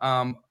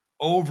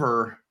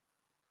 over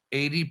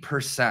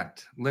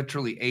 80%,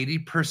 literally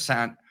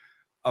 80%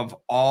 of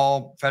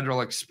all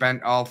federal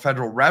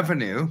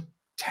revenue,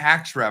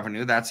 tax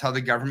revenue, that's how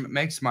the government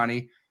makes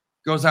money,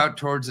 goes out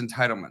towards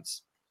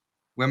entitlements.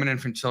 Women,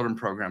 infant, children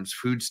programs,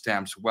 food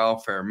stamps,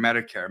 welfare,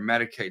 Medicare,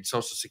 Medicaid,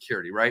 Social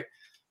Security, right?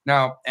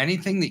 Now,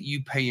 anything that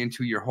you pay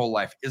into your whole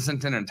life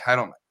isn't an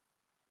entitlement.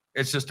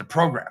 It's just a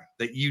program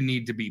that you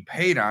need to be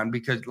paid on,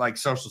 because like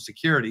Social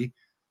Security,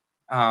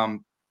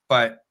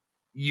 but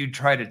you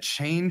try to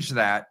change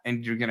that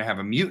and you're going to have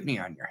a mutiny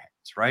on your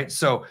hands, right?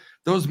 So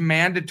those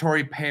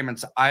mandatory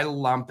payments I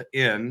lump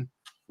in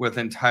with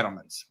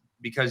entitlements,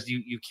 because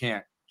you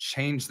can't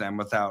change them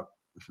without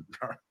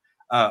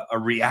a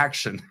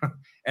reaction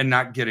and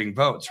not getting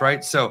votes,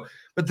 right? So,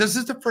 but this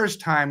is the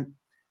first time.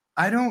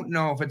 I don't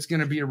know if it's going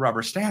to be a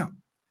rubber stamp.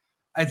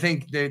 I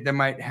think they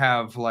might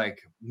have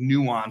like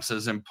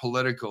nuances in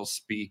political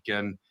speak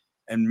and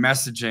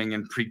messaging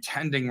and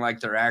pretending like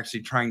they're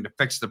actually trying to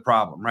fix the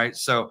problem, right?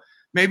 So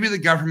maybe the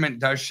government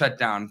does shut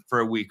down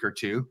for a week or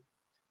two,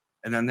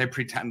 and then they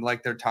pretend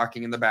like they're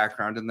talking in the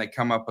background and they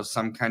come up with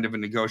some kind of a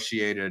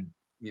negotiated,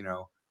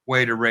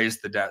 way to raise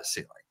the debt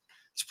ceiling.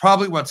 It's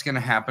probably what's going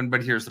to happen,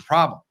 but here's the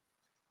problem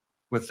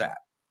with that.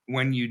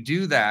 When you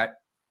do that,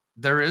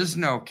 there is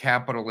no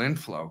capital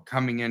inflow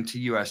coming into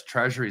U.S.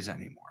 treasuries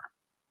anymore.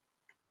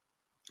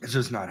 It's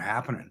just not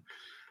happening.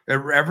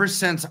 Ever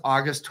since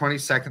August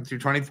 22nd through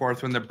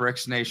 24th, when the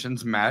BRICS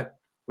nations met,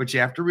 which you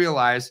have to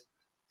realize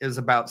is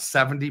about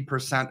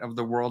 70% of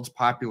the world's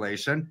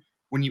population,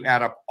 when you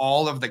add up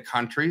all of the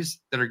countries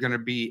that are going to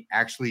be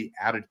actually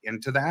added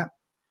into that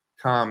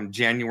come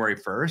January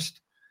 1st,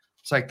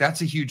 it's like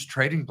that's a huge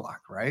trading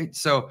block, right?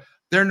 So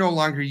they're no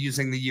longer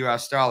using the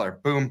US dollar.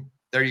 Boom,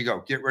 there you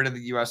go. Get rid of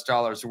the US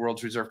dollar as the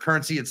world's reserve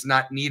currency. It's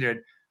not needed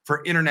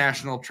for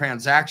international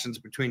transactions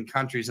between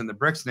countries in the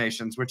BRICS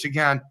nations, which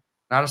again,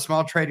 not a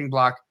small trading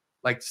block,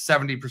 like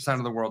 70%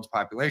 of the world's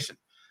population.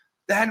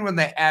 Then when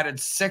they added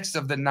 6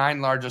 of the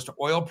 9 largest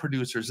oil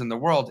producers in the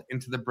world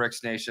into the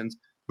BRICS nations,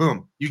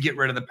 boom, you get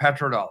rid of the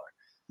petrodollar.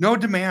 No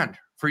demand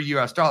for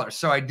US dollars.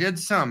 So I did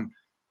some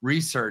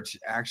research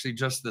actually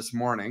just this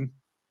morning,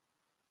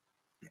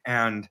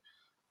 and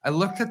I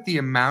looked at the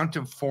amount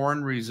of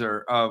foreign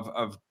reserve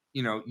of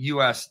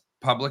US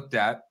public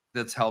debt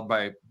that's held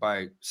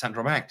by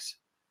central banks.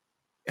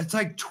 It's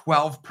like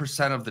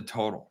 12% of the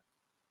total,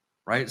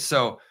 right?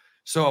 So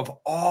of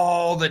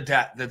all the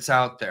debt that's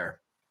out there,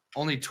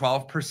 only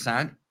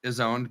 12% is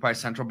owned by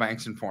central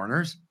banks and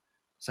foreigners.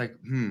 It's like,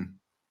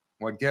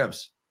 what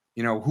gives?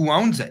 Who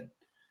owns it?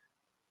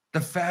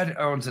 The Fed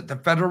owns it. The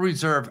Federal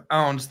Reserve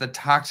owns the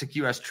toxic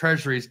US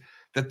treasuries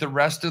that the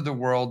rest of the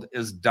world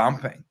is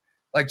dumping.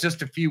 Like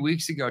just a few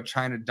weeks ago,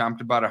 China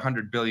dumped about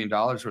 $100 billion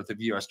worth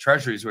of US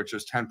treasuries, which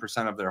was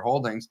 10% of their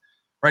holdings,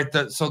 right?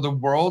 So the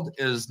world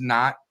is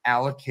not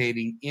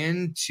allocating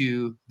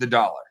into the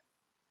dollar.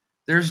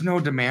 There's no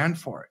demand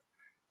for it.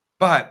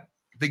 But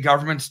the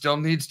government still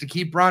needs to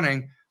keep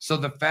running. So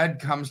the Fed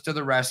comes to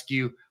the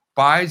rescue,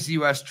 buys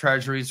US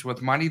treasuries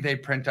with money they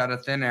print out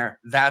of thin air.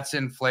 That's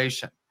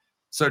inflation.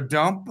 So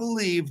don't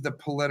believe the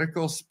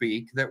political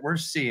speak that we're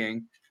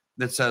seeing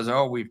that says,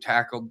 oh, we've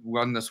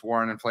won this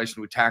war on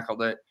inflation. We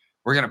tackled it.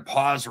 We're going to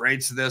pause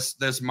rates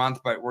this month,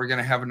 but we're going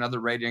to have another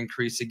rate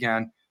increase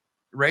again.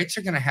 Rates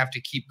are going to have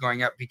to keep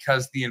going up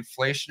because the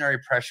inflationary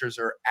pressures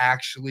are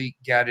actually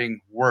getting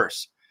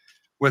worse.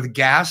 With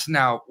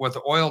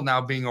oil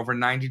now being over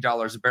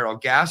 $90 a barrel,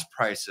 gas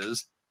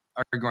prices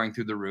are going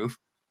through the roof.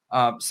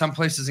 Some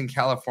places in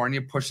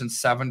California pushing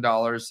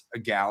 $7 a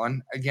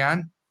gallon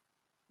again.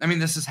 I mean,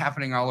 this is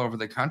happening all over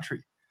the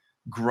country.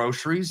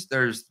 Groceries,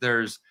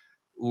 there's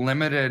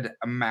limited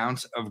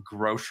amounts of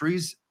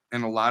groceries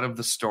in a lot of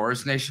the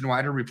stores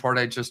nationwide. A report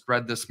I just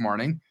read this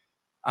morning.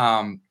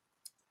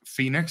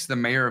 Phoenix, the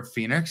mayor of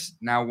Phoenix,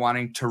 now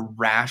wanting to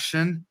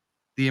ration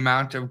the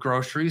amount of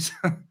groceries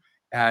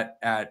at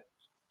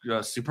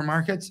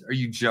supermarkets. Are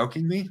you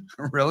joking me?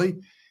 Really?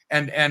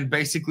 And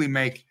basically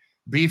make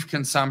beef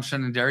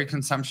consumption and dairy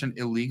consumption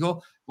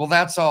illegal. Well,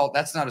 that's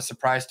not a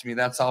surprise to me.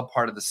 That's all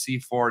part of the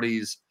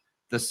C40s,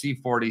 the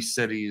C40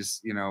 cities,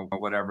 you know,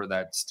 whatever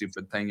that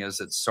stupid thing is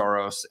that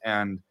Soros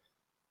and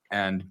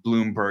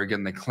Bloomberg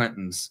and the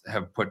Clintons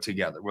have put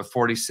together, with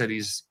 40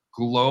 cities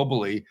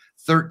globally,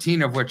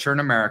 13 of which are in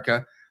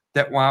America,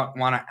 that want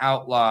to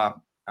outlaw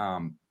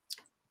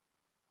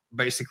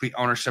basically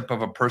ownership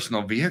of a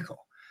personal vehicle,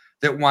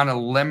 that want to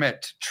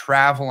limit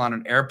travel on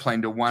an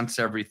airplane to once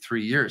every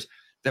 3 years,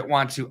 that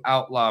want to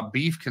outlaw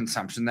beef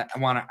consumption, that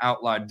want to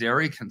outlaw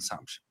dairy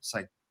consumption. It's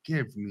like,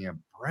 give me a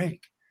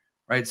break,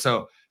 right?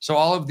 So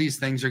all of these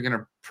things are going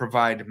to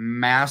provide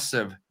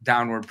massive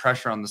downward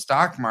pressure on the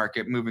stock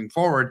market moving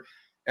forward,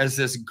 as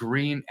this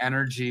green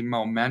energy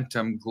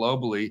momentum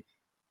globally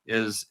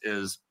is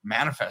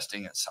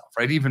manifesting itself,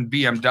 right? Even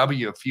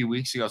BMW a few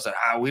weeks ago said,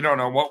 we don't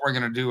know what we're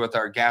going to do with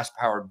our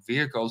gas-powered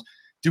vehicles.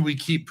 Do we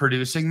keep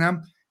producing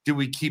them? Do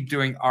we keep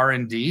doing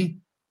R&D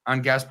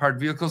on gas-powered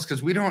vehicles?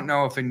 Because we don't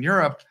know if in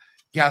Europe,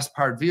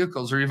 gas-powered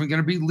vehicles are even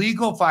going to be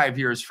legal 5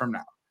 years from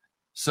now.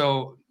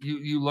 So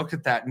you look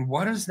at that, and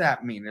what does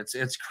that mean?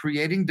 It's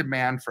creating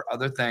demand for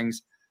other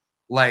things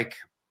like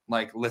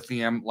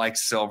lithium, like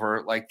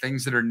silver, like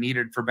things that are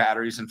needed for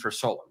batteries and for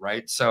solar,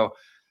 right? So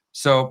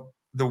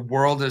the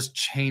world is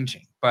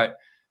changing, but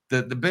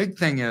the big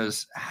thing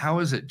is, how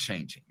is it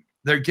changing?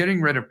 They're getting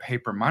rid of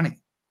paper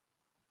money,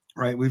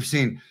 right? We've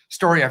seen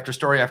story after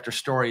story after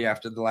story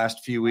after the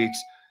last few weeks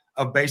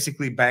of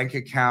basically bank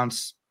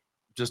accounts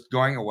just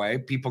going away.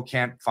 People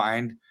can't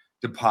find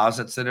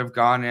deposits that have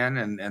gone in,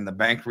 and the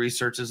bank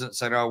researches it,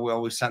 said, oh,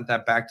 well, we sent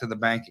that back to the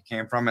bank it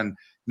came from, and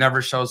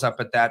never shows up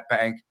at that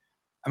bank.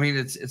 I mean,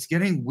 it's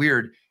getting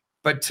weird.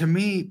 But to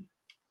me,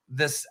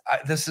 this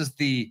is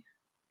the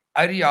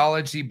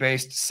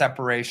ideology-based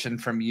separation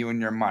from you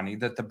and your money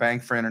that the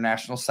Bank for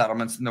International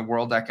Settlements and the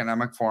World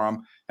Economic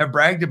Forum have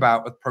bragged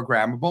about, with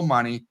programmable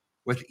money,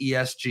 with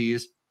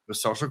ESGs, with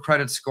social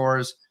credit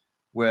scores,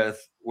 with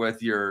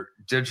your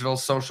digital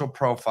social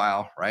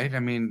profile, right? I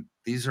mean,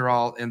 these are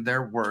all in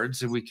their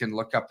words, and we can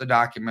look up the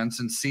documents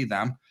and see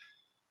them.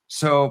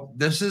 So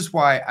this is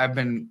why I've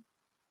been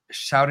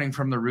shouting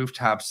from the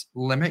rooftops,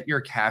 limit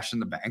your cash in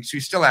the banks. You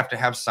still have to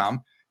have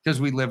some,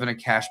 because we live in a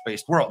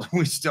cash-based world.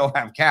 We still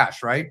have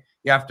cash, right?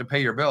 You have to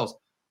pay your bills,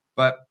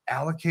 but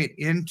allocate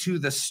into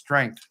the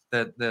strength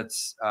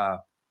that's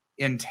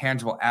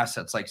intangible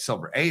assets like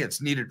silver. A,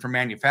 it's needed for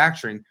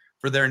manufacturing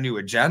for their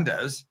new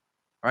agendas,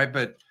 right?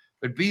 But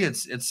B,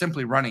 it's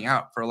simply running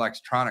out for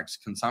electronics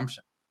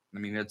consumption. I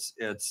mean,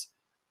 it's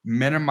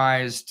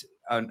minimized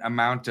an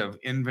amount of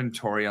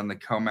inventory on the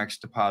COMEX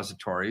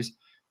depositories.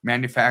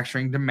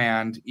 Manufacturing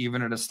demand,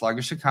 even at a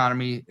sluggish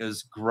economy,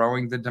 is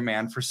growing the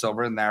demand for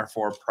silver, and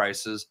therefore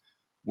prices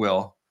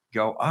will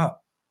go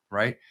up,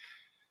 right?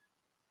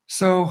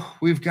 So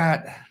we've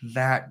got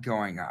that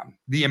going on.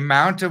 The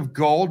amount of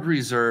gold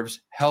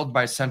reserves held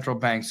by central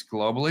banks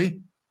globally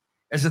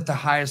is at the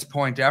highest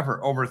point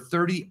ever. Over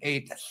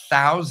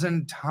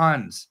 38,000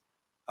 tons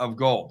of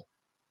gold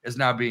is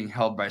now being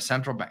held by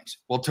central banks.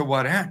 Well, to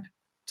what end?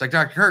 It's like,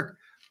 Dr. Kirk,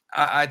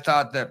 I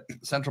thought that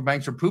central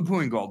banks are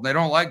poo-pooing gold. They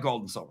don't like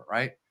gold and silver,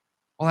 right?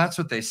 Well, that's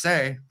what they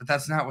say, but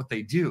that's not what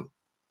they do.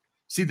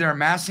 See, they're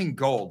amassing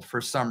gold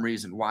for some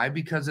reason. Why?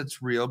 Because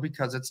it's real,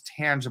 because it's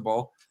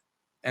tangible,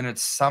 and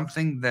it's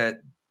something that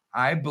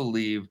I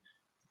believe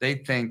they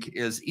think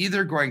is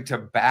either going to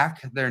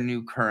back their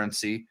new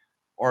currency,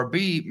 or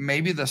B,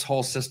 maybe this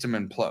whole system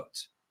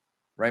implodes,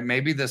 right?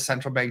 Maybe the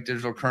central bank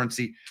digital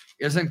currency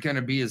isn't going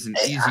to be as an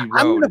easy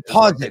road as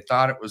what they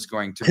thought it was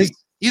going to be.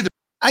 Either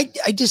I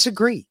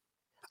disagree.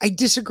 I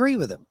disagree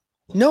with him.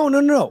 No.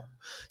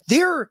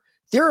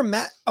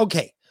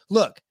 Okay,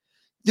 look,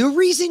 the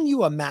reason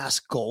you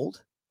amass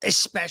gold,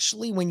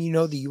 especially when you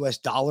know the US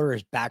dollar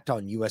is backed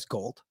on US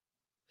gold.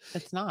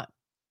 It's not.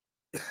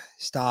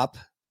 Stop.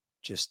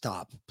 Just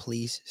stop.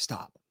 Please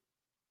stop.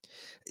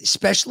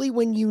 Especially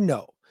when you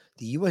know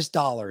the US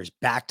dollar is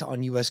backed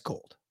on US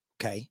gold.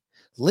 Okay.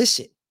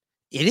 Listen,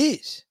 it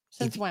is.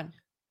 Since when?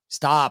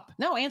 Stop.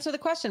 No, answer the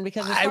question,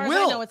 because as far as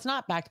I know, it's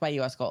not backed by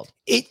US gold.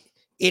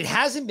 It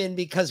hasn't been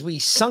because we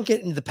sunk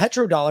it in the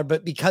petrodollar,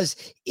 but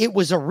because it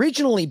was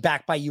originally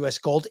backed by US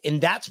gold, and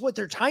that's what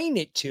they're tying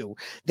it to.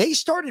 They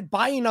started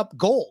buying up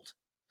gold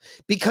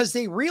because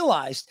they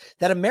realized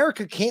that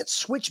America can't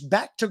switch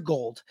back to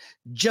gold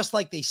just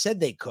like they said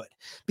they could.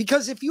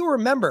 Because if you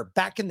remember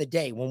back in the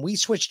day when we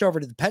switched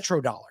over to the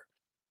petrodollar,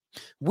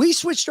 we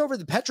switched over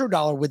the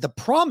petrodollar with the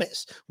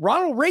promise.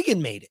 Ronald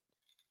Reagan made it.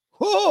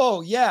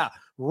 Oh, yeah.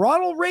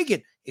 Ronald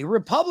Reagan. A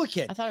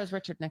Republican. I thought it was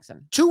Richard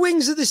Nixon. Two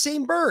wings of the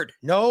same bird.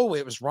 No,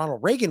 it was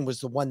Ronald Reagan was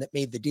the one that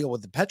made the deal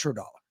with the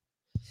petrodollar.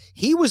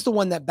 He was the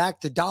one that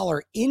backed the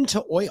dollar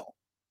into oil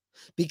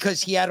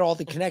because he had all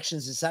the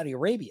connections in Saudi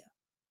Arabia.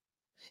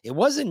 It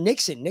wasn't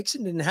Nixon.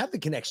 Nixon didn't have the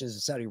connections in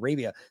Saudi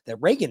Arabia that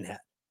Reagan had.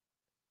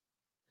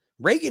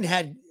 Reagan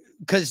had,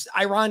 because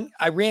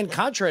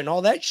Iran-Contra and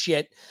all that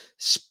shit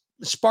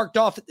sparked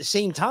off at the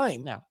same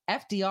time. No,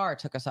 FDR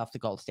took us off the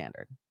gold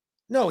standard.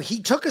 No,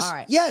 he took us.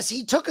 Right. Yes,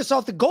 he took us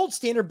off the gold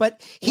standard,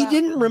 but he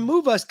didn't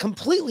remove us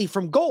completely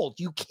from gold.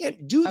 You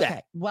can't do that.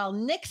 Okay. Well,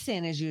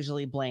 Nixon is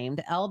usually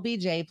blamed.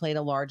 LBJ played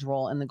a large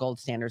role in the gold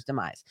standard's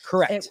demise.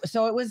 Correct.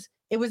 So it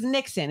was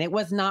Nixon. It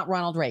was not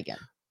Ronald Reagan.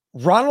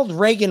 Ronald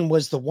Reagan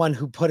was the one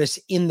who put us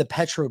in the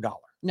petrodollar.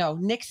 No,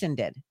 Nixon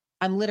did.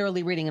 I'm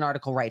literally reading an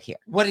article right here.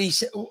 What did he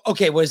say?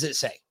 Okay, what does it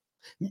say?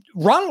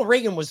 Ronald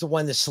Reagan was the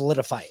one that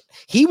solidified it.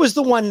 He was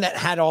the one that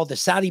had all the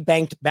Saudi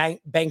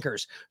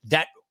bankers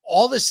that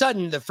all of a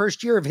sudden the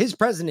first year of his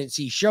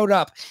presidency showed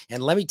up.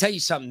 And let me tell you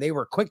something, they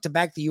were quick to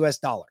back the US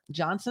dollar.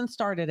 Johnson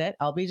started it.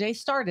 LBJ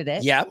started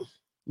it. Yeah.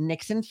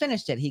 Nixon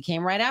finished it. He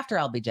came right after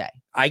LBJ.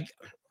 I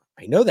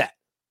know that.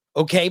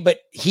 Okay, but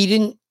he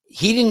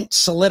didn't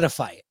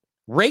solidify it.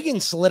 Reagan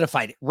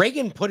solidified it.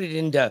 Reagan put it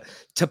into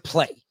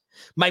play.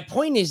 My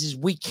point is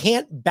we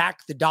can't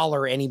back the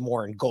dollar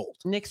anymore in gold.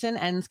 Nixon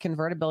ends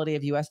convertibility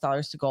of US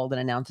dollars to gold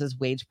and announces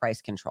wage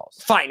price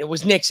controls. Fine. It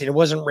was Nixon. It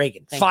wasn't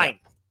Reagan. Fine.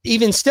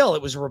 Even still,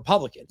 it was a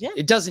Republican. Yeah.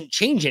 It doesn't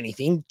change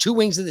anything. Two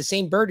wings of the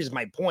same bird is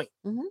my point.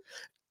 Mm-hmm.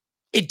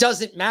 It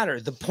doesn't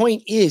matter. The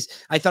point is,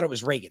 I thought it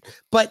was Reagan.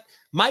 But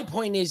my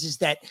point is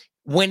that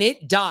when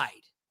it died,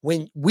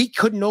 when we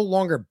could no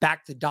longer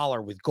back the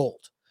dollar with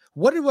gold,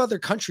 what do other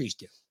countries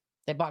do?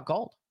 They bought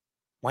gold.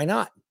 Why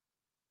not?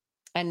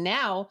 And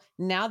now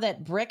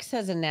that BRICS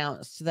has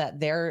announced that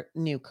their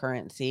new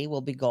currency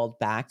will be gold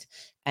backed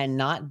and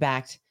not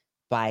backed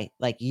by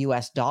like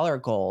US dollar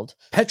gold,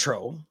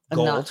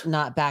 gold,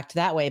 not backed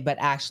that way, but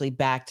actually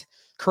backed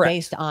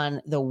based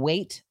on the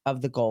weight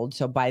of the gold.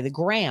 So by the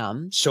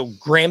gram. So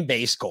gram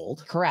based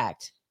gold.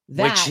 Correct.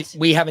 Which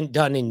we haven't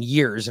done in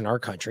years in our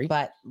country.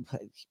 But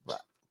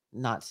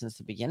not since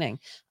the beginning.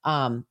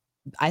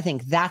 I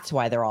think that's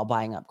why they're all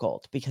buying up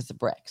gold, because of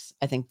BRICS.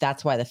 I think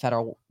that's why the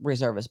Federal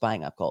Reserve is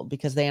buying up gold,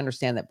 because they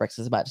understand that BRICS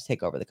is about to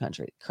take over the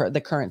country,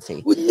 the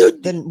currency,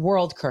 the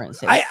world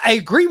currency. I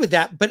agree with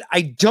that, but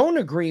I don't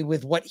agree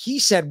with what he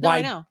said.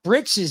 Why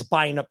BRICS is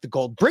buying up the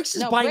gold? BRICS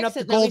is buying up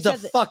the gold to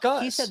fuck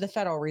us. He said the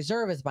Federal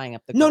Reserve is buying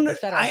up the gold. No,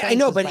 I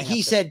know, but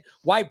he said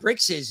why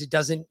BRICS is. It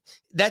doesn't.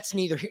 That's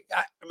neither.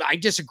 I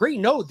disagree.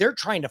 No, they're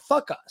trying to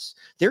fuck us.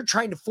 They're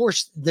trying to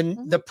force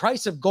the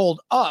price of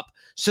gold up,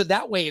 so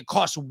that way it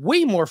costs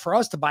way more for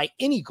us to buy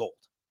any gold.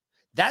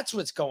 That's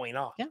what's going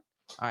on. Yeah.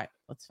 All right,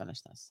 let's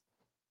finish this.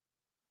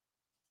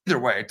 Either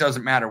way, it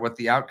doesn't matter what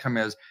the outcome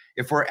is.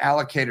 If we're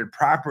allocated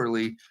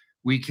properly,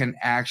 we can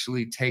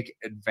actually take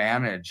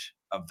advantage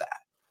of that,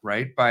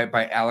 right? By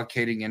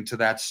allocating into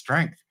that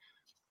strength.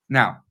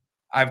 Now,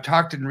 I've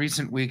talked in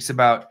recent weeks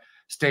about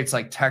states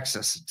like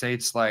Texas,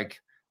 states like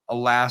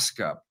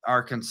Alaska,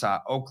 Arkansas,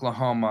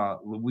 Oklahoma,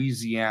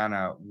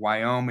 Louisiana,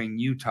 Wyoming,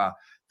 Utah,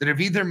 that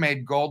have either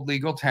made gold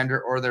legal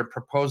tender or they're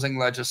proposing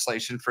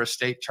legislation for a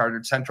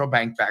state-chartered central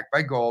bank backed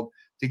by gold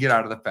to get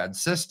out of the Fed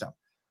system.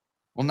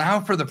 Well, now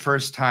for the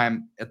first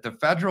time at the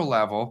federal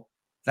level,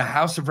 the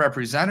House of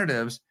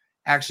Representatives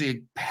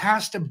actually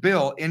passed a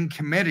bill in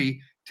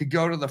committee to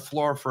go to the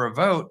floor for a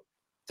vote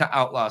to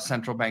outlaw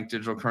central bank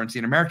digital currency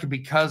in America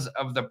because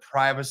of the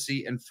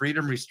privacy and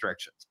freedom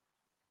restrictions.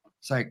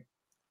 It's like,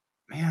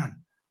 man,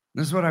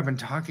 this is what I've been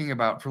talking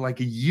about for like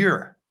a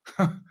year.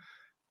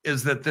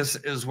 Is that this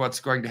is what's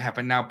going to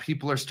happen. Now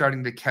people are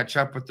starting to catch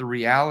up with the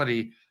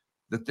reality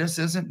that this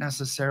isn't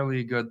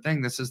necessarily a good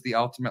thing. This is the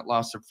ultimate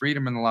loss of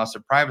freedom and the loss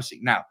of privacy.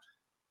 Now,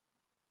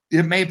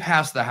 it may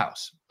pass the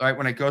House, right?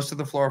 When it goes to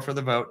the floor for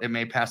the vote, it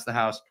may pass the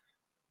House.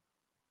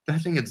 I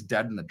think it's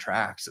dead in the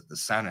tracks at the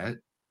Senate.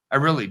 I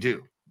really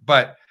do.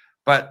 But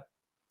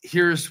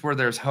here's where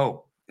there's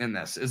hope in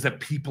this, is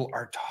that people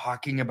are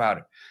talking about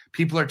it.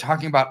 People are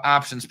talking about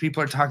options.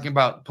 People are talking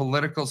about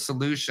political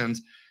solutions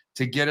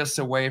to get us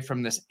away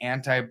from this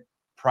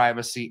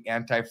anti-privacy,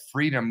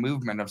 anti-freedom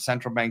movement of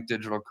central bank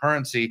digital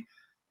currency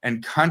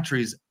and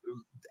countries'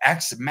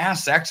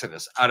 mass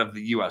exodus out of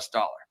the US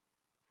dollar.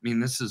 I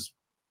mean, this is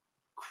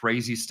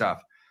crazy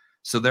stuff.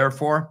 So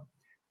therefore,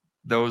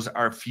 those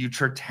are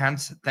future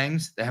tense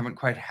things. They haven't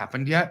quite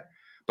happened yet.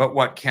 But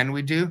what can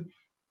we do?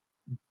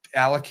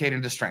 Allocate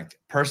into strength.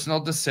 Personal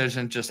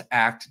decision, just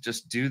act,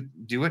 just do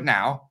it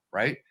now,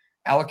 right?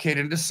 Allocate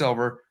into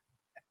silver.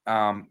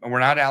 We're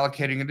not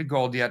allocating into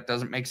gold yet.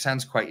 Doesn't make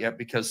sense quite yet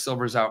because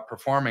silver's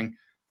outperforming.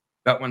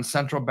 But when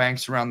central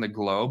banks around the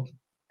globe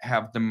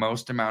have the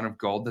most amount of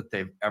gold that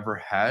they've ever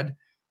had,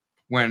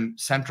 when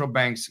central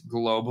banks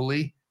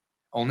globally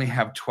only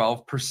have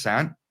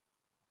 12%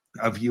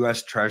 of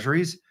U.S.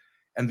 treasuries,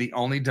 and the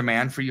only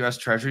demand for U.S.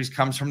 treasuries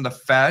comes from the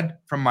Fed,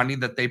 from money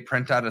that they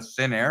print out of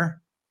thin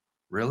air,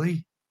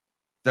 really?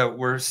 That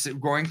we're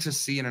going to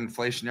see an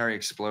inflationary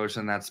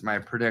explosion. That's my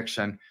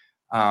prediction.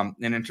 And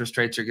interest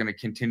rates are going to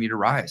continue to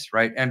rise,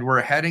 right? And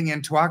we're heading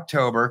into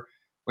October,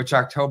 which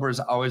October is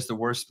always the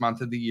worst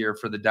month of the year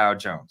for the Dow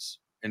Jones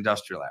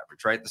Industrial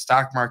Average, right? The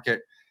stock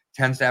market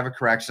tends to have a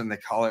correction. They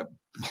call it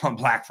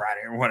Black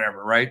Friday or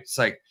whatever, right? It's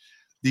like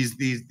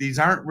these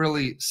aren't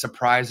really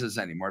surprises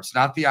anymore. It's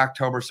not the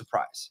October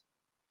surprise,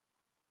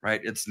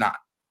 right? It's not.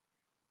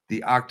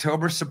 The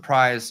October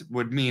surprise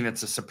would mean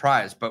it's a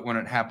surprise, but when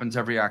it happens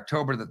every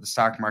October that the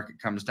stock market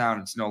comes down,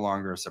 it's no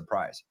longer a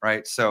surprise,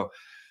 right? So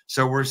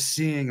we're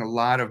seeing a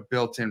lot of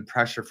built-in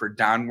pressure for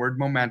downward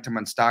momentum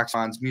on stocks,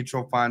 bonds,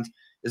 mutual funds.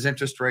 As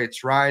interest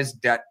rates rise,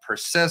 debt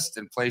persists,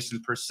 inflation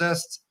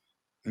persists,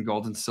 and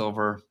gold and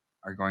silver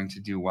are going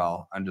to do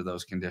well under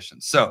those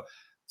conditions. So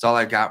that's all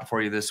I got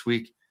for you this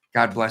week.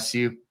 God bless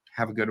you.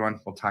 Have a good one.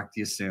 We'll talk to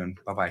you soon.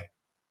 Bye-bye.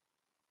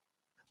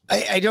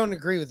 I don't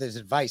agree with his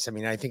advice. I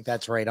mean, I think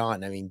that's right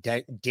on. I mean,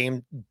 dead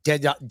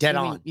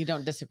on. You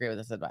don't disagree with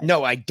his advice?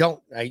 No, I don't.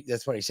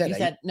 That's what I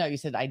said. You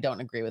said I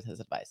don't agree with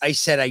his advice. I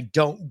said I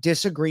don't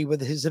disagree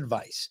with his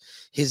advice.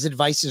 His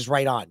advice is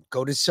right on.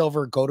 Go to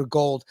silver, go to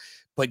gold,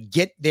 but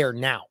get there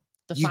now.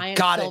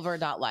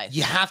 DefiantSilver.life.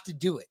 You have to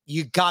do it.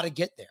 You got to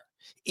get there.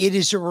 It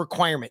is a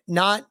requirement.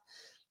 Not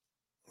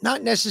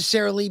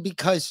necessarily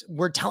because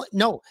we're telling.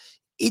 No,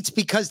 it's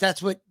because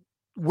that's what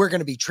we're going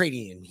to be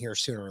trading in here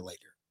sooner or later.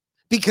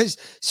 Because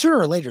sooner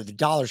or later, the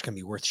dollar's going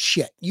to be worth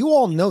shit. You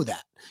all know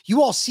that.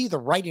 You all see the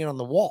writing on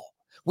the wall.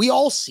 We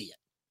all see it.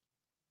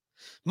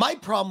 My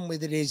problem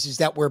with it is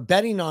that we're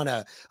betting on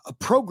a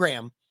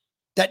program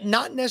that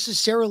not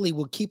necessarily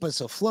will keep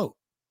us afloat.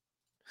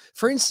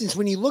 For instance,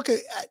 when you look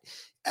at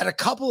a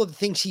couple of the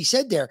things he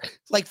said there,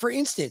 like for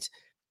instance,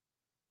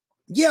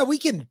 yeah, we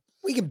can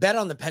bet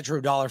on the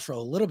petrodollar for a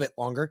little bit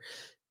longer.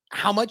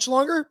 How much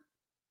longer?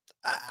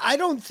 I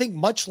don't think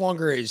much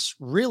longer is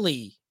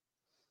really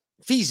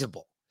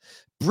feasible.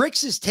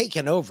 BRICS is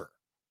taken over.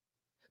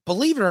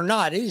 Believe it or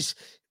not,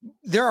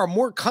 there are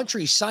more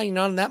countries signing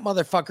on that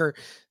motherfucker.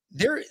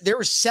 There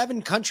were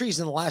 7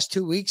 countries in the last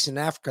 2 weeks in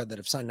Africa that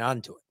have signed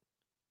on to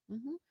it.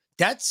 Mm-hmm.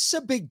 That's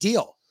a big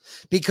deal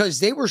because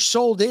they were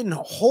sold in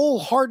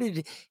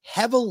wholehearted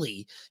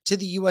heavily to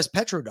the US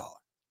petrodollar.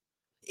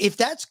 If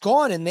that's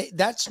gone and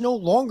that's no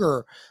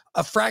longer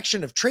a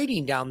fraction of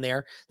trading down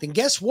there, then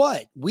guess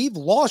what? We've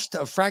lost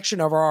a fraction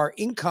of our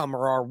income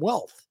or our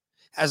wealth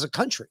as a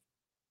country.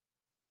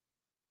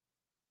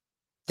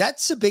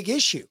 That's a big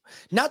issue.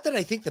 Not that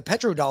I think the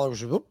petrodollar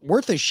was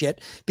worth a shit,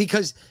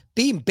 because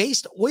being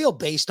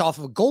oil-based off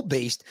of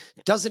gold-based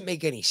doesn't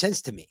make any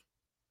sense to me.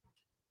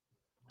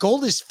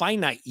 Gold is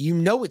finite. You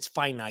know it's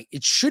finite.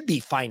 It should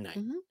be finite.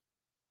 Mm-hmm.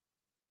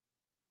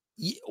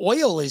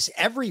 Oil is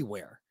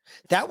everywhere.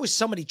 That was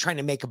somebody trying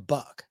to make a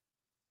buck.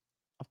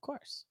 Of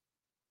course.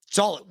 That's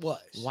all it was.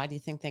 Why do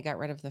you think they got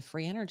rid of the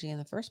free energy in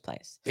the first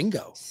place?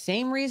 Bingo.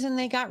 Same reason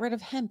they got rid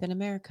of hemp in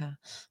America,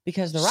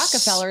 because the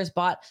Rockefellers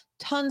bought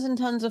tons and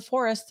tons of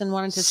forests and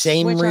wanted to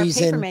switch our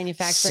paper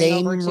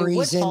manufacturing over to wood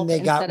pulp. Same reason they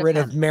got rid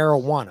of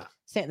marijuana.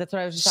 That's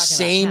what I was just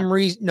talking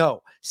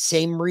about.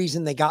 Same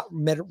reason they got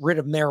rid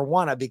of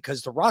marijuana,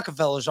 because the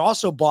Rockefellers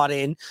also bought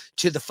in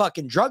to the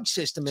fucking drug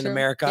system in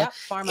America. Yep,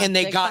 pharma, and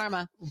they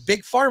got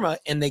big pharma,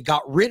 and they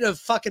got rid of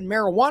fucking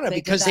marijuana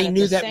because they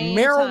knew that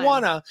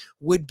marijuana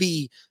would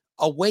be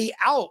a way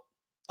out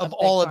of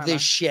all of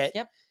this shit.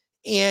 Yep.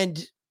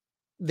 And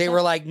they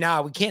were like,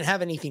 nah, we can't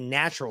have anything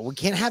natural. We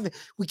can't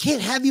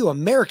have you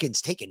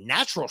Americans taking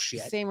natural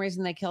shit. Same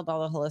reason they killed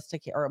all the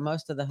holistic, or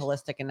most of the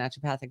holistic and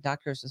naturopathic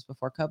doctors just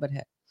before COVID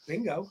hit.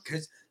 Bingo.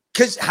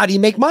 Because how do you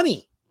make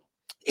money?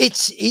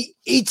 It's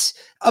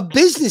a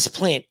business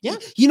plan. Yeah.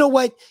 You know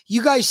what?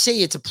 You guys say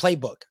it's a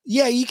playbook.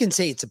 Yeah, you can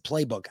say it's a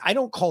playbook. I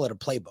don't call it a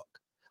playbook.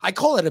 I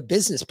call it a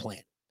business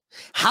plan.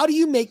 How do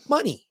you make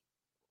money?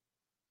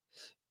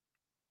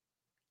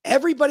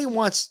 Everybody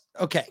wants,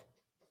 okay.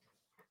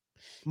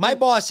 My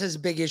boss has a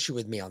big issue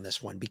with me on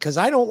this one because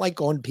I don't like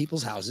going to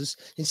people's houses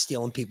and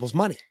stealing people's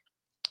money.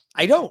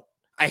 I don't.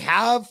 I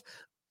have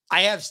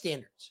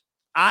standards.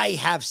 I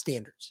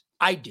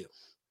do.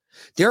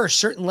 There are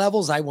certain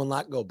levels I will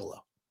not go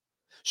below.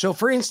 So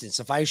for instance,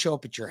 if I show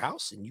up at your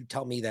house and you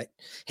tell me that,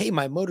 hey,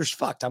 my motor's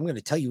fucked, I'm going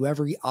to tell you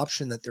every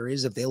option that there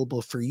is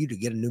available for you to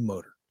get a new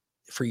motor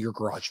for your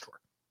garage door.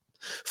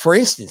 For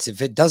instance, if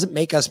it doesn't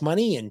make us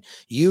money and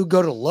you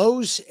go to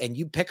Lowe's and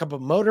you pick up a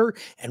motor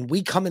and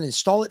we come and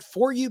install it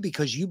for you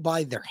because you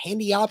buy their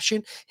handy option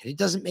and it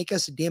doesn't make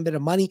us a damn bit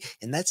of money,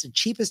 and that's the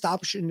cheapest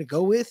option to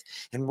go with.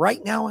 And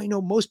right now I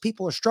know most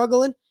people are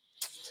struggling.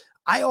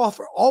 I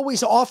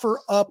always offer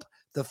up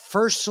the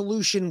first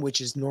solution,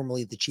 which is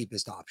normally the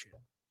cheapest option.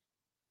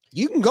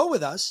 You can go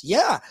with us.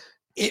 Yeah.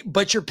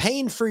 But you're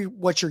paying for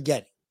what you're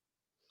getting.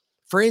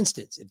 For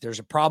instance, if there's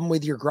a problem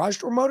with your garage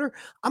door motor,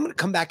 I'm going to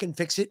come back and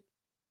fix it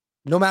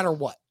no matter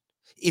what,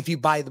 if you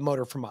buy the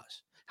motor from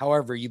us.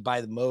 However, you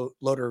buy the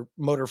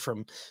motor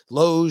from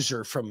Lowe's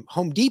or from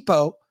Home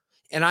Depot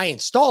and I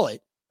install it,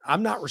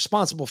 I'm not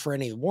responsible for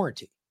any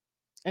warranty.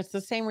 It's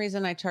the same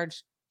reason I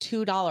charge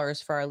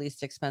 $2 for our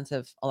least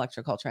expensive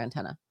electric ultra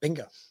antenna.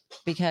 Bingo.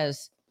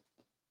 Because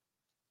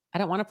I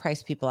don't want to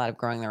price people out of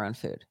growing their own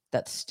food.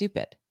 That's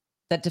stupid.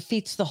 That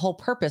defeats the whole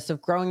purpose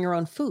of growing your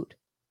own food.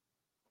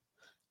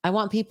 I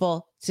want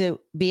people to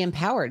be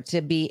empowered,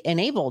 to be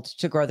enabled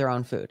to grow their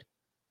own food.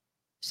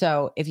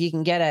 So if you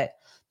can get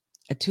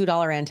a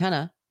 $2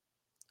 antenna,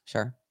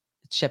 sure,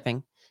 it's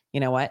shipping.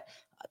 You know what?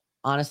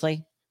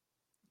 Honestly,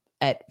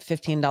 at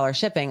 $15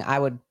 shipping, I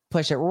would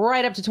push it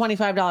right up to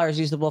 $25.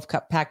 Use the Wolf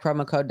Pack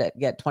promo code to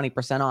get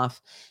 20%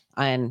 off.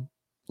 And,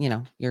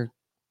 you're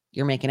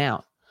making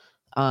out.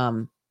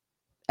 And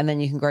then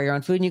you can grow your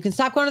own food and you can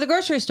stop going to the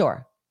grocery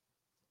store.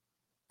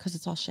 Because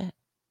it's all shit.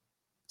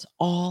 It's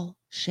all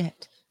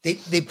shit.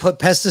 They put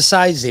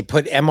pesticides, they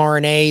put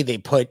mRNA, they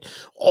put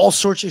all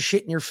sorts of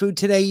shit in your food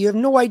today. You have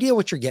no idea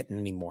what you're getting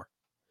anymore.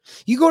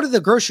 You go to the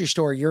grocery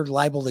store, you're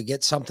liable to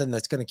get something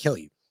that's going to kill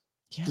you.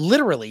 Yeah.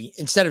 Literally,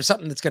 instead of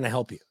something that's going to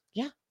help you.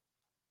 Yeah,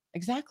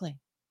 exactly.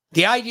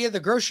 The idea of the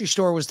grocery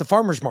store was the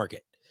farmer's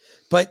market.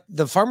 But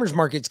the farmer's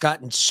market's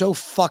gotten so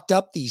fucked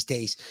up these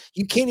days.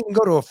 You can't even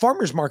go to a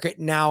farmer's market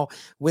now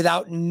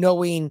without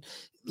knowing,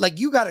 like,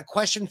 you got to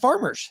question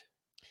farmers.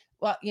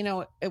 Well,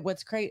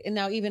 what's great. And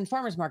now even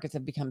farmers markets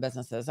have become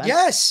businesses.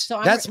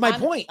 That's my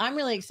point. I'm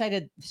really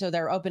excited. So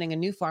they're opening a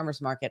new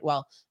farmers market.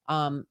 Well,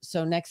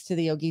 so next to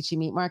the Ogeechee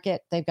meat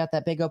market, they've got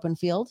that big open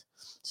field.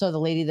 So the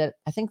lady that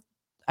I think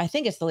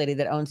it's the lady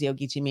that owns the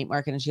Ogeechee meat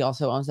market, and she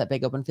also owns that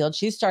big open field.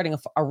 She's starting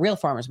a real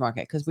farmers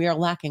market because we are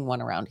lacking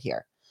one around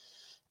here.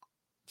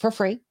 For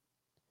free.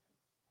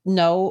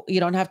 No, you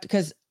don't have to,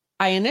 because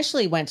I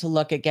initially went to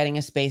look at getting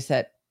a space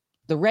at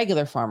the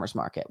regular farmers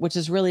market, which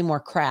is really more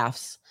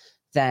crafts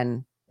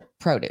than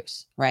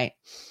produce, right?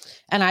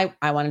 And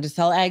I wanted to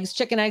sell eggs,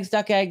 chicken eggs,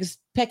 duck eggs,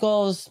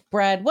 pickles,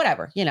 bread,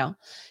 whatever,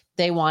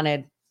 They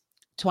wanted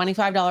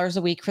 $25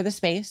 a week for the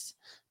space,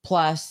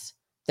 plus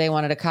they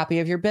wanted a copy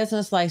of your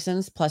business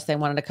license, plus they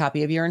wanted a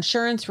copy of your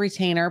insurance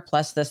retainer,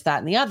 plus this, that,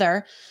 and the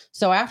other.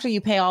 So after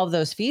you pay all of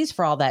those fees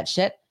for all that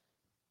shit,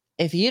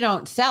 if you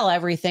don't sell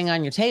everything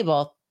on your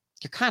table,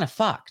 you're kind of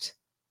fucked.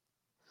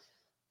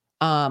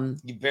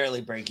 You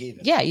barely break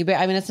even. Yeah,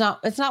 it's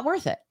not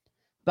worth it.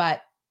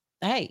 But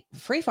hey,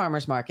 free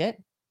farmers market.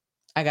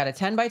 I got a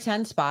 10 by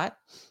 10 spot,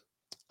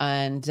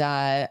 and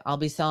I'll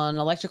be selling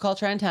electric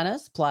ultra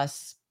antennas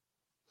plus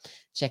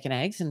chicken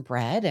eggs and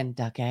bread and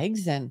duck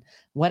eggs and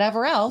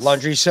whatever else.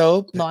 Laundry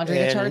soap, laundry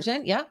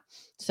detergent. Yeah.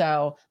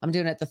 So I'm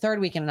doing it the third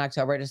weekend in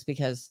October just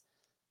because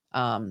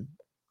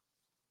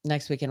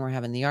next weekend we're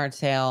having the yard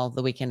sale.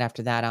 The weekend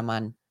after that, I'm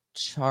on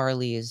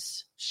Charlie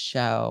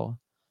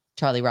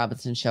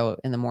Robinson's show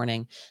in the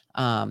morning.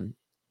 And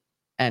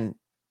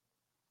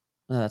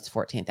that's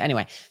 14th.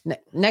 Anyway,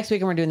 next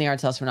weekend we're doing the yard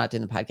sale, so we're not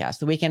doing the podcast.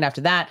 The weekend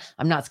after that,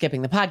 I'm not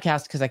skipping the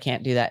podcast because I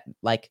can't do that.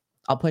 Like,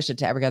 I'll push it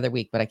to every other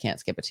week, but I can't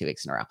skip it 2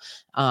 weeks in a row.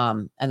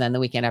 And then the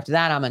weekend after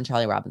that, I'm on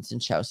Charlie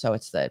Robinson's show. So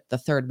it's the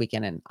third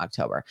weekend in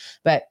October.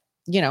 But,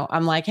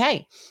 I'm like,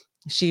 hey,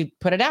 she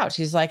put it out.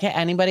 She's like, hey,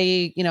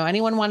 anybody,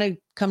 anyone want to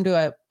come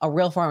to a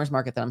real farmer's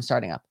market that I'm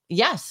starting up?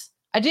 Yes,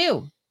 I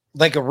do.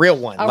 Like a real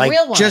one.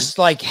 Real one. Just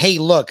like, hey,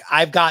 look,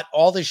 I've got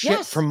all the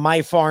shit from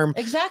my farm.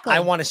 Exactly.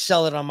 I want to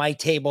sell it on my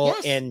table,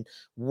 and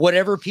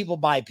whatever people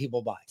buy.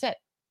 That's it.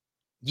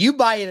 You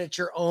buy it at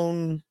your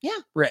own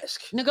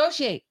risk.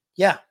 Negotiate.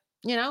 Yeah.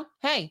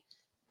 Hey,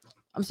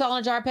 I'm selling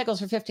a jar of pickles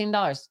for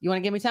 $15. You want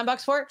to give me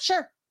 $10 for it?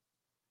 Sure.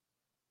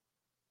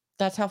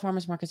 That's how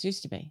farmers markets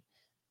used to be.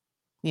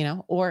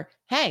 Or,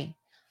 hey,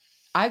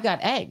 I've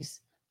got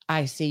eggs.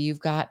 I see you've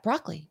got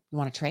broccoli. You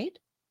want to trade?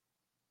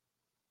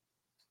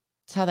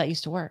 That's how that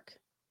used to work.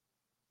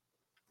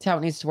 That's how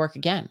it needs to work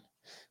again.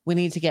 We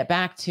need to get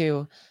back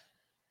to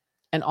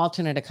an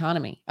alternate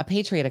economy, a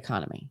patriot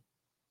economy,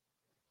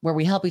 where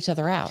we help each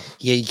other out.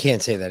 Yeah, you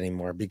can't say that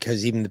anymore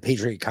because even the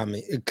patriot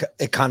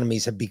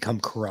economies have become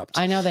corrupt.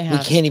 I know they have.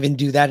 We can't even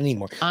do that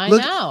anymore. I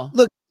know.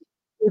 Look,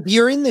 if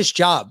you're in this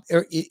job,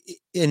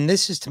 and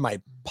this is to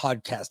my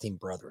podcasting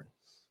brethren,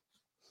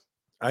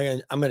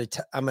 I'm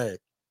gonna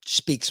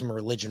speak some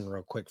religion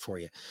real quick for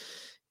you.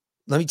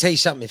 Let me tell you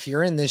something. If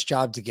you're in this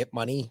job to get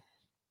money,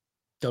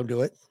 don't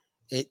do it.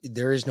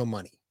 There is no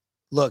money.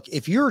 Look,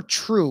 if you're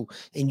true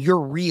and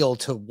you're real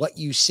to what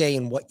you say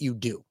and what you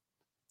do,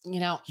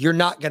 you're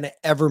not going to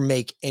ever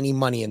make any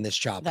money in this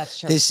job. That's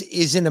true. This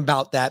isn't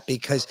about that,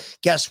 because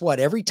guess what?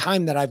 Every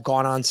time that I've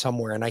gone on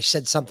somewhere and I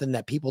said something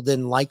that people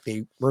didn't like,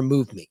 they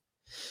removed me.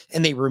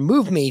 And they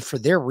removed me for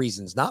their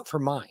reasons, not for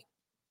mine.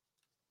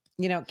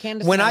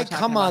 Candace, when I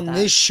come on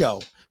this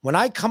show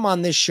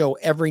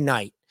every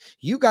night,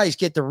 you guys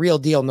get the real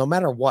deal no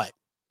matter what.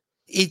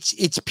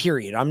 It's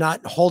period. I'm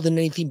not holding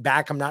anything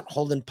back. I'm not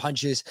holding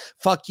punches.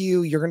 Fuck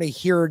you. You're going to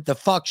hear the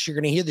fucks. You're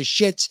going to hear the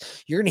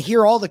shits. You're going to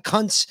hear all the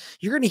cunts.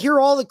 You're going to hear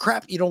all the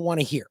crap you don't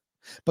want to hear.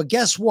 But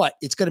guess what?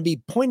 It's going to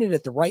be pointed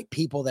at the right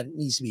people that it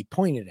needs to be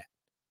pointed at.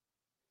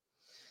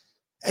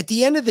 At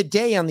the end of the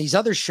day, on these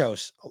other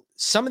shows,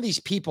 some of these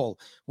people,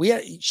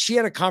 she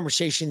had a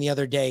conversation the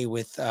other day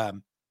with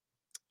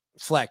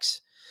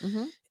Flex,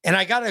 and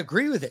I got to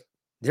agree with it.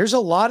 There's a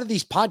lot of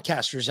these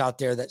podcasters out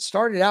there that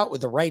started out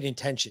with the right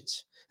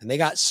intentions and they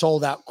got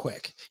sold out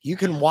quick. You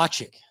can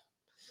watch it.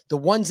 The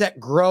ones that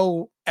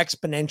grow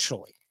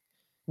exponentially.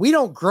 We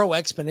don't grow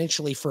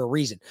exponentially for a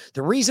reason.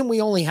 The reason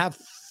we only have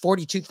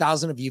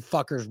 42,000 of you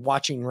fuckers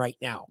watching right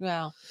now.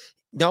 Well,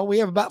 no, we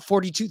have about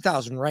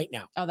 42,000 right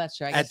now. Oh, that's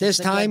true. At this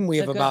time, we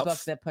have about book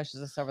that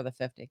pushes us over the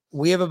 50.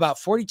 We have about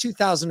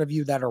 42,000 of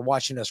you that are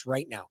watching us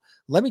right now.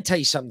 Let me tell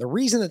you something. The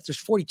reason that there's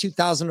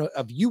 42,000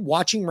 of you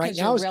watching right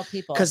now is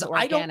because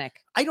I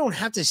don't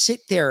have to sit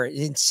there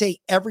and say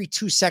every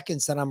 2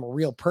 seconds that I'm a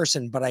real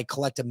person, but I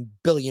collect $1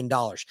 billion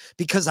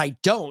because I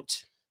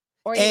don't.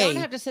 Or you don't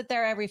have to sit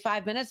there every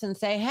 5 minutes and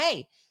say,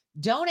 hey,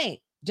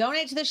 donate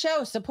to the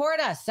show, support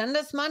us, send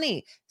us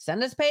money,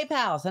 send us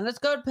PayPal, send us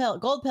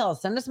gold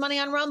pills, send us money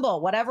on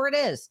Rumble, whatever it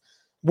is.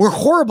 We're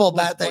horrible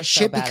about that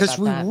shit because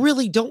we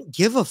really don't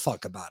give a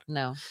fuck about it.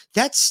 No.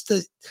 That's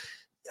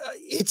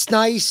it's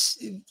nice.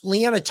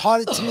 Leanna taught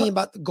it to me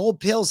about the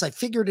gold pills. I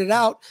figured it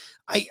out.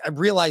 I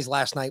realized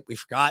last night we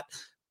forgot.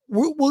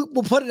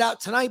 We'll put it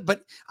out tonight,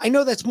 but I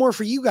know that's more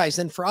for you guys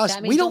than for us.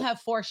 That means you'll have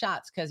 4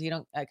 shots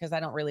because I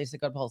don't release the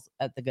good pills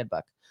at the good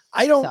book.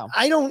 I don't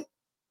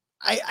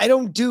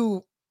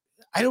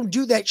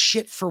do that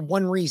shit for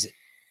one reason.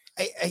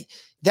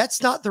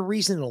 That's not the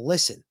reason to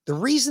listen. The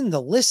reason to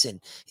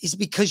listen is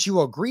because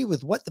you agree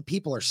with what the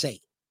people are saying.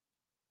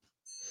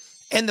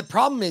 And the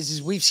problem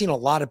is we've seen a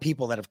lot of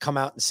people that have come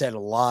out and said a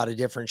lot of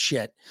different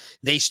shit.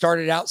 They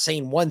started out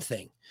saying one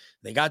thing.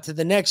 They got to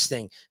the next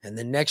thing, and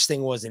the next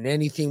thing wasn't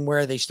anything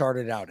where they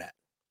started out at.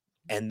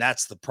 And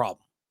that's the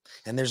problem.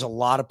 And there's a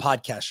lot of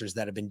podcasters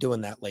that have been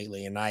doing that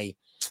lately. And I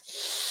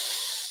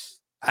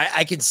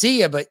can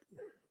see you, but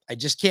I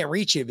just can't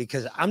reach you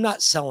because I'm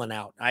not selling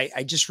out.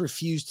 I just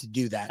refuse to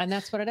do that. And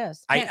that's what it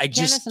is. I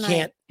just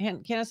can't.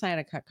 Candace and I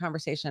had a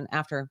conversation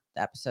after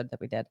the episode that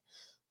we did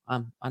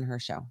on her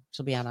show.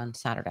 She'll be out on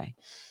Saturday.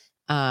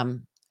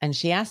 And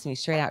she asked me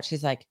straight out,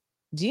 she's like,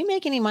 do you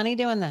make any money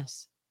doing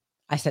this?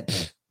 I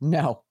said,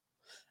 no.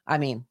 I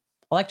mean,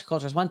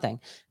 electroculture is one thing,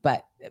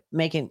 but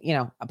making,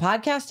 a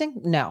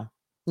podcasting? No,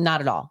 not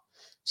at all.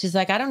 She's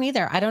like, I don't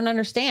either. I don't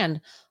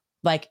understand.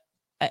 Like,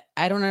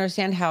 I don't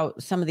understand how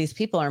some of these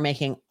people are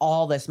making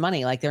all this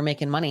money. Like they're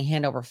making money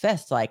hand over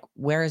fist. Like,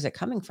 where is it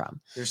coming from?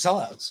 They're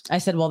sellouts. I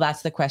said, well,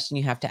 that's the question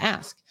you have to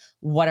ask.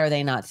 What are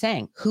they not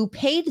saying? Who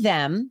paid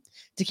them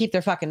to keep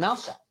their fucking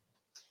mouth shut?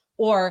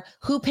 Or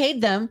who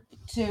paid them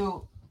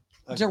to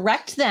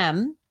direct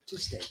them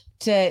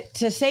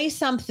to say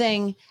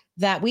something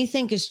that we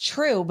think is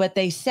true, but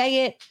they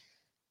spin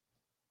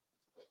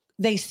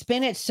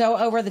it so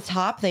over the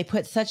top. They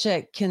put such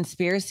a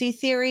conspiracy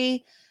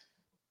theory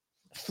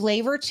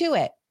flavor to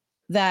it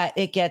that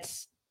it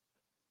gets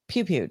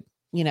pew-pewed,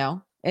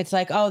 It's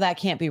like, oh, that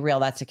can't be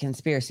real. That's a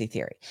conspiracy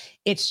theory.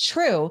 It's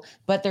true,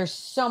 but there's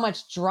so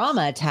much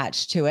drama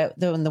attached to it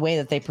in the way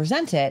that they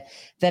present it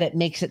that it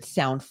makes it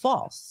sound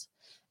false.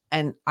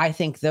 And I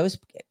think those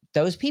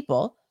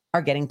people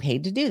are getting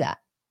paid to do that.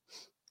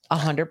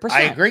 100%.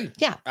 I agree.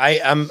 Yeah.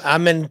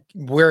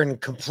 We're in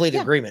complete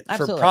agreement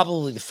absolutely. For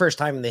probably the first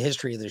time in the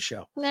history of the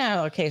show.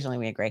 No, occasionally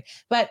we agree.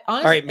 But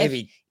honestly, all right,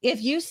 maybe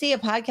if you see a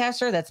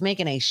podcaster that's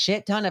making a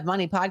shit ton of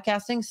money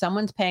podcasting,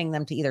 someone's paying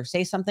them to either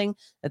say something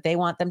that they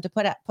want them to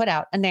put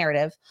out a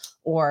narrative,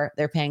 or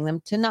they're paying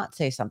them to not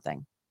say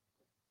something.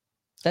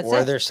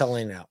 Or they're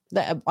selling out.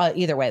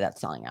 Either way, that's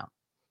selling out.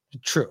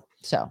 True.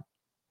 So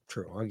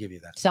true. I'll give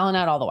you that. Selling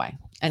out all the way.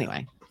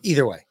 Anyway.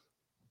 Either way.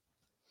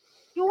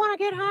 You want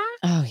to get high?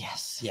 Oh,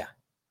 yes. Yeah.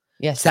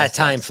 Yes. It's that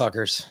time,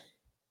 fuckers.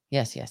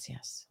 Yes, yes,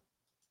 yes.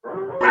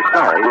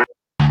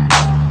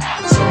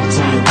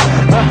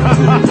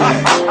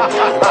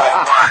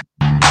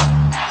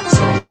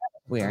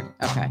 Weird.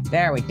 Okay.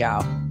 There we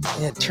go.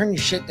 Yeah, turn your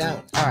shit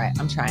down. All right.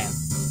 I'm trying.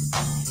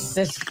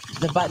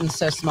 The button's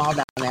so small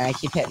down there. I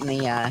keep hitting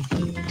the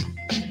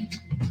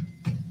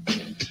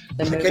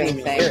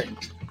moving thing.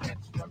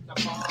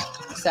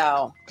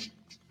 So,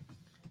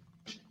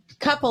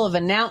 couple of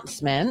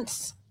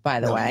announcements, by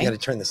the way. You got to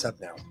turn this up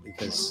now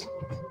because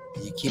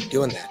you keep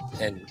doing that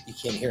and you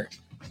can't hear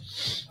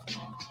it.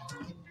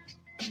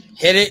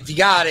 Hit it if you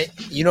got it.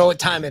 You know what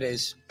time it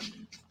is.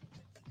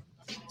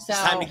 It's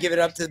time to give it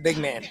up to the big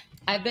man.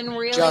 I've been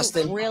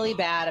really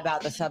bad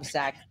about the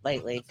Substack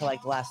lately for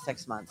like the last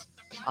 6 months,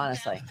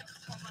 honestly.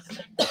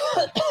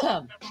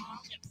 But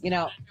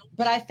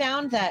I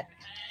found that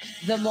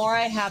the more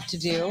I have to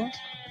do,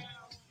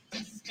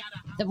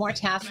 the more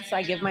tasks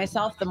I give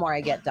myself, the more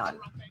I get done.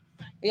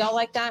 Y'all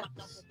like that?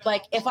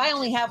 Like if I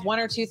only have 1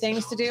 or 2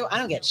 things to do, I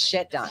don't get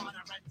shit done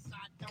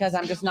because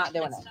I'm just not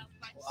doing it.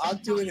 Well, I'll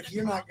do it if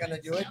you're not going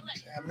to do it.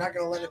 I'm not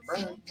going to let it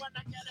burn.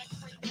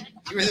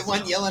 You're the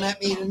one yelling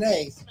at me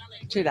today.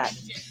 True that.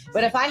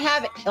 But if I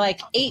have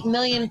like 8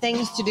 million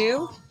things to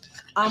do,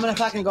 I'm going to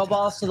fucking go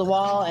balls to the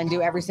wall and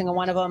do every single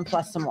one of them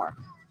plus some more.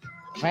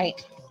 Right?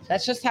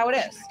 That's just how it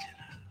is.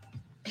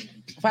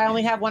 If I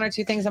only have 1 or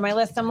 2 things on my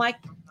list, I'm like,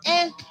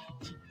 I'm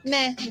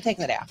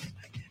taking the day off.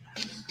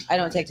 I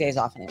don't take days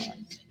off anymore.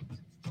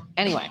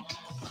 Anyway,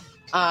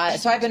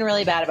 so I've been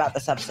really bad about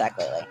the Substack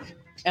lately,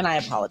 and I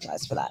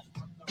apologize for that.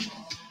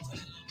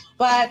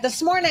 But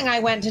this morning I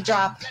went to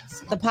drop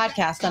the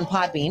podcast on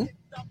Podbean,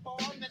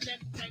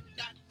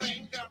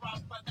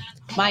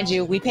 mind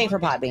you, we pay for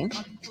Podbean,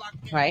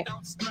 right?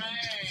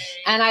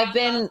 And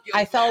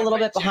I fell a little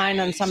bit behind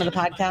on some of the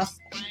podcasts.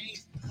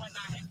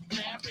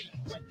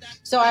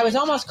 So I was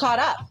almost caught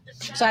up.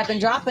 So I've been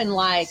dropping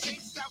like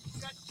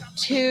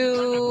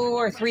 2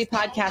 or 3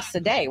 podcasts a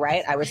day,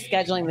 right? I was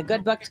scheduling the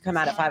Good Book to come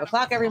out at 5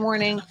 o'clock every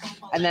morning.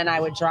 And then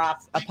I would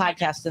drop a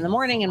podcast in the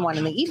morning and one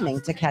in the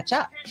evening to catch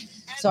up.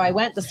 So I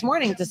went this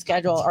morning to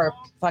schedule, or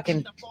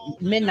fucking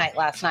midnight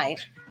last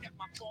night,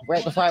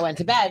 right before I went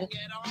to bed.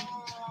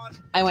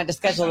 I went to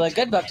schedule the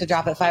Good Book to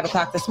drop at 5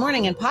 o'clock this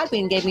morning, and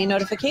Podbean gave me a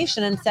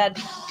notification and said,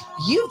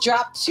 "You've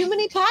dropped too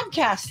many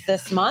podcasts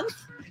this month."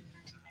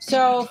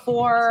 So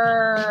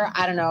for,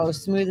 I don't know,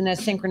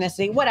 smoothness,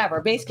 synchronicity, whatever.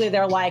 Basically,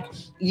 they're like,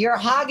 you're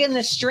hogging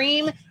the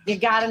stream. You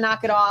got to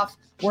knock it off.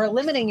 We're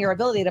limiting your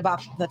ability to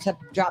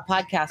drop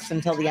podcasts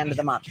until the end of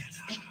the month.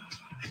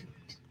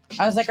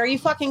 I was like, are you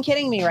fucking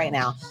kidding me right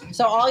now?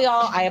 So all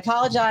y'all, I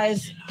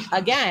apologize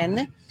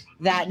again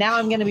that now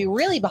I'm going to be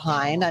really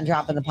behind on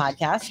dropping the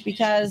podcast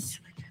because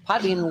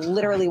Podbean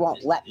literally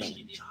won't let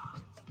me.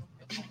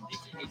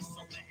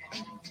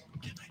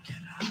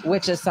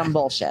 Which is some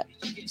bullshit.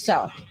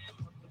 So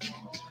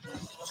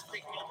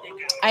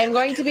I am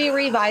going to be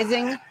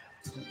revitalizing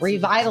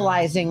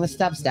the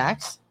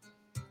Substacks.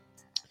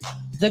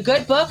 The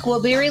Good Book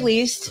will be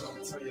released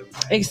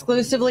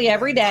exclusively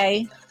every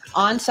day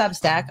on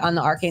Substack, on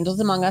the Archangels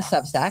Among Us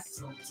Substack.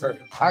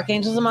 Perfect.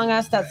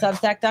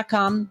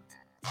 ArchangelsAmongUs.substack.com.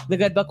 The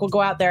Good Book will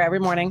go out there every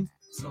morning.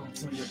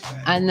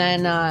 And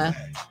then I'll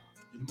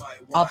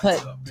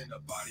put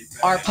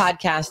our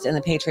podcast in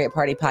the Patriot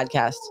Party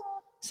Podcast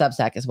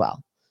Substack as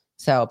well.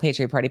 So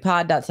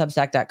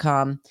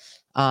patriotpartypod.substack.com.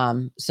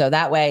 So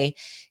that way,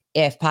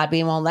 if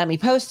Podbean won't let me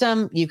post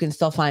them, you can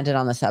still find it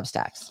on the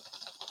Substacks.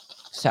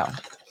 So,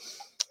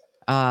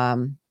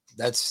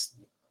 that's,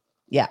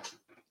 yeah,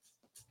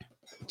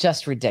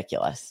 just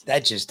ridiculous.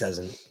 That just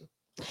doesn't.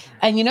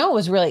 And you know, it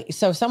was really,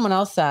 so someone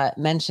else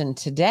mentioned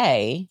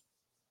today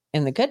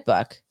in the Good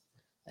Book,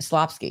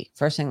 Slopsky,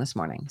 first thing this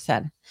morning,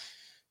 said,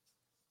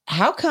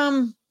 how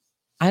come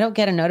I don't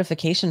get a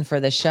notification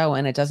for this show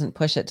and it doesn't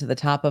push it to the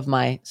top of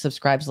my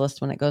subscribes list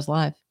when it goes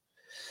live?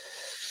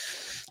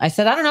 I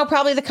said, I don't know,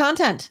 probably the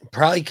content.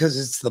 Probably because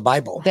it's the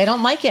Bible. They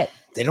don't like it.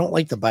 They don't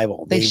like the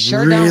Bible. They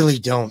sure really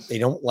don't. They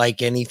don't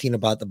like anything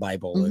about the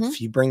Bible. Mhm. If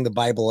you bring the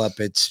Bible up,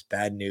 it's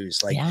bad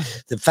news. Like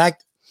the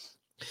fact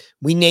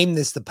we named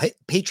this the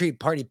Patriot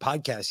Party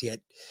Podcast,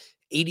 yet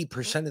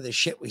 80% of the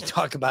shit we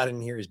talk about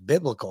in here is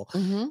biblical.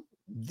 Mm-hmm.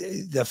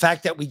 The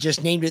fact that we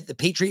just named it the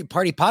Patriot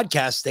Party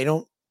Podcast, they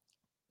don't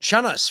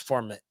shun us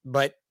from it.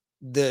 But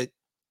the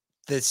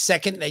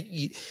second that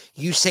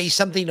you say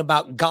something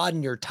about God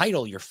in your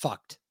title, you're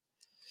fucked.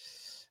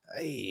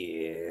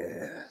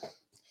 Yeah.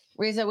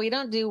 Reza, we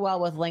don't do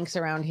well with links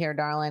around here,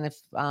 darling,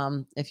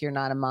 if you're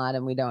not a mod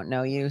and we don't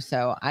know you.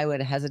 So I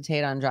would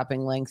hesitate on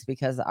dropping links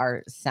because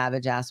our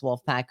savage ass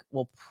wolf pack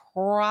will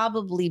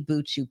probably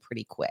boot you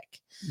pretty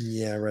quick.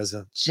 Yeah,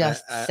 Reza.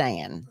 Just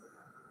saying.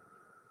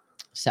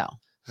 So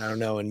I don't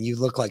know. And you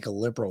look like a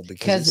liberal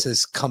because it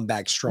says come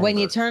back stronger. When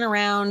you turn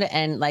around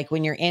and like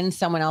when you're in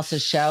someone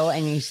else's show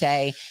and you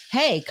say,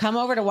 hey, come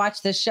over to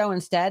watch this show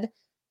instead,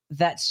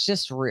 that's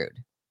just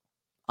rude.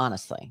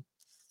 Honestly.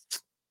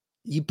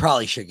 You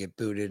probably should get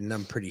booted, and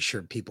I'm pretty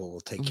sure people will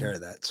take care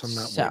of that. So I'm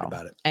not worried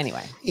about it.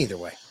 Anyway. Either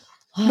way.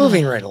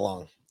 Moving right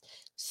along.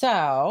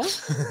 So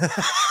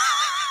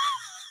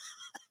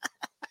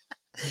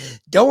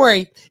don't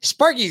worry.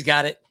 Sparky's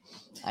got it.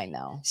 I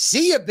know.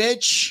 See ya,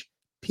 bitch.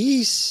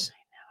 Peace. I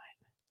know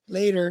it.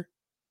 Later.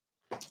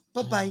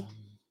 Bye-bye.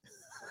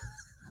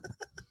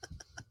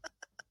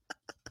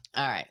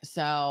 All right.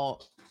 So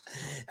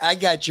I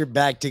got your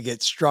back to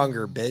get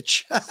stronger,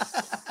 bitch.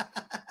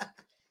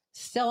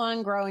 Still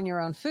on growing your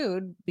own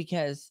food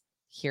because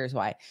here's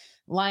why.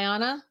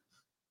 Liana,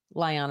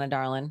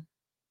 darling,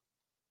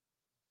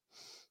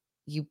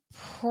 you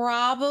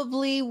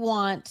probably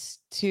want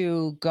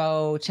to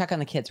go check on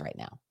the kids right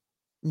now.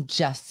 I'm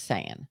just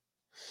saying.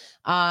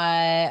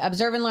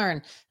 Observe and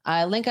learn.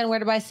 Link on where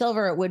to buy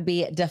silver. It would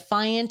be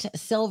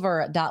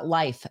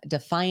defiantsilver.life.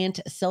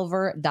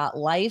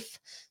 Defiantsilver.life.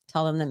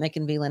 Tell them that Mick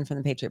and Veland from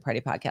the Patriot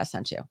Party Podcast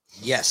sent you.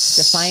 Yes.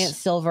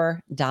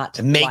 Defiantsilver.life.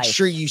 And make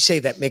sure you say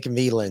that Mick and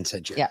Veland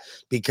sent you. Yep.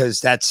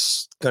 Because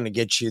that's going to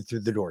get you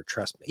through the door.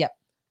 Trust me. Yep.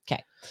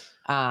 Okay.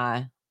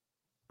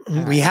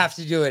 We have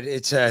to do it.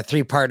 It's a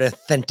 3-part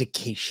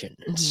authentication.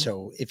 Mm-hmm.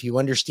 So if you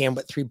understand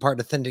what 3-part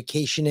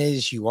authentication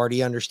is, you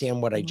already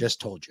understand what I just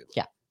told you.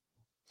 Yeah.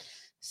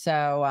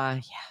 So,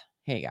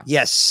 here you go.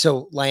 Yes.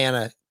 So,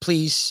 Liana,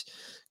 please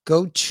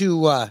go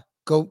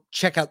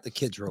check out the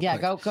kids real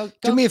quick. Go.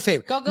 Do me a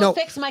favor. Go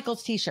fix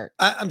Michael's t-shirt.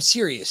 I'm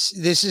serious.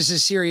 This is a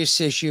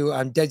serious issue.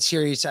 I'm dead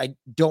serious. I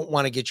don't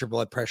want to get your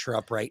blood pressure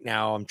up right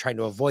now. I'm trying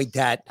to avoid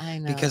that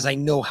because I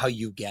know how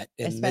you get.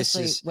 And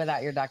especially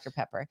without your Dr.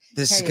 Pepper.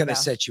 This is going to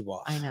set you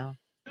off. I know.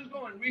 Just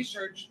go and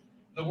research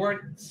the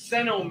word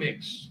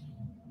Cenomix.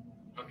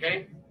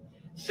 Okay?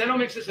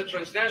 Cenomix is a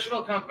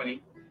transnational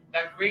company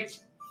that creates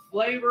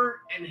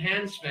flavor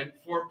enhancement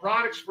for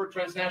products for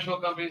transnational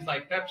companies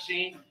like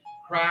Pepsi,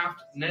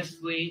 Kraft,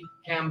 Nestle,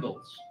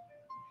 Campbell's.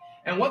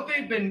 And what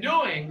they've been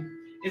doing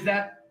is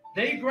that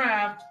they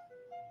grabbed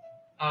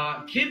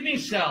kidney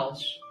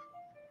cells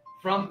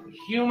from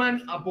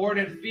human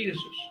aborted fetuses.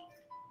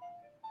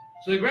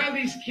 So they grab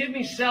these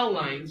kidney cell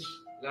lines,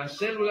 las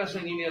células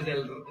sanguíneas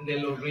de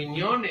los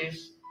riñones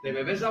de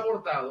bebés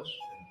abortados,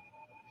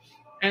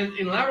 and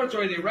in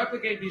laboratory they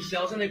replicate these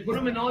cells and they put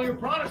them in all your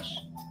products.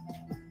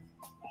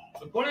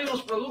 So ponen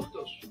los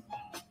productos.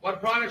 What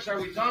products are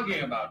we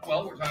talking about?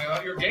 Well, we're talking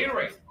about your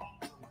Gatorade.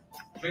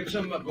 Drink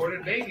some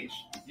aborted babies.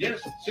 Yes,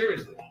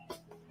 seriously.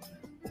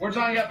 We're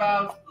talking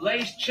about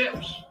Lay's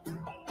chips.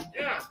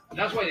 Yeah,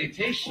 that's why they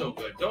taste so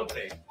good, don't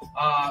they?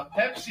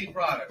 Pepsi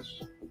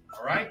products,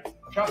 all right?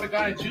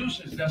 Tropicana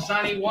juices,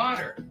 Dasani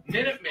water,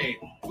 Minute Maid.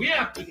 We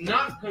have to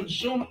not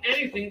consume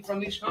anything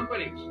from these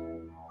companies.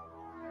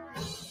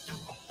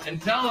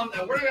 And tell them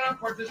that we're going to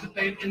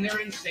participate in their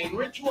insane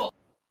ritual.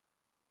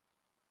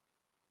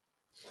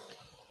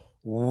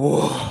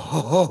 Whoa.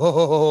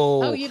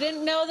 Oh, you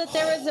didn't know that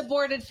there was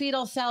aborted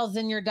fetal cells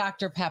in your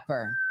Dr.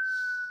 Pepper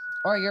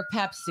or your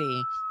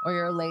Pepsi or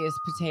your Lay's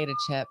potato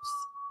chips.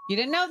 You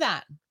didn't know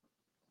that.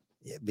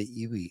 Yeah, but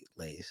you eat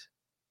Lay's.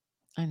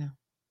 I know.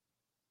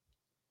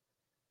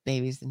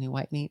 Baby's the new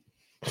white meat.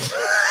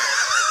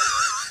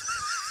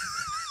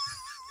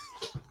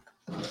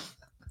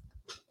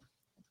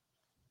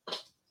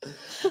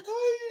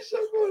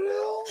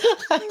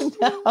 I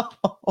know.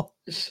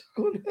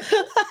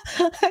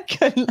 I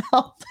couldn't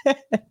help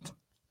it.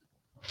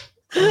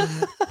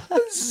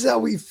 This is how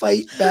we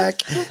fight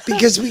back,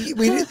 because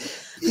we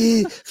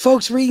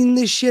folks reading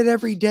this shit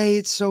every day.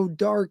 It's so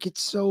dark.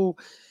 It's so,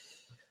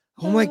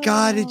 oh my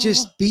God, it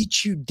just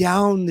beats you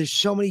down. There's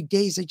so many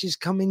days I just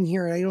come in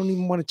here and I don't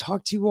even want to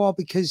talk to you all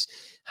because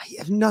I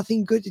have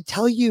nothing good to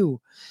tell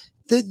you.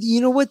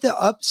 You know what the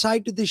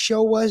upside to the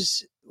show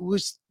was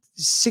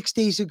 6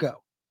 days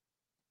ago.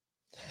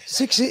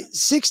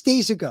 Six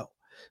days ago,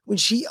 when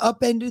she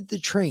upended the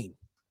train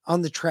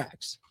on the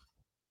tracks.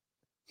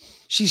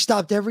 She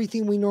stopped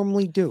everything we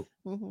normally do.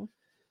 Mm-hmm.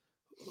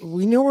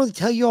 We normally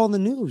tell you all the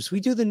news. We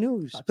do the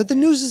news, but the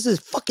news is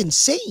fucking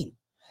same.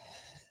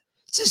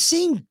 It's the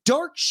same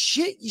dark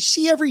shit you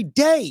see every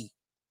day.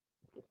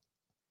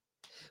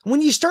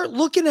 When you start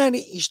looking at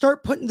it, you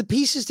start putting the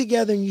pieces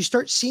together and you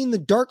start seeing the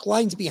dark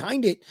lines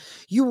behind it,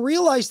 you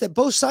realize that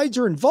both sides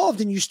are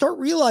involved and you start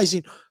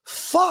realizing,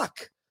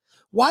 fuck,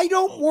 why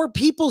don't more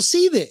people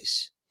see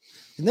this?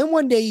 And then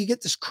one day you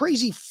get this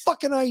crazy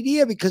fucking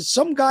idea because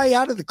some guy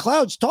out of the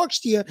clouds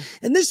talks to you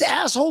and this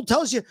asshole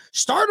tells you,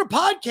 start a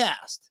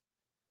podcast.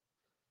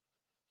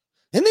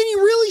 And then you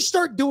really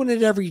start doing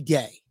it every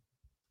day.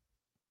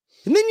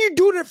 And then you're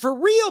doing it for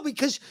real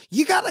because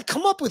you got to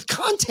come up with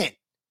content.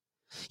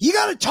 You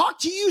got to talk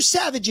to you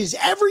savages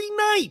every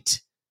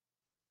night.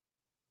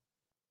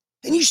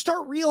 And you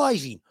start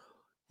realizing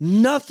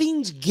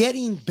nothing's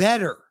getting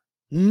better.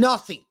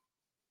 Nothing.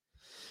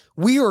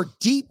 We are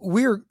deep.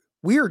 We're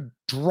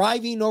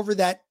driving over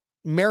that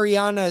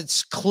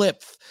Mariana's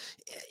Cliff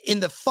in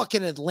the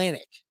fucking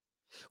Atlantic.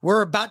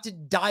 We're about to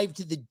dive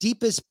to the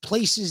deepest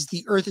places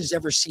the earth has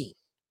ever seen.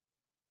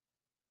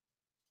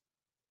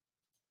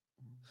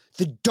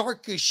 The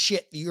darkest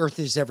shit the earth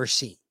has ever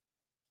seen.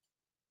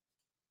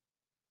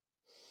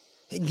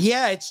 And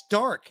yeah, it's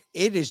dark.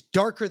 It is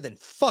darker than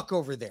fuck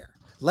over there.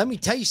 Let me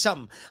tell you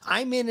something.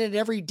 I'm in it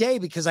every day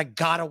because I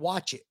gotta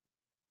watch it.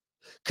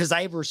 Because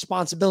I have a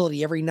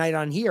responsibility every night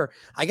on here.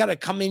 I gotta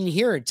come in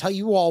here and tell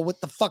you all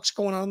what the fuck's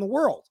going on in the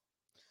world.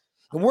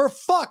 And we're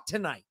fucked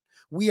tonight.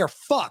 We are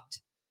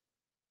fucked.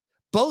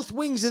 Both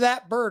wings of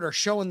that bird are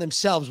showing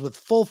themselves with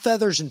full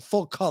feathers and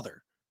full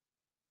color.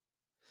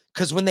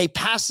 Because when they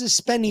pass this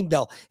spending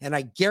bill, and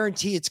I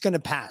guarantee it's going to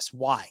pass.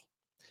 Why?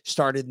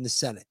 Started in the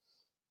Senate.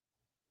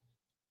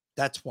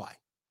 That's why.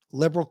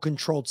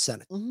 Liberal-controlled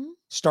Senate.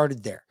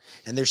 Started there.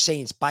 And they're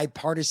saying it's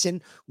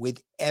bipartisan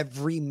with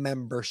every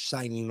member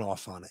signing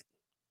off on it.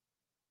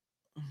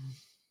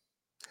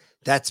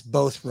 That's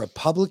both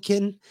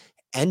Republican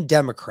and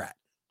Democrat.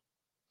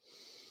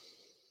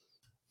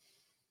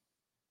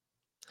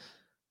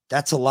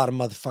 That's a lot of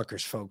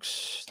motherfuckers,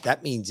 folks.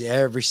 That means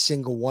every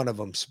single one of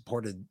them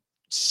supported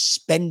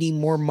spending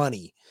more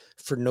money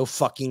for no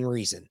fucking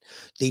reason.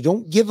 They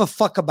don't give a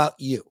fuck about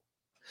you.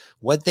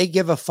 What they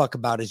give a fuck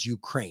about is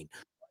Ukraine.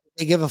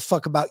 They give a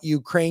fuck about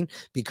Ukraine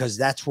because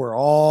that's where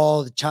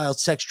all the child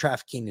sex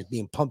trafficking is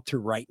being pumped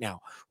through right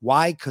now.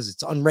 Why? Because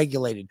it's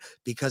unregulated,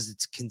 because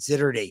it's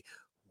considered a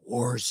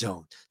war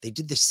zone. They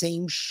did the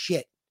same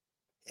shit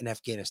in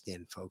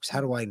Afghanistan, folks.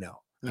 How do I know?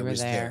 I was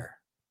there.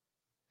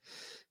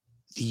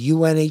 The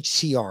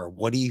UNHCR,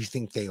 what do you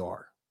think they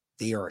are?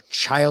 They are a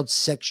child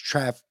sex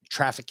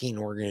trafficking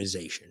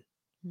organization.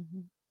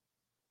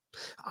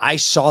 I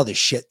saw the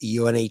shit the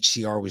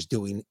UNHCR was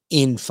doing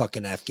in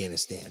fucking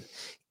Afghanistan.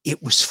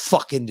 It was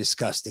fucking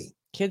disgusting.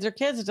 Kids are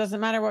kids. It doesn't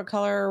matter what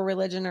color or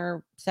religion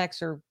or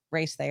sex or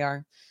race they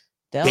are.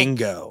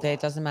 Bingo. It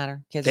doesn't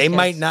matter. Kids they are kids.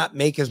 might not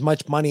make as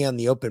much money on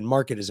the open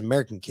market as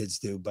American kids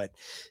do, but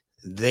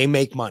they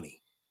make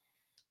money.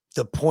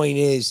 The point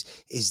is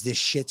this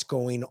shit's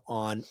going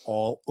on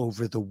all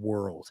over the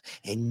world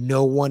and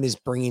no one is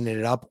bringing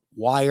it up.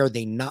 Why are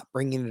they not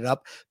bringing it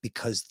up?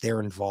 Because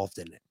they're involved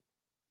in it.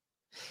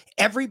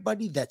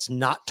 Everybody that's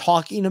not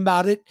talking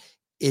about it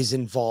is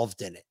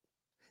involved in it.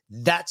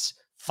 That's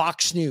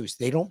Fox News.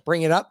 They don't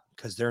bring it up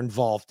because they're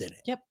involved in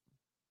it. Yep.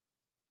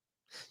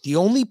 The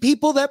only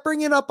people that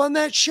bring it up on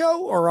that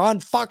show or on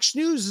Fox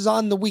News is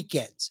on the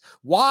weekends.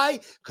 Why?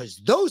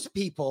 Because those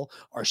people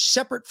are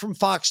separate from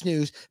Fox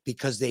News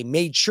because they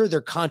made sure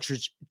their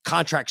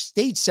contract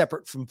stayed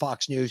separate from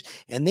Fox News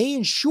and they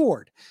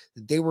ensured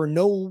that they were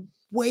no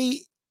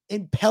way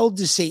impelled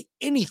to say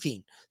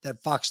anything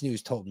that Fox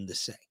News told them to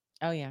say.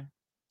 Oh, yeah.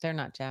 They're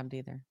not jabbed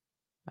either,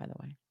 by the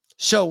way.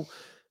 So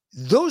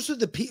those are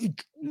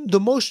the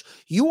most,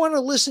 you want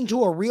to listen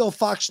to a real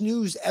Fox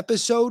News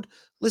episode,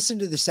 listen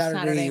to the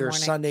Saturday or morning.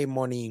 Sunday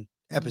morning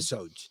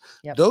episodes.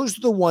 Yep. Those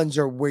are the ones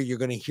are where you're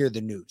going to hear the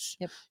news.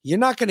 Yep. You're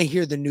not going to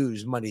hear the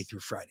news Monday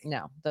through Friday.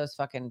 No, those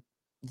fucking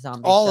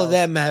zombie All shows. of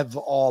them have They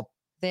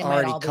might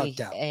already all be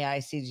cucked out. AI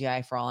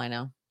CGI for all I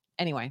know.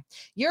 Anyway,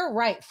 you're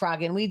right,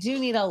 Froggen. We do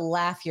need a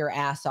laugh your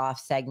ass off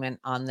segment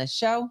on this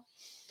show.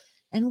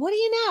 And what do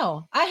you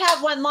know? I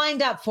have one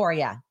lined up for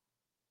you.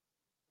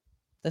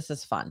 This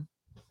is fun.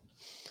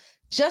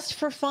 Just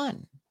for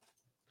fun.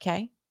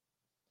 Okay?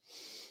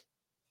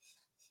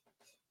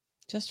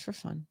 Just for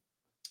fun.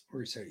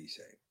 Or so you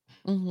say.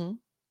 Mm-hmm.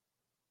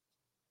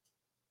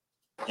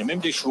 Il y a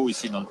même des chevaux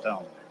ici dans le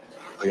Tarn.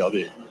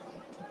 Regardez.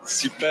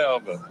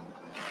 Superbe.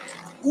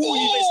 Oh,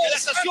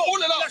 oh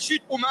là là, la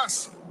chute, oh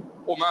mince.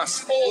 Oh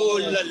mince. Oh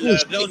là là,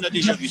 là on a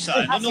déjà vu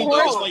ça. Non, non,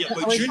 heureusement, il n'y a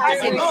pas eu de chute.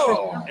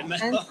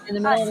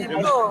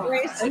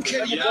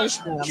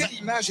 Quelle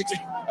image.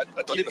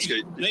 Attendez, parce que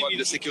les problèmes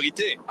de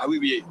sécurité. Ah oui,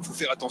 oui, il faut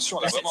faire attention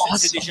là, vraiment.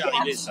 C'est déjà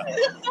arrivé ça.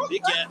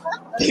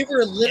 They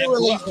were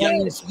literally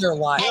playing for their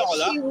lives.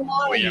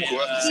 Oui, il y a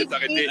quoi qui s'est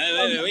arrêté.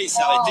 Oui, il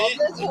s'est arrêté.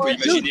 On peut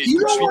imaginer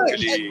tout de suite que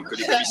les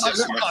commissaires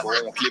se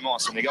montreront cléments à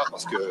son égard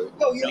parce que.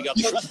 L'égard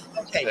du cheval.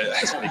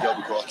 À son égard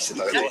du corps qui s'est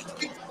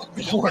arrêté.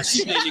 Les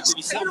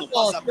commissaires n'ont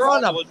pas à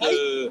prendre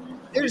de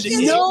There's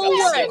décision. no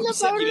way. Le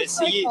commissaire qui va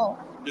essayer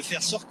de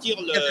faire sortir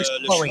le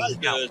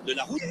cheval de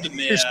la route,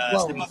 mais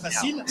ce n'est pas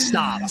facile.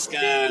 Parce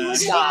qu'un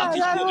cheval qui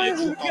court a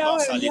toujours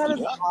tendance à aller tout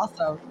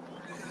droit.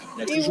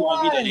 Il a toujours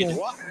envie d'aller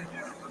droit.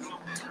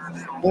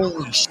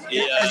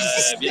 Et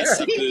bien,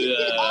 ça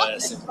peut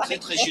c'est très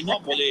très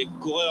gênant pour les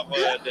coureurs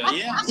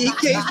derrière. He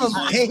gave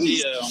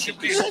Ils ont été en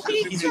quelque sorte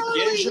pris au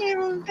piège.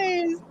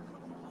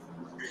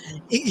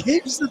 He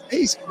gave the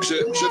face. Je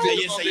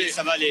vais Ça y est,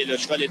 ça va aller. Le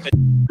cheval est très...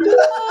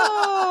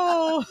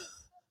 Oh.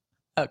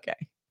 Okay.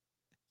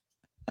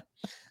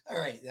 All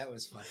right, that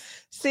was fun.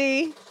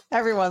 See,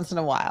 every once in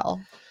a while,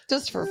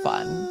 just for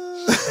fun.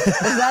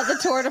 Is that the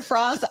Tour de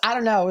France? I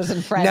don't know. It was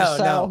in French,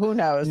 so who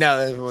knows? No,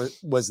 that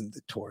wasn't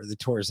the tour. The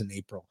tour is in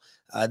April.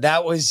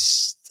 That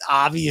was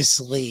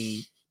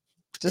obviously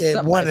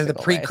Just one of the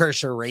bicycle race.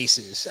 precursor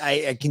races.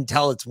 I can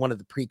tell it's one of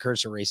the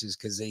precursor races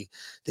because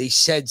they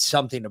said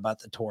something about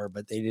the tour,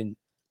 but they didn't.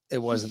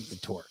 It wasn't the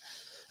tour.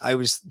 I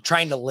was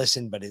trying to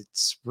listen, but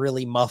it's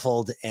really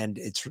muffled and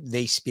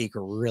they speak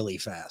really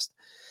fast.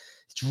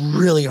 It's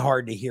really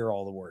hard to hear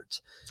all the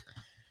words.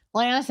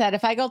 Lana said,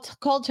 if I go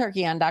cold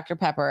turkey on Dr.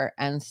 Pepper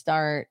and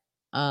start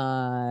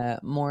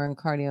more in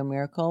Cardio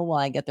Miracle, will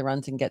I get the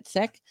runs and get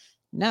sick?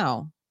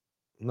 No.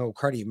 No,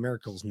 Cardio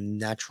Miracle's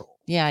natural.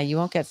 Yeah, you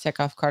won't get sick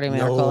off Cardio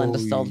Miracle and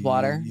distilled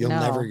water. You'll No.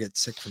 never get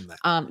sick from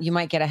that. You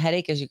might get a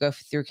headache as you go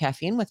through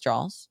caffeine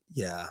withdrawals.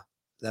 Yeah,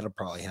 that'll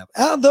probably happen.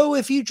 Although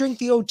if you drink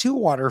the O2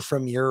 water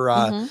from your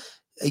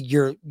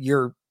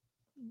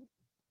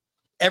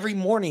every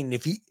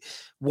morning,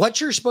 what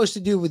you're supposed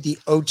to do with the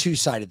O2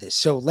 side of this.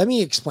 So let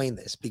me explain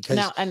this because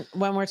Now, and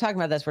when we're talking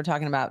about this, we're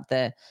talking about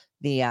the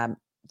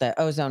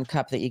ozone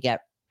cup that you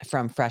get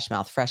from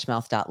Freshmouth,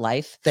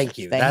 freshmouth.life. Thank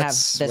you. They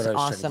That's have what this I was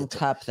trying to awesome get to.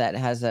 cup that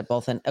has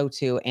both an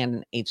O2 and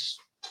an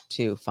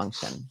H2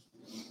 function.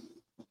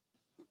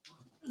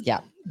 Yeah.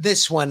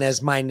 This one,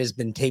 as mine has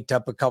been taped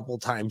up a couple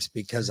times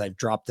because I've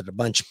dropped it a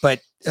bunch,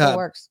 but So it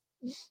works.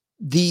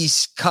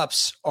 These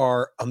cups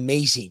are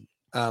amazing.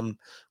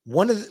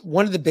 One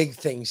of the big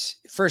things,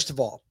 first of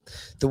all,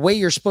 the way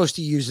you're supposed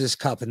to use this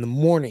cup in the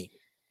morning,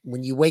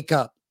 when you wake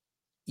up,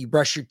 you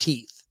brush your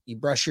teeth. You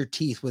brush your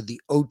teeth with the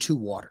O2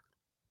 water.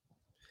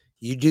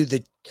 You do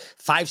the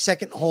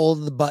 5-second hold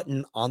of the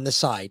button on the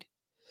side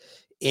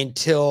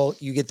until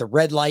you get the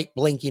red light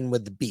blinking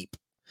with the beep.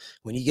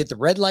 When you get the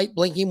red light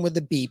blinking with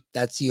the beep,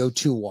 that's the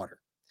O2 water.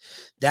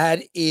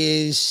 That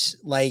is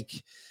like,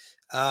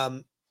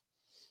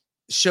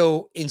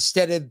 so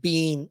instead of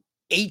being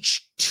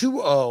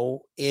H2O,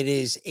 it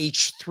is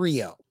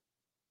H3O.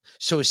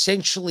 So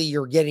essentially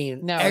you're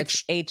getting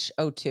it's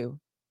HO2.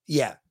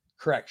 Yeah,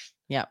 correct.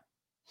 Yep.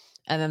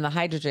 And then the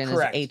hydrogen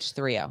Correct. is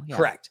H3O. Yeah.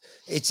 Correct.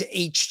 It's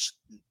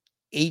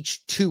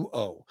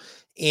H2O.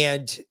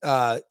 And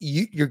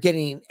you're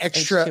getting an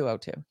extra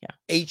H2O2. Yeah.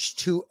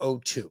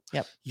 H2O2.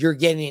 Yep. You're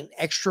getting an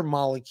extra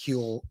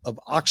molecule of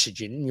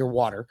oxygen in your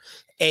water.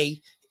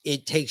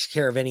 It takes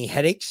care of any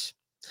headaches.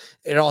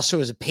 It also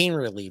is a pain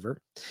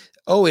reliever.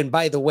 Oh, and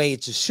by the way,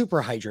 it's a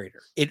super hydrator.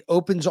 It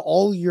opens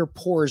all your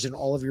pores and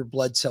all of your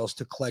blood cells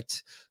to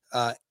collect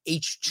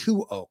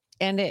H2O.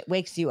 And it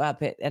wakes you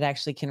up. It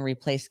actually can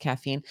replace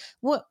caffeine.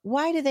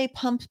 Why do they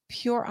pump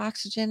pure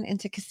oxygen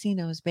into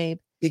casinos, babe?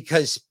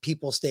 Because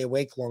people stay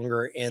awake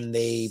longer and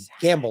they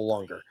gamble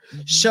longer.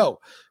 So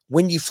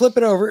when you flip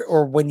it over,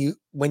 or when you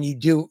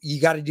do,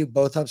 you got to do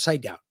both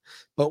upside down.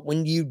 But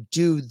when you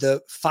do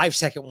the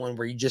 5-second one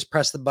where you just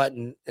press the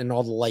button and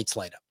all the lights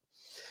light up,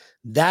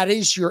 that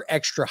is your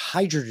extra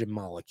hydrogen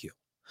molecule.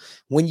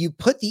 When you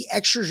put the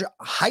extra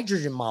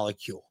hydrogen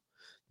molecule,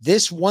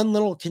 this one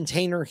little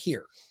container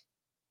here,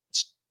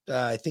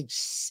 I think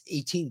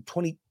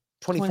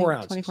 24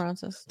 ounces. 24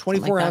 ounces.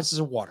 24 ounces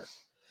of water.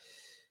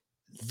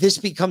 This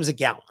becomes a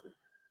gallon.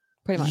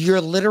 Pretty much.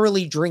 You're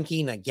literally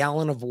drinking a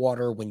gallon of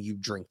water when you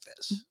drink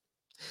this,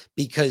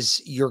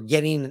 because you're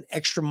getting an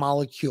extra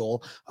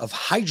molecule of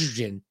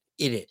hydrogen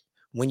in it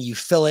when you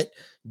fill it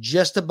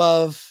just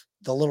above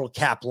the little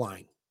cap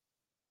line.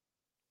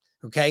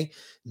 Okay.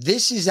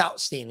 This is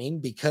outstanding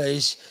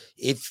because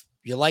if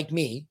you're like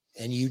me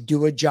and you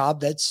do a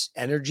job that's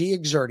energy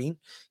exerting,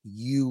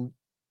 you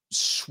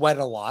sweat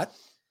a lot,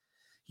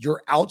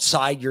 you're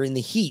outside, you're in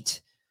the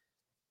heat.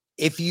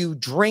 If you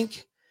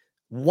drink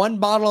one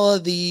bottle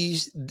of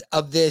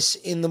this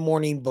in the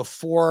morning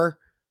before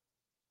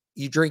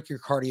you drink your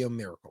Cardio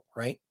Miracle,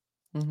 right?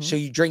 So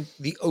you drink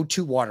the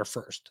O2 water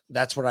first.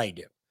 That's what I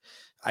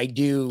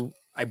do.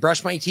 I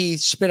brush my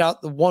teeth, spit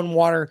out the one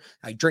water.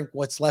 I drink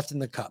what's left in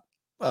the cup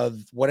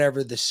of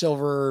whatever the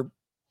silver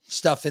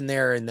stuff in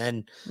there, and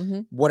then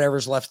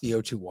whatever's left, the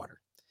O2 water.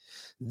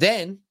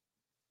 Then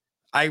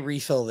I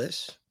refill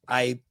this.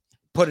 I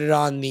put it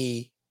on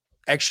the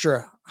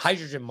extra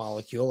hydrogen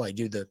molecule. I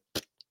do the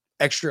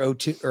extra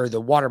O2 or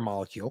the water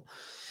molecule.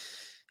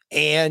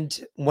 And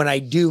when I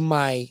do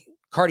my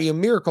Cardio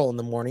Miracle in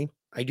the morning,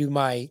 I do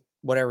my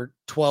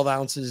 12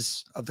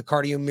 ounces of the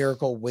Cardio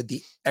Miracle with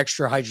the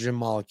extra hydrogen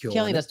molecule. He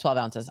only does 12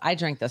 ounces. I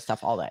drink this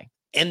stuff all day.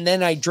 And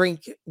then I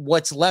drink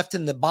what's left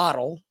in the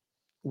bottle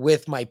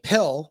with my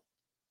pill.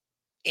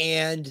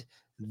 And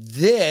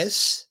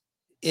this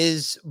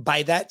is,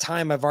 by that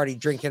time, I've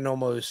drank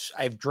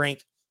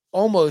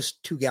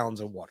almost 2 gallons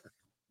of water.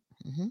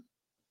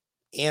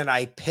 And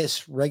I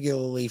piss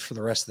regularly for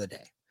the rest of the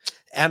day.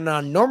 And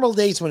on normal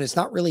days when it's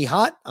not really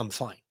hot, I'm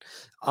fine.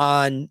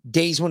 On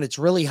days when it's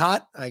really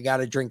hot, I got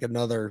to drink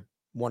another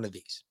one of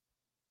these.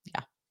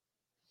 Yeah.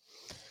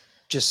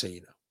 Just so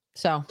you know.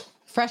 So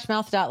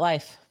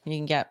freshmouth.life, you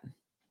can get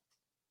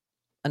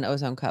an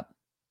ozone cup.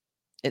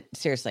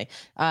 Seriously.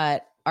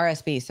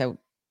 RSB. So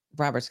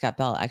Robert Scott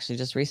Bell actually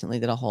just recently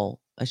did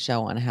a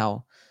show on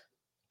how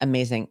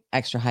amazing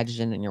extra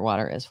hydrogen in your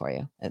water is for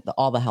you.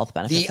 All the health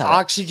benefits. The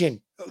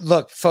oxygen.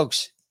 Look,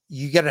 folks,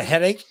 you get a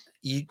headache.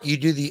 You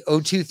do the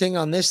O2 thing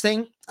on this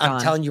thing. I'm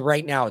telling you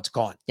right now, it's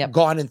gone.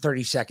 Gone in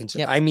 30 seconds.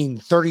 I mean,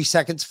 30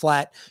 seconds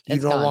flat. You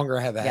no longer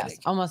have a headache.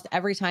 Almost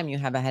every time you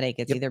have a headache,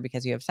 it's either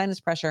because you have sinus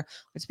pressure, or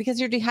it's because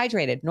you're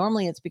dehydrated.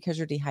 Normally, it's because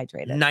you're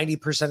dehydrated.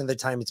 90% of the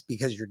time, it's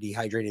because you're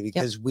dehydrated,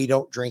 because we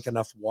don't drink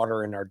enough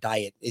water in our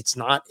diet. It's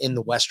not in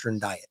the Western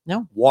diet.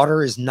 No.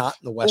 Water is not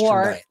in the Western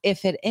diet.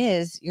 If it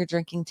is, you're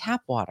drinking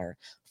tap water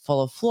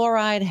full of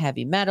fluoride,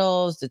 heavy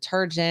metals,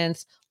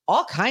 detergents,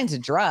 all kinds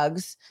of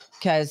drugs,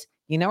 because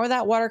you know where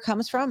that water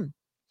comes from?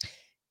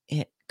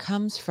 It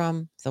comes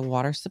from the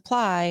water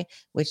supply,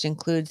 which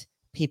includes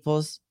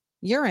people's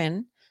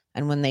urine.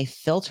 And when they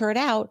filter it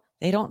out,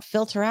 they don't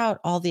filter out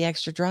all the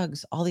extra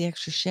drugs, all the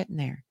extra shit in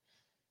there.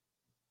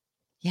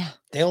 Yeah.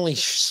 They only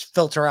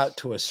filter out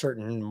to a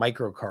certain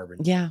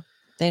microcarbon. Yeah.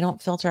 They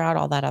don't filter out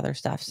all that other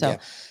stuff. So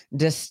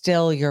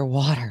distill your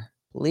water.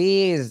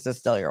 Please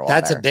distill your water.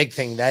 That's a big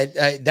thing.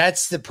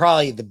 That's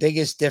probably the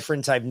biggest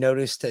difference I've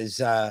noticed is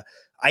I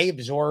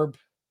absorb.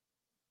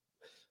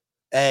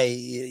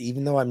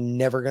 Even though I'm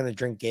never going to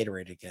drink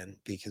Gatorade again,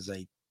 because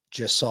I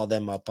just saw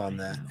them up on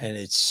that, and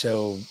it's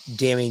so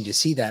damning to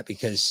see that,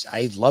 because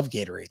I love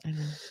Gatorade.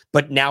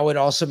 But now it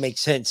also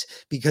makes sense,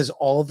 because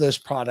all of those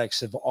products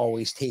have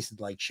always tasted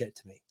like shit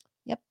to me.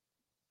 Yep.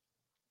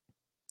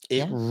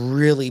 It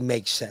really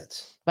makes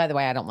sense. By the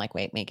way, I don't like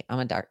white meat. I'm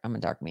a dark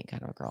meat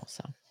kind of a girl.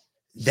 So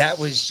that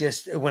was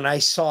just, when I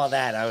saw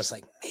that, I was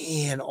like,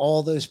 man,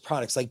 all those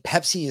products, like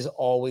Pepsi has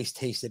always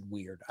tasted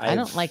weird. I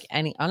don't like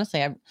any,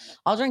 honestly,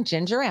 I'll drink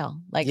ginger ale,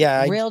 like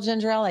real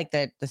ginger ale, like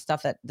the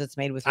stuff that's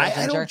made with real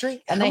ginger. I don't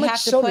drink, and they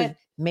have to put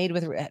made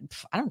with,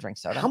 I don't drink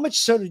soda. How much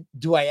soda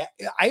do I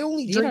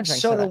only drink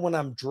soda when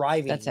I'm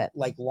driving. That's it.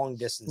 Like long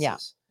distances. Yeah.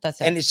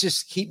 That's it. And it's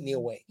just keep me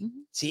awake.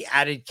 It's the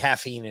added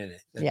caffeine in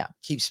it. That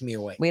keeps me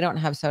awake. We don't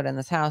have soda in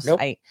this house.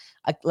 Nope. I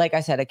like I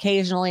said,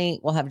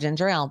 occasionally we'll have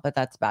ginger ale, but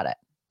that's about it.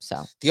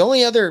 So the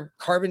only other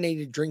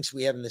carbonated drinks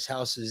we have in this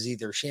house is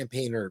either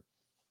champagne or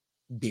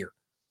beer.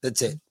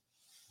 That's it.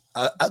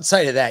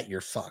 Outside of that,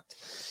 you're fucked.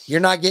 You're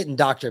not getting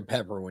Dr.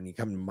 Pepper when you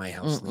come to my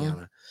house,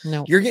 Liana.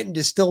 No, you're getting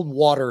distilled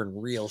water and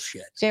real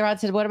shit. J-Rod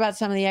said, what about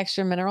some of the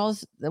extra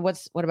minerals? What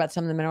about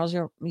some of the minerals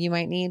you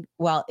might need?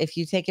 Well, if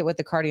you take it with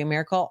the Cardio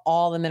Miracle,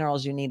 all the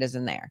minerals you need is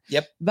in there.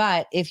 Yep.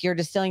 But if you're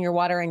distilling your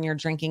water and you're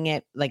drinking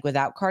it like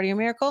without Cardio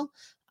Miracle,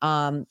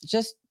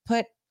 just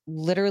put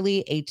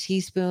literally a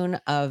teaspoon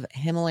of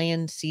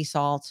Himalayan sea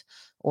salt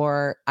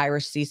or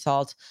Irish sea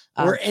salt,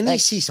 or any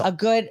sea salt,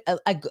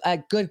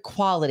 a good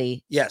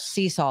quality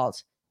sea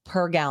salt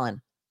per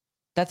gallon.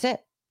 That's it.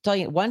 Tell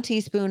you 1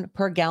 teaspoon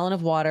per gallon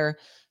of water.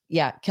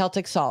 Yeah,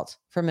 Celtic salt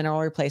for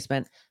mineral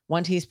replacement.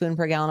 1 teaspoon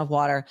per gallon of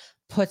water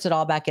puts it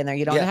all back in there.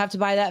 You don't have to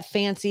buy that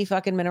fancy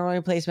fucking mineral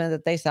replacement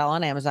that they sell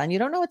on Amazon. You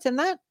don't know what's in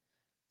that.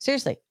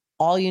 Seriously,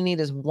 all you need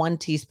is 1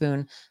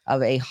 teaspoon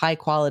of a high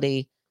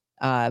quality.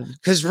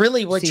 Because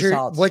really, what you're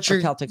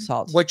Celtic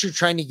salt, what you're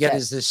trying to get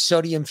is the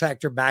sodium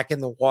factor back in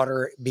the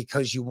water,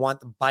 because you want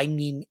the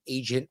binding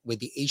agent with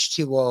the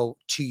H2O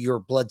to your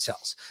blood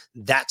cells.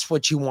 That's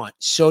what you want.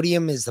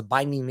 Sodium is the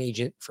binding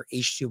agent for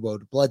H2O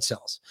to blood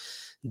cells.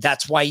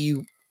 That's why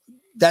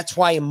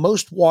in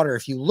most water,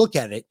 if you look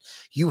at it,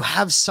 you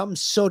have some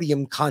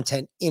sodium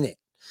content in it.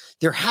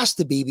 There has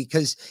to be,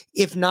 because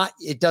if not,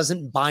 it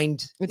doesn't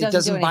bind. It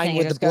doesn't bind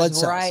with the blood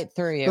cells. Right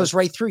through you. It goes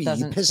right through you.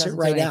 You piss it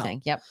right out.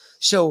 Yep.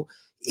 So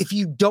if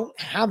you don't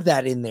have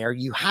that in there,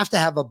 you have to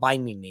have a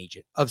binding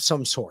agent of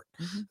some sort.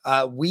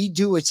 We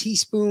do a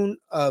teaspoon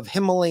of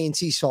Himalayan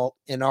sea salt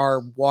in our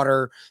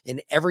water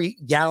in every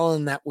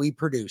gallon that we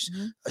produce.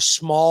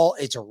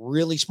 It's a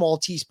really small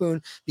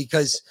teaspoon,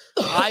 because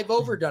I've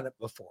overdone it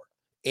before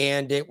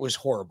and it was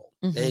horrible.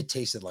 It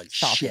tasted like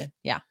shit.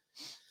 Yeah.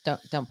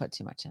 Don't put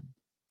too much in.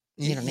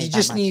 You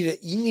just need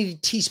a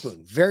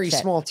teaspoon, very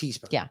small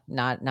teaspoon. Yeah,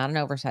 not an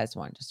oversized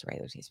one, just a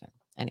regular teaspoon.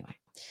 Anyway,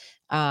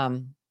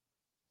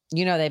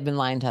 they've been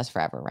lying to us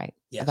forever, right?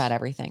 Yes. About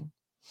everything.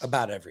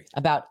 About everything.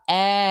 About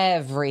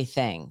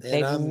everything. And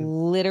They've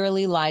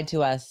literally lied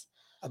to us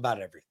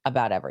about everything.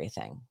 About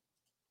everything.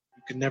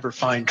 You can never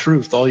find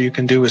truth. All you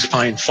can do is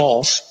find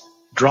false,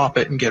 drop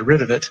it, and get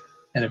rid of it.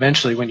 And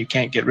eventually, when you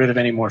can't get rid of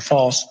any more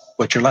false,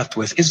 what you're left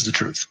with is the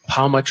truth.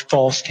 How much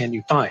false can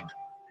you find?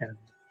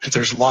 And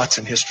there's lots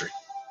in history.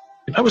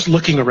 I was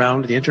looking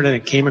around the internet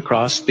and came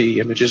across the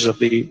images of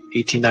the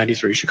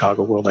 1893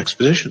 Chicago World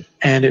Exposition.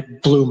 And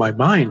it blew my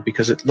mind,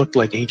 because it looked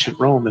like ancient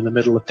Rome in the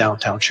middle of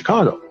downtown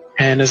Chicago.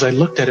 And as I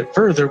looked at it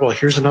further, well,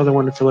 here's another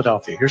one in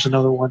Philadelphia. Here's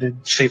another one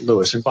in St.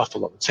 Louis, in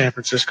Buffalo, in San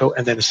Francisco.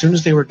 And then as soon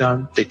as they were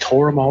done, they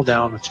tore them all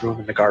down and threw them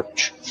in the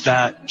garbage.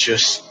 That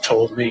just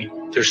told me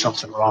there's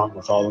something wrong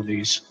with all of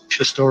these.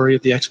 The story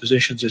of the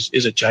expositions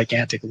is a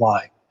gigantic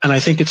lie. And I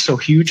think it's so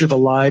huge of a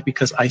lie,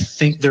 because I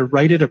think they're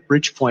right at a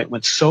bridge point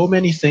when so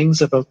many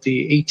things about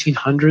the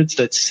 1800s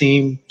that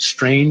seem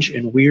strange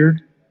and weird,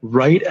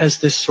 right as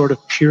this sort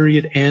of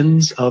period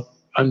ends of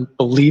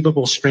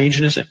unbelievable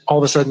strangeness, and all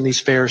of a sudden these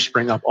fairs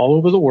spring up all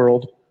over the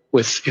world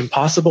with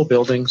impossible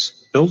buildings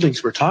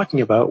we're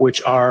talking about,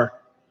 which are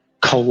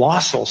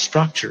colossal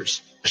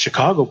structures.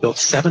 Chicago built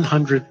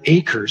 700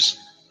 acres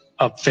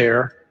of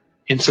fair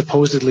in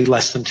supposedly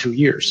less than 2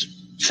 years.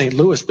 St.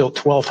 Louis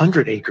built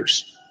 1,200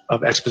 acres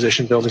of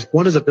exposition buildings.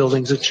 One of the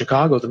buildings in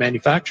Chicago, the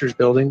manufacturer's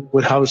building,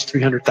 would house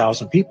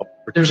 300,000 people.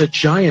 There's a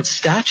giant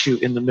statue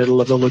in the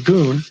middle of the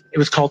lagoon. It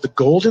was called the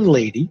Golden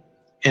Lady,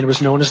 and it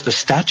was known as the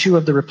Statue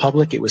of the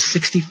Republic. It was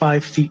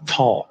 65 feet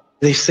tall.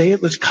 They say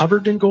it was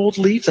covered in gold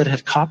leaf that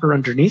had copper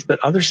underneath, but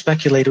others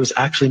speculate it was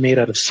actually made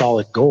out of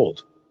solid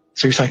gold.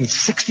 So you're talking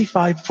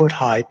 65-foot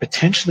high,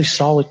 potentially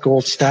solid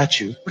gold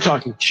statue. We're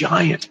talking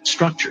giant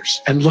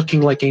structures and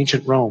looking like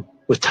ancient Rome,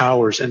 with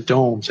towers and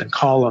domes and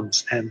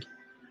columns and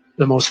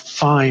the most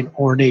fine,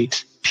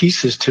 ornate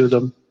pieces to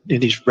them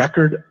in these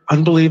record,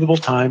 unbelievable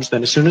times.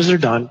 Then as soon as they're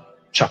done,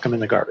 chuck them in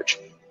the garbage.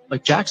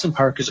 Like Jackson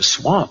Park is a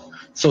swamp.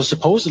 So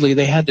supposedly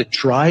they had to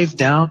drive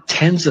down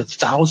tens of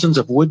thousands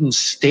of wooden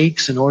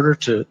stakes in order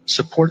to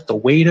support the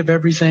weight of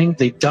everything.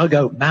 They dug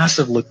out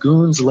massive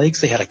lagoons,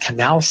 lakes. They had a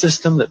canal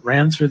system that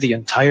ran through the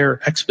entire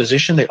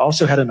exposition. They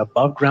also had an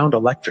above-ground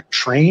electric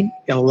train.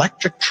 An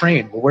electric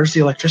train, well, where's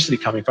the electricity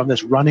coming from?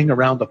 That's running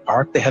around the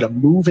park. They had a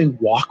moving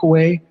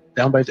walkway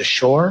down by the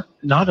shore.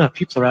 Not enough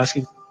people are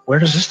asking, where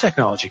does this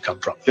technology come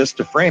from? Just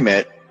to frame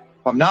it,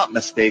 if I'm not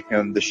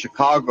mistaken, the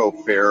Chicago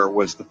Fair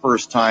was the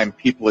first time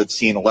people had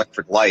seen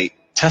electric light.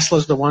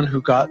 Tesla's the one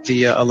who got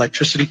the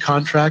electricity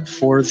contract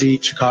for the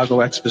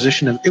Chicago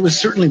Exposition. And it was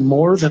certainly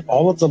more than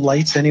all of the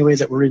lights anyway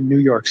that were in New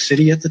York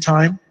City at the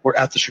time were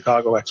at the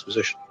Chicago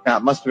Exposition. Now,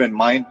 it must have been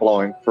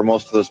mind-blowing for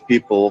most of those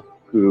people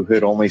who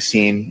had only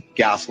seen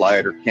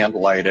gaslight or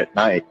candlelight at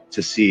night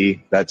to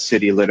see that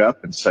city lit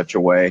up in such a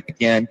way.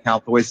 Again,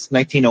 count the way since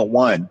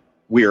 1901.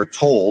 We are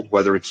told,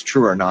 whether it's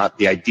true or not,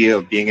 the idea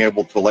of being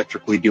able to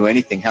electrically do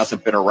anything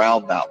hasn't been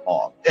around that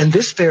long. And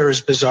this fair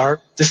is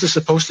bizarre. This is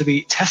supposed to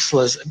be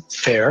Tesla's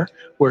fair,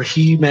 where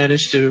he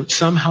managed to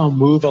somehow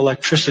move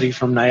electricity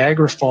from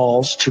Niagara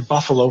Falls to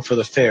Buffalo for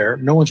the fair.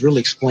 No one's really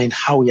explained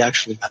how he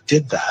actually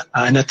did that.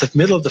 And at the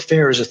middle of the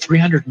fair is a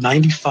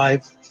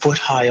 395-foot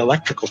high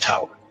electrical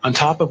tower. on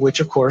top of which,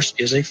 of course,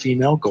 is a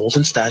female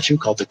golden statue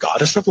called the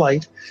Goddess of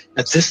Light.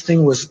 And this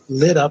thing was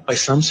lit up by,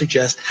 some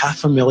suggest,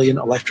 500,000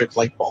 electric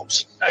light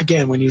bulbs.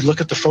 Again, when you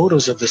look at the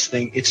photos of this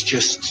thing, it's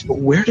just,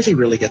 where do they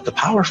really get the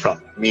power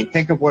from? I mean,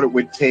 think of what it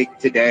would take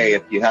today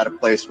if you had a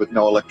place with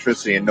no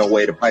electricity and no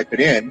way to pipe it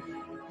in,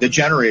 the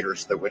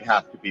generators that would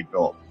have to be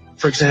built.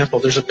 For example,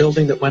 there's a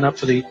building that went up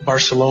for the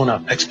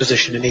Barcelona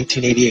exposition in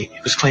 1888.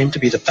 It was claimed to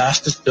be the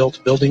fastest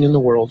built building in the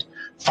world,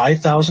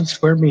 5,000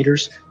 square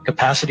meters,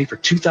 capacity for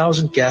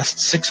 2,000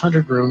 guests,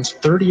 600 rooms,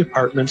 30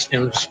 apartments,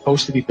 and it was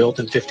supposed to be built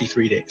in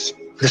 53 days.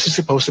 This is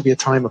supposed to be a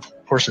time of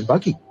horse and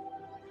buggy.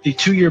 The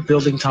 2-year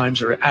building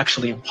times are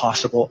actually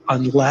impossible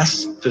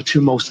unless the two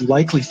most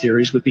likely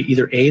theories would be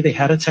either A, they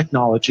had a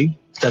technology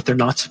that they're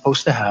not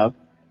supposed to have,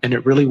 and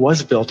it really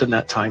was built in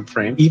that time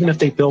frame. Even if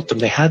they built them,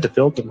 they had to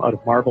build them out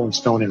of marble and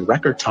stone in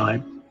record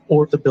time,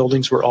 or the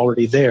buildings were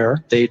already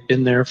there. They'd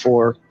been there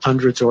for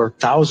hundreds or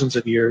thousands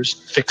of years,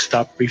 fixed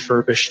up,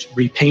 refurbished,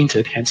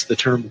 repainted, hence the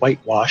term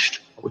whitewashed,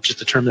 which is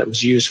the term that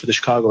was used for the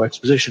Chicago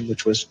Exposition,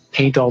 which was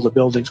paint all the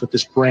buildings with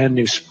this brand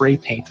new spray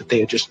paint that they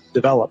had just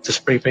developed to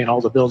spray paint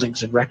all the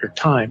buildings in record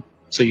time.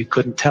 So you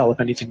couldn't tell if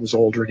anything was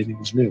old or anything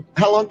was new.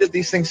 How long did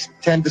these things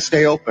tend to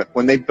stay open?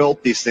 When they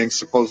built these things,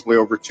 supposedly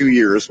over 2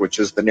 years, which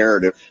is the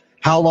narrative,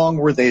 how long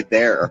were they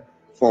there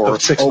for?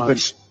 About 6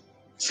 months.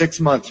 6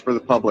 months for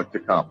the public to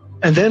come.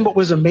 And then what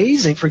was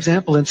amazing, for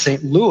example, in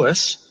St.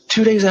 Louis,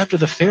 2 days after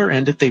the fair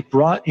ended, they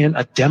brought in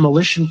a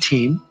demolition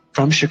team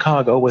from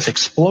Chicago with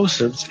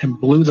explosives and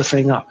blew the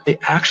thing up. They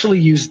actually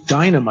used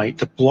dynamite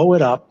to blow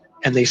it up,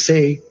 and they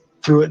say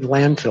threw it in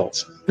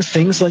landfills.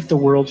 Things like the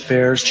World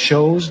Fairs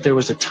shows there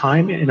was a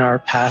time in our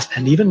past,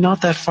 and even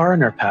not that far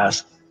in our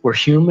past, where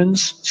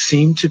humans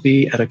seemed to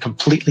be at a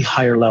completely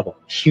higher level.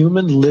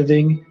 Human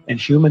living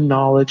and human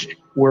knowledge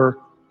were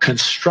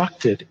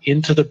constructed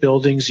into the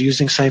buildings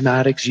using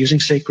cymatics, using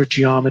sacred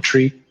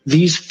geometry.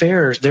 These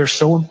fairs, they're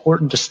so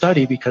important to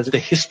study because the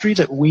history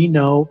that we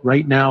know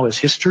right now as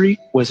history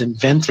was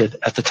invented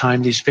at the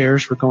time these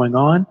fairs were going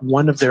on.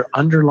 One of their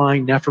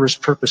underlying nefarious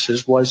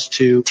purposes was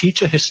to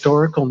teach a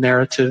historical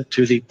narrative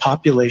to the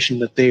population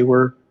that they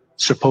were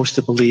supposed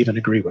to believe and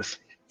agree with.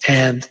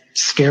 And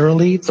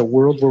scarily, the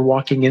world we're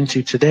walking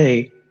into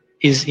today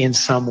is in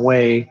some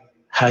way,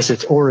 has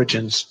its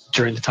origins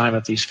during the time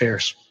of these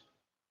fairs.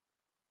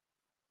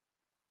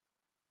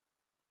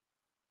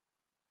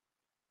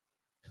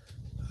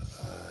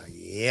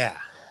 Yeah,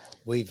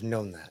 we've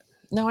known that.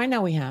 No, I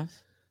know we have.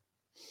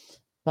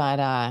 But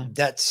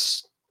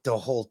that's the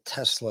whole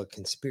Tesla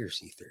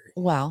conspiracy theory.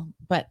 Well,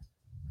 but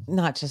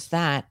not just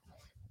that.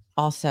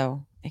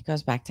 Also, it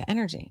goes back to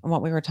energy and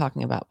what we were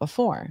talking about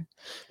before.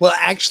 Well,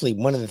 actually,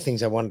 one of the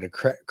things I wanted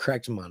to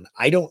correct him on,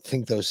 I don't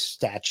think those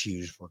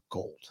statues were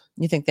gold.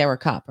 You think they were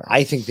copper?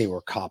 I think they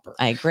were copper.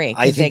 I agree.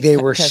 I think they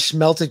were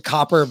smelted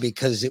copper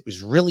because it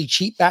was really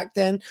cheap back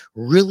then,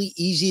 really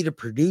easy to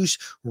produce,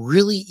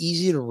 really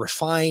easy to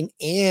refine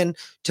and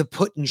to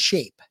put in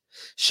shape.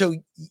 So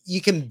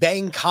you can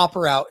bang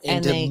copper out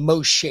into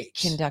most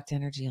shapes. Conduct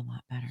energy a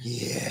lot better.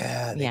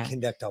 Yeah, they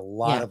conduct a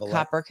lot of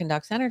copper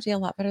conducts energy a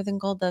lot better than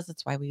gold does.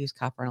 That's why we use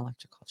copper in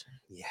electric culture.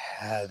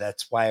 Yeah,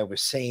 that's why I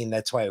was saying,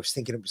 that's why I was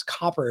thinking it was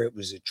copper. It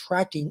was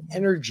attracting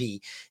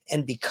energy.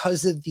 And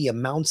because of the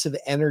amounts of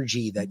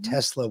energy that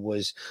Tesla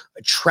was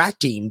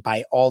attracting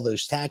by all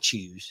those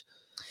statues.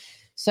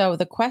 So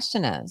the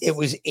question is, it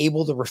was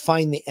able to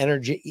refine the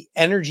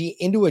energy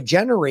into a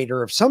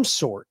generator of some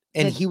sort.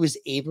 And he was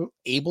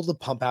able to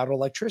pump out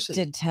electricity.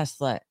 Did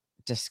Tesla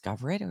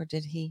discover it or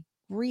did he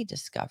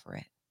rediscover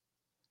it?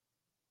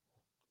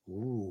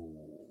 Ooh.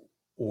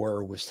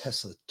 Or was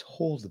Tesla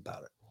told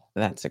about it?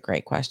 That's a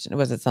great question.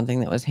 Was it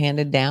something that was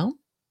handed down?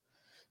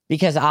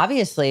 Because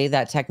obviously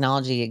that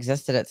technology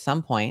existed at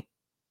some point.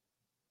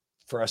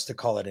 For us to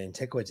call it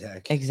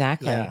antiquitech.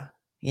 Exactly.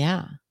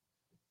 Yeah.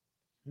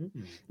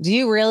 Do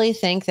you really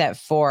think that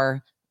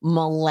for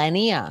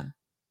millennia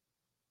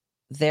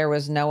there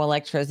was no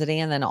electricity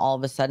and then all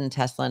of a sudden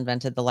Tesla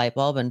invented the light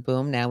bulb and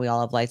boom, now we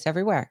all have lights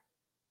everywhere?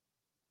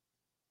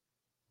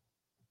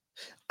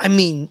 I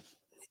mean,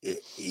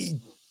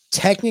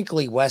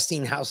 technically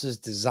Westinghouse's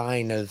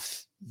design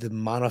of the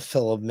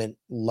monofilament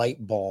light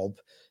bulb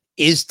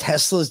is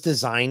Tesla's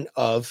design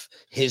of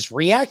his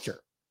reactor.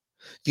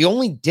 The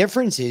only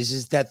difference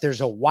is that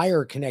there's a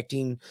wire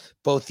connecting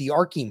both the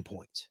arcing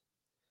points.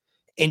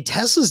 In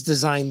Tesla's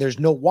design, there's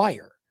no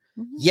wire.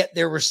 Yet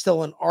there was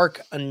still an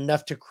arc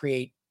enough to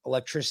create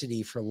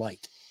electricity for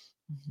light.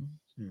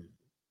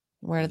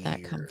 Where did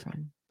that come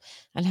from?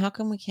 And how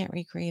come we can't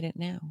recreate it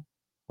now?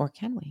 Or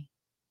can we?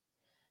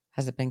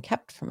 Has it been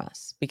kept from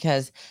us?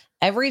 Because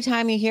every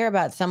time you hear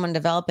about someone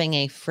developing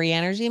a free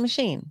energy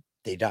machine,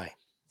 they die.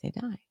 They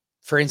die.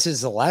 For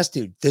instance, the last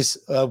dude, this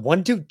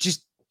one dude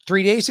just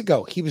 3 days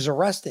ago, he was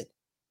arrested.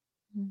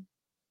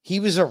 He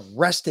was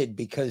arrested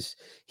because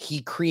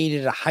he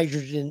created a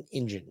hydrogen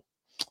engine.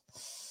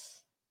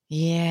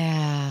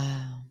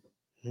 Yeah.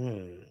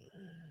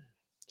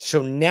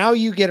 So now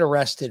you get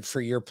arrested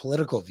for your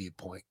political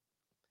viewpoint.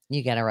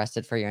 You get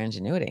arrested for your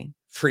ingenuity.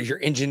 For your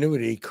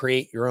ingenuity,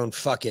 create your own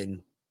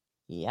fucking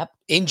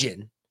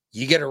engine.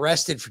 You get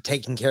arrested for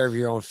taking care of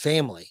your own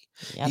family.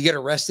 Yep. You get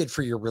arrested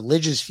for your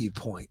religious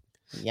viewpoint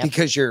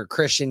because you're a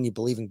Christian, you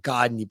believe in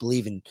God, and you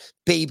believe in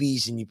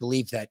babies, and you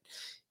believe that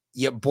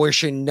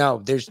abortion.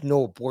 No, there's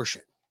no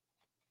abortion.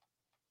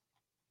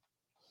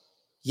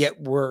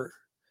 Yet we're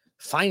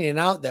finding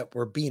out that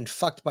we're being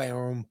fucked by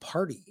our own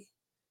party.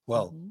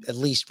 Well, at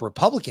least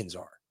Republicans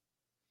are.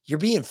 You're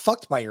being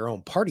fucked by your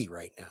own party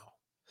right now.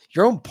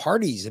 Your own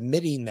party's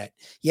admitting that,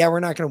 yeah, we're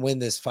not going to win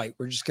this fight.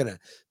 We're just going to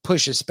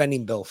push a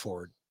spending bill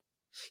forward.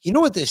 You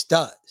know what this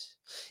does?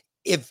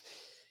 If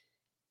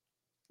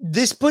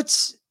this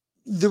puts,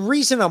 the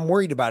reason I'm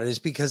worried about it is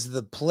because of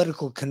the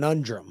political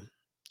conundrum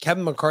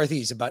Kevin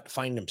McCarthy is about to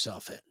find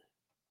himself in.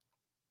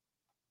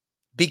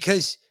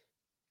 Because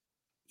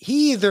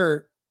he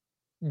either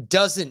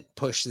doesn't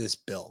push this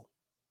bill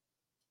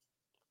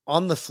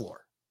on the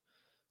floor,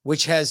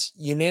 which has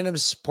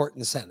unanimous support in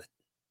the Senate,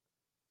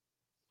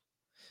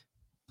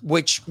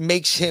 which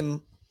makes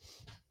him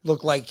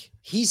look like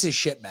he's a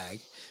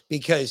shitbag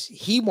because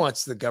he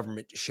wants the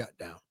government to shut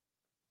down.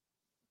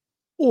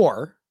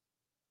 Or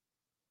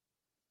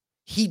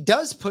he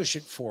does push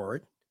it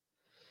forward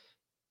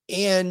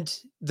and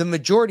the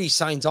majority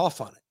signs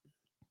off on it.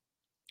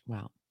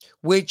 Wow.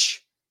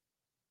 Which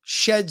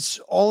sheds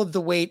all of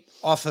the weight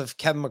off of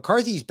Kevin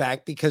McCarthy's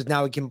back because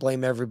now he can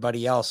blame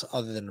everybody else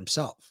other than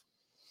himself.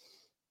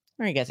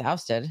 Or he gets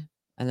ousted,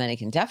 and then he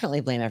can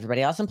definitely blame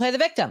everybody else and play the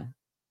victim.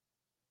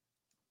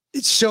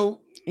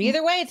 So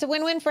either way, it's a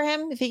win-win for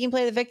him. If he can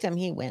play the victim,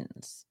 he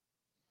wins.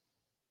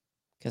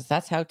 Because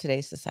that's how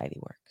today's society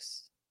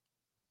works.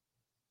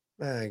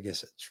 I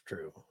guess it's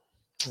true.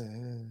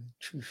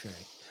 Touche.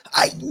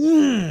 I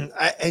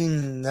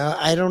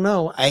don't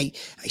know. I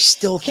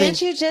still think.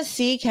 Can't you just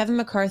see Kevin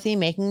McCarthy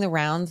making the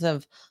rounds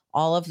of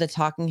all of the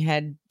talking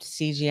head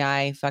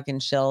CGI fucking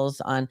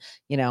shills on,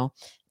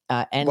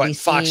 NBC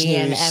Fox News,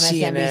 and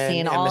MSNBC CNN,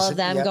 and all MSN, of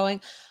them yep.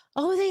 going,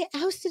 oh, they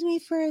ousted me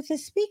for the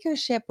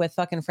speakership with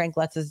fucking Frank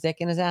Lutz's dick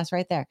in his ass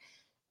right there.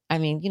 I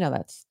mean,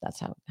 that's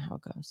how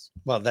it goes.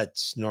 Well,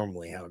 that's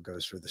normally how it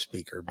goes for the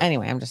speaker. But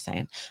anyway, I'm just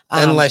saying.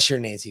 Unless you're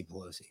Nancy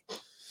Pelosi.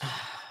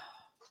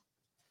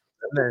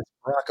 And then it's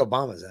Barack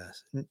Obama's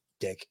ass.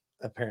 Dick,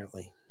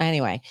 apparently.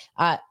 Anyway,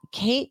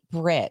 Kate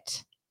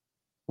Britt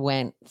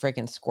went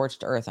freaking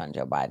scorched earth on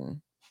Joe Biden.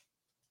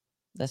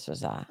 This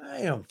was I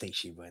don't think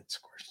she went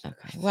scorched.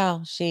 Okay.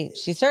 Well, she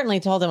certainly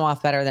told him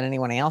off better than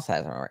anyone else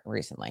has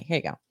recently. Here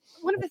you go.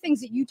 One of the things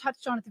that you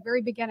touched on at the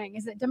very beginning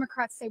is that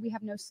Democrats say we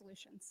have no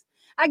solutions.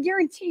 I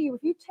guarantee you,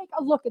 if you take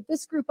a look at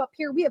this group up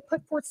here, we have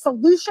put forth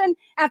solution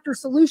after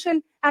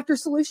solution after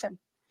solution.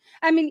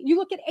 I mean, you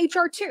look at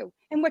HR2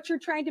 and what you're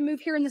trying to move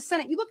here in the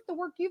Senate. You look at the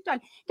work you've done.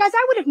 Guys,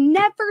 I would have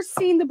never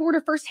seen the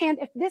border firsthand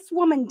if this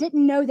woman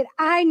didn't know that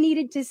I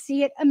needed to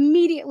see it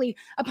immediately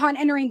upon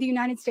entering the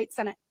United States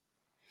Senate.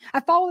 I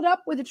followed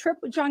up with a trip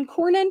with John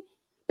Cornyn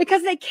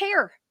because they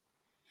care.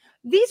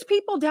 These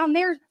people down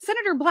there,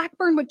 Senator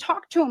Blackburn would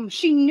talk to them.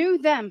 She knew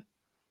them.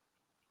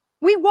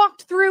 We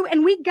walked through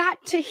and we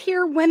got to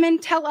hear women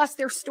tell us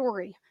their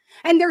story.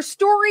 And their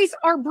stories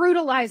are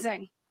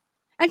brutalizing.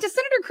 And to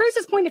Senator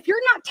Cruz's point, if you're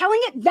not telling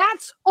it,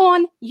 that's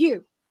on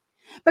you.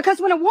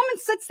 Because when a woman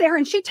sits there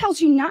and she tells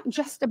you not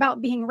just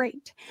about being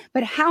raped,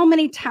 but how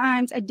many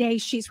times a day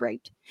she's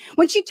raped.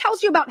 When she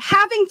tells you about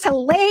having to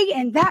lay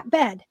in that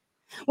bed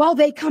while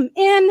they come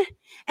in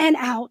and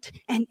out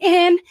and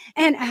in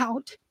and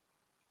out,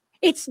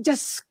 it's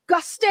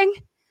disgusting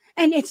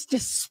and it's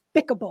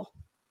despicable.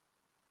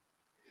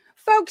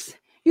 Folks,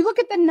 you look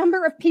at the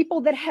number of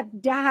people that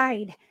have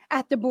died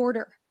at the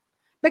border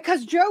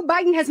because Joe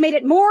Biden has made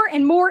it more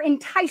and more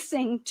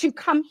enticing to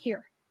come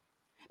here.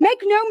 Make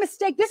no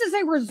mistake, this is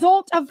a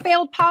result of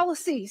failed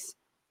policies.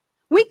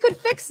 We could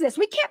fix this.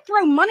 We can't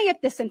throw money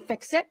at this and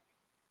fix it.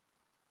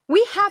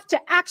 We have to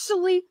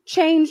actually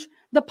change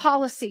the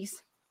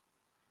policies.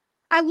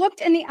 I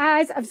looked in the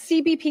eyes of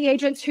CBP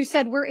agents who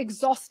said we're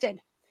exhausted.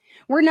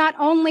 We're not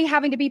only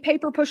having to be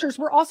paper pushers,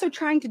 we're also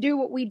trying to do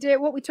what we did,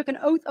 what we took an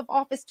oath of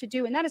office to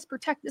do, and that is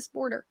protect this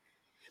border.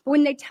 But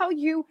when they tell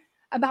you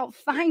about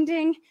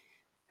finding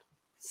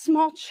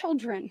small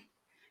children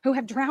who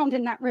have drowned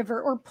in that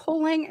river or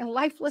pulling a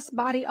lifeless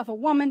body of a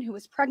woman who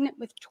is pregnant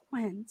with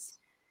twins,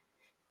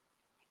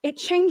 it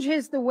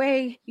changes the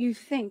way you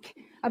think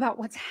about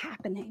what's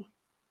happening.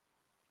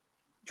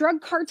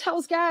 Drug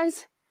cartels,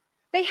 guys,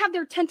 they have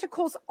their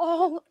tentacles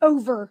all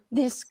over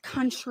this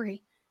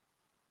country.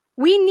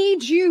 We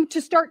need you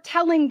to start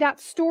telling that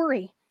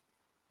story.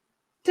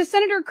 To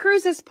Senator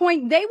Cruz's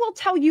point, they will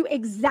tell you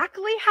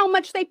exactly how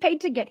much they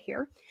paid to get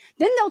here.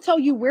 Then they'll tell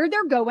you where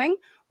they're going,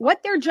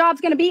 what their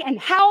job's going to be, and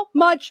how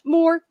much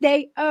more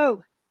they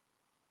owe.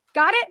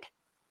 Got it?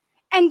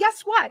 And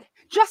guess what?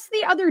 Just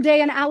the other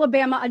day in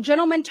Alabama, a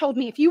gentleman told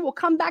me, if you will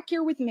come back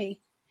here with me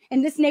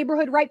in this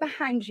neighborhood right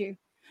behind you,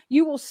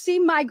 you will see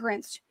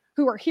migrants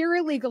who are here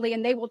illegally,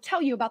 and they will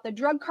tell you about the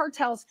drug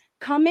cartels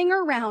coming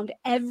around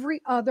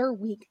every other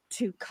week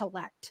to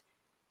collect.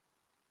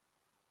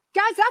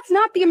 Guys, that's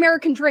not the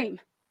American dream.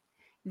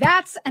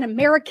 That's an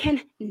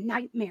American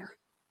nightmare.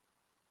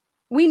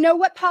 We know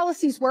what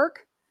policies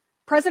work.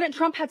 President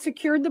Trump had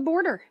secured the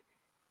border.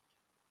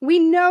 We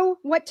know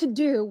what to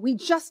do. We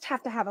just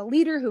have to have a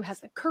leader who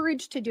has the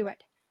courage to do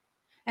it.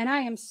 And I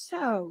am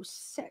so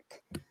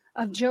sick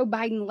of Joe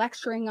Biden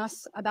lecturing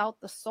us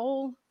about the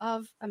soul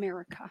of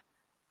America.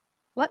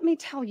 Let me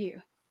tell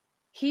you,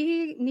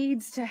 he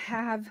needs to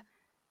have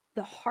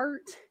the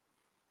heart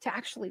to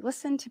actually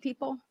listen to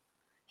people.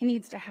 He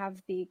needs to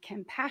have the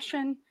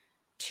compassion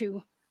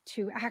to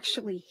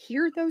actually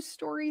hear those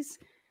stories,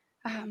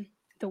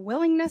 the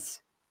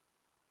willingness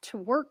to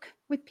work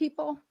with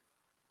people.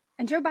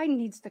 And Joe Biden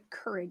needs the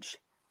courage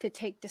to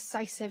take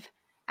decisive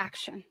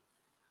action.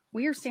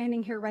 We are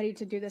standing here ready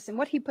to do this. And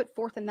what he put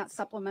forth in that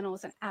supplemental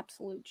is an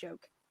absolute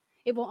joke.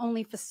 It will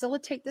only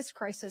facilitate this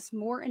crisis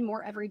more and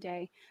more every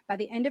day. By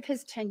the end of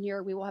his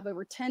tenure, we will have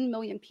over 10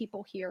 million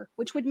people here,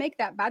 which would make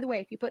that, by the way,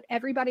 if you put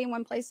everybody in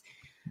one place,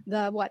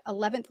 the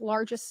 11th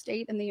largest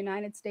state in the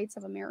United States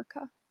of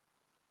America.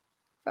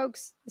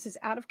 Folks, this is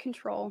out of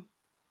control.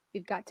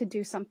 We've got to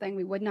do something.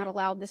 We would not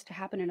allow this to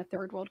happen in a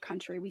third world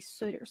country. We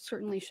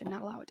certainly should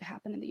not allow it to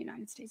happen in the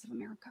United States of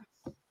America.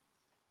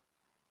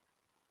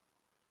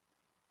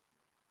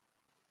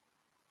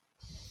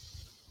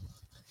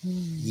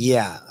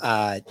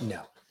 Yeah,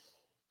 no.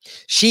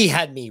 She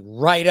had me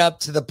right up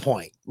to the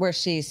point where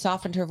she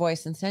softened her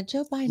voice and said,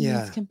 Joe Biden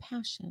needs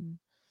compassion.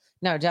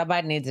 No, Joe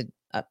Biden needs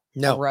a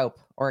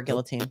rope or a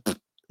guillotine.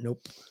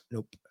 Nope.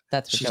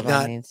 That's what Joe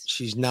Biden needs.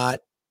 She's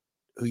not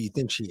who you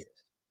think she is.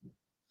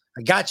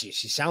 I got you.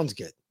 She sounds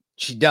good.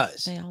 She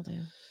does. They all do.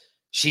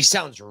 She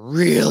sounds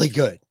really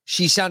good.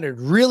 She sounded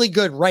really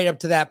good right up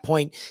to that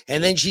point.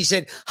 And then she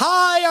said,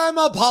 hi, I'm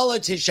a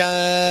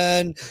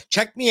politician.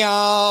 Check me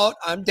out.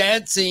 I'm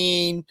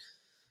dancing.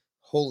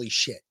 Holy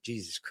shit.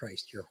 Jesus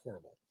Christ. You're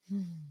horrible.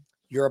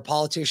 You're a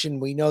politician.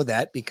 We know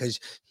that because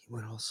you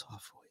went all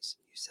soft voice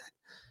and you said,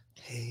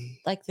 hey.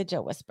 Like the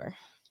Joe whisper.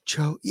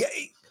 Joe. Yeah.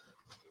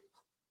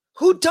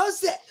 Who does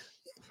that?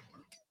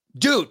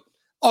 Dude.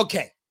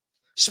 Okay.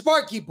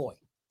 Sparky boy.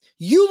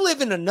 You live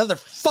in another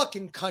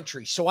fucking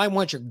country, so I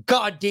want your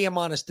goddamn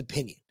honest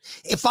opinion.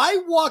 If I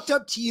walked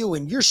up to you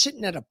and you're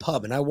sitting at a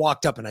pub and I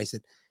walked up and I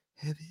said,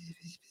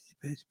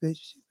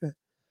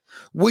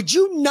 would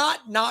you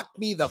not knock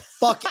me the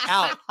fuck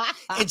out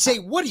and say,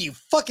 what are you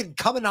fucking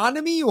coming on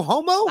to me, you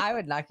homo? I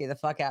would knock you the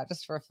fuck out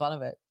just for fun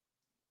of it.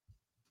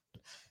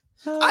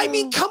 I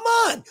mean, come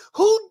on.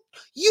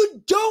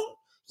 You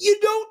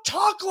don't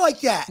talk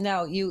like that.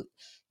 No,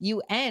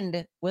 you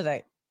end with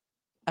a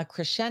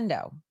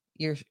crescendo.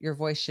 Your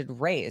voice should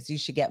raise. You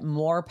should get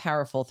more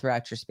powerful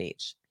throughout your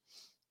speech,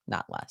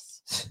 not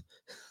less.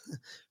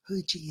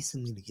 Oh, geez,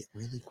 I'm going to get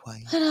really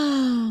quiet.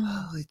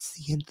 Oh, it's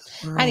the end of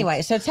the world.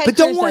 Anyway, so Ted Cruz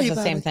does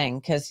the same thing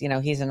because,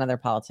 he's another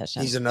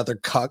politician. He's another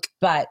cuck.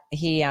 But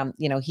he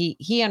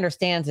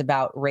understands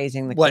about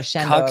raising the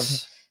crescendo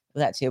of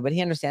that too. But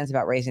he understands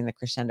about raising the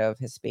crescendo of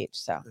his speech.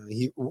 So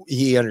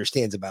he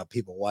understands about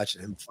people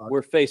watching him. Fuck.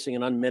 We're facing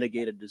an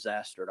unmitigated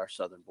disaster at our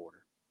southern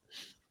border.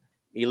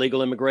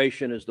 Illegal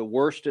immigration is the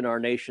worst in our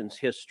nation's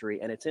history,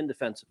 and it's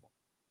indefensible.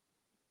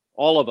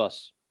 All of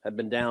us have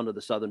been down to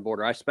the southern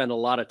border. I spend a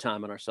lot of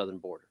time on our southern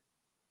border.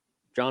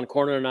 John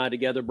Cornyn and I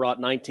together brought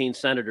 19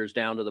 senators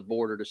down to the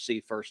border to see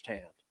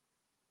firsthand.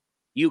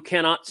 You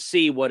cannot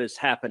see what is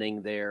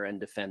happening there and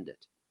defend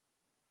it.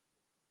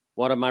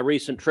 One of my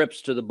recent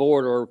trips to the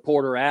border, a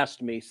reporter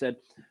asked me, said,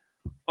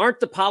 aren't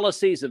the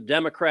policies of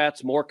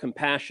Democrats more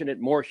compassionate,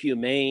 more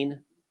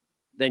humane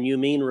than you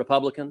mean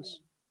Republicans?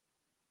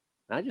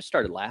 I just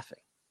started laughing.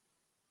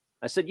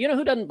 I said, you know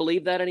who doesn't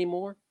believe that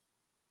anymore?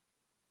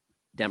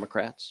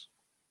 Democrats.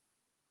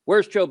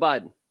 Where's Joe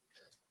Biden?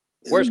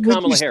 Where's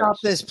Kamala Harris? Stop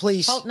this,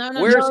 please.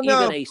 Where's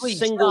even a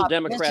single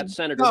Democrat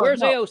senator? Where's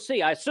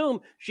AOC? I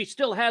assume she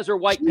still has her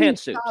white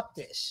pantsuit. Stop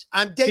this.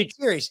 I'm dead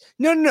serious.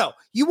 No.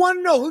 You want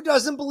to know who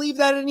doesn't believe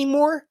that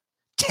anymore?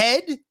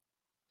 Ted?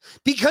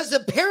 Because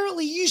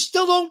apparently you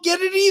still don't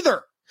get it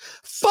either.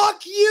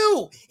 Fuck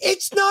you.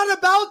 It's not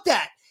about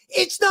that.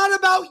 It's not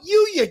about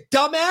you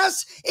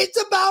dumbass. It's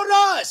about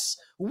us.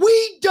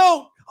 We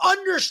don't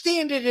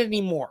understand it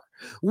anymore.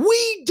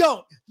 We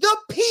don't. The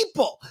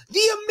people,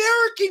 the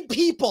American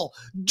people,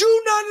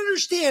 do not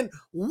understand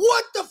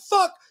what the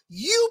fuck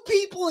you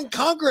people in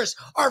Congress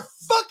are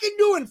fucking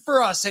doing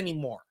for us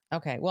anymore.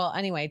 Okay. Well,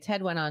 anyway,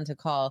 Ted went on to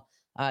call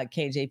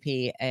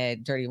KJP a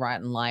dirty,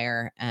 rotten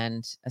liar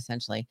and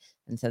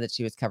said that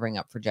she was covering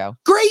up for Joe.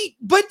 Great,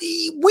 but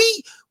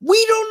we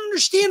don't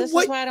understand this is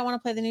why I don't want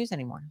to play the news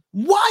anymore.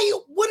 Why?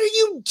 What are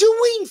you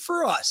doing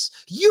for us?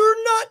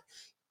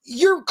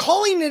 You're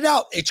calling it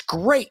out. It's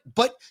great,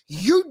 but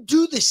you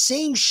do the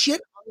same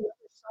shit on the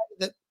other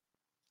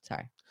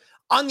side of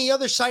on the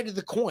other side of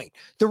the coin.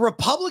 The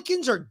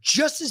Republicans are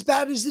just as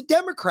bad as the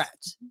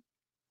Democrats.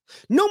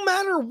 No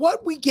matter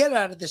what we get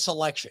out of this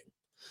election,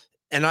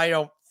 and I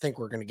don't think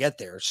we're going to get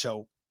there,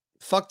 so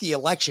fuck the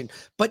election.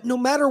 But no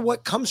matter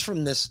what comes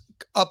from this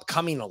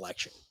upcoming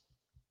election,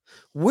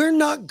 we're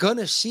not going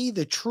to see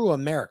the true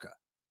America.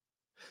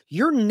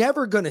 You're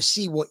never going to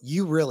see what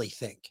you really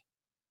think.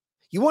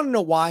 You want to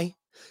know why?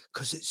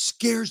 Because it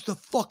scares the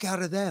fuck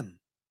out of them.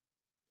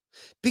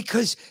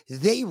 because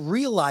they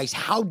realize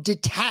how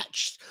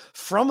detached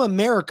from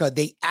America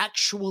they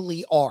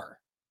actually are.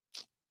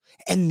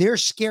 And they're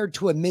scared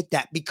to admit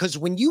that, because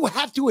when you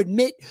have to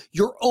admit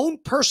your own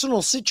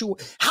personal situation,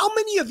 how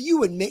many of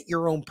you admit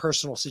your own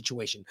personal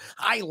situation?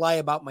 I lie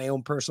about my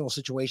own personal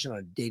situation on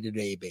a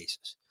day-to-day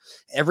basis.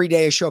 Every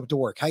day I show up to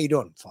work. How you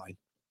doing? Fine.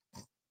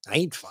 I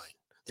ain't fine.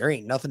 There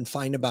ain't nothing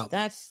fine about me.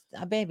 That's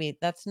a baby.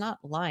 That's not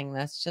lying.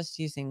 That's just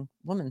using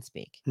woman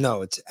speak.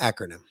 No, it's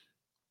acronym.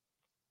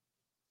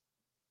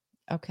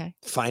 Okay.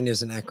 Fine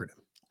is an acronym.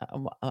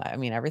 I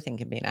mean, everything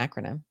can be an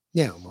acronym.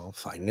 Yeah, well,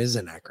 fine is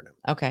an acronym.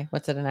 Okay.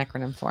 What's it an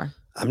acronym for?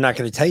 I'm not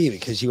going to tell you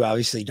because you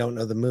obviously don't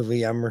know the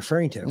movie I'm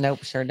referring to.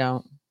 Nope, sure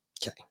don't.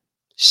 Okay.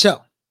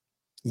 So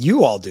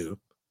you all do,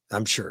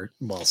 I'm sure.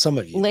 Well, some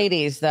of you.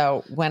 Ladies,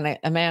 though, when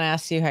a man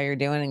asks you how you're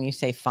doing and you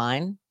say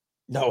fine.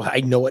 No, I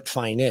know what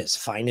fine is.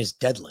 Fine is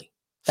deadly.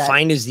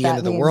 Fine is the end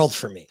of the world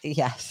for me.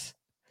 Yes.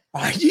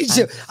 I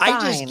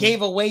just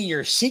gave away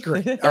your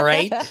secret. All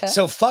right.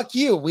 So fuck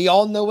you. We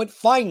all know what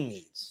fine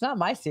means. It's not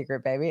my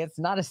secret, baby. It's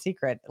not a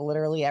secret.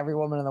 Literally every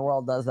woman in the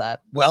world does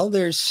that. Well,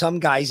 there's some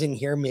guys in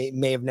here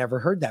may have never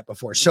heard that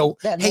before. So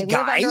That hey, they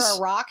live guys, under a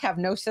rock, have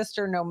no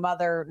sister, no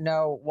mother,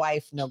 no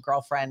wife, no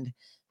girlfriend,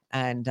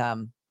 and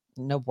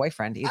no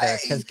boyfriend either,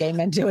 because gay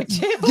men do it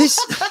too.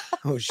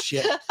 Oh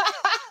shit.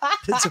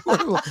 That's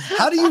horrible.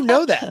 How do you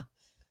know that?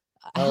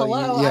 Hello,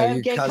 I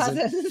have gay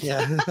cousins.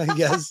 Yeah, I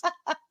guess.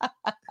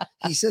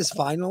 He says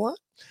fine a lot.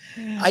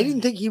 I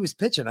didn't think he was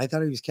pitching. I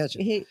thought he was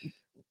catching.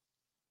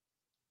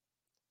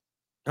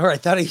 I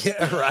thought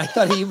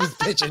he was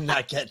pitching,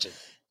 not catching.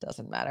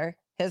 Doesn't matter.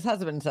 His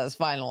husband says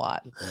fine a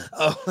lot.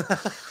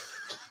 Oh.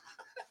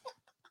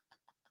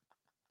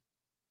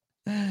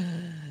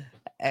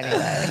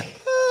 Anyway.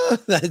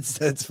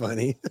 That's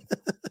funny.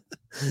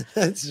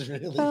 That's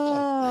really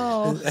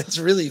funny. That's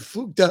really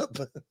fooked up.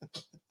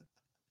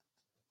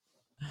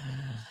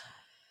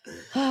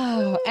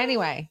 Oh,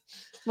 anyway.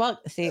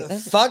 Well, see,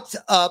 fucked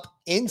up,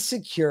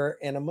 insecure,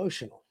 and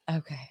emotional.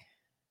 Okay.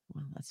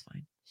 Well, that's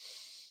fine.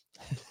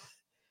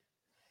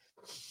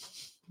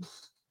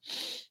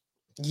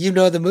 You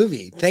know the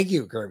movie. Thank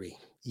you, Kirby.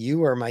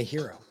 You are my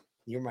hero.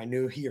 You're my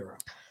new hero.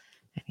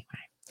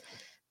 Anyway,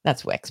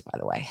 that's Wix, by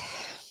the way.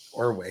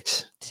 Or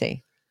Wix.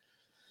 See.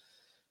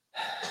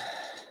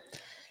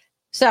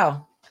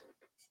 So,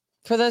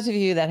 for those of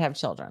you that have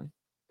children,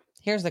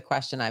 here's the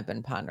question I've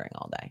been pondering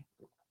all day.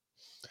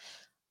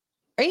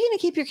 Are you going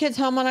to keep your kids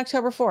home on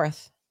October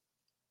 4th?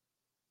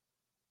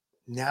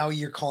 Now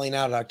you're calling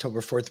out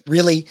October 4th.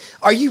 Really?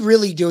 Are you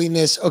really doing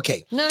this?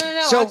 Okay. No.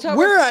 So October...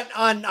 we're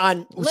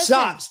on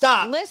Listen,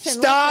 stop.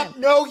 Listen.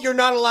 No, you're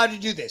not allowed to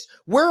do this.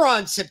 We're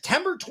on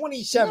September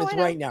 27th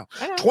right now.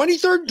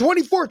 23rd and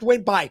 24th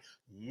went by.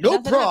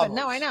 No problem.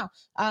 No, I know.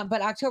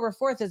 But October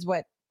 4th is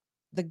what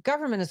the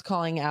government is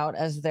calling out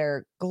as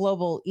their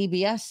global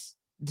EBS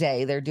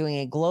day. They're doing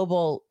a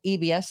global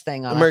EBS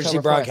thing on Emergency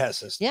October 4th. Broadcast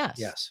System.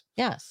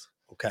 Yes.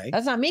 Okay.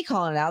 That's not me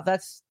calling it out.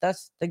 That's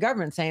the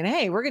government saying,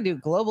 hey, we're going to do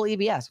global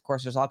EBS. Of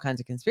course, there's all kinds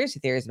of conspiracy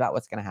theories about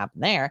what's going to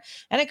happen there.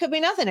 And it could be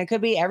nothing. It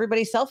could be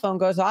everybody's cell phone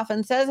goes off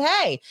and says,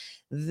 hey,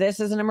 this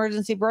is an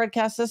emergency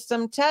broadcast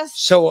system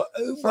test. So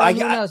who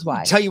knows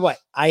why. Tell you what,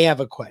 I have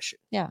a question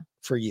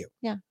for you.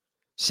 Yeah.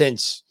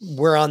 Since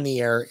we're on the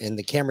air and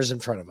the camera's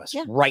in front of us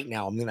right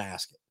now, I'm going to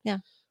ask it. Yeah.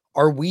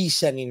 Are we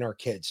sending our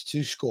kids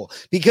to school?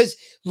 Because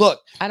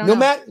look, I don't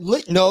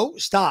know.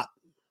 Stop.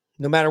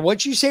 No matter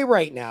what you say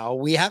right now,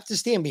 we have to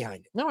stand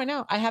behind it. No, I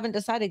know. I haven't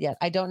decided yet.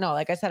 I don't know.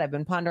 Like I said, I've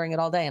been pondering it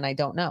all day and I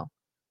don't know.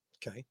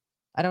 Okay.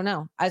 I don't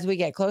know. As we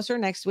get closer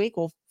next week,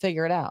 we'll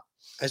figure it out.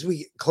 As we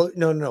get close.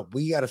 No.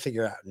 We got to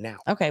figure it out now.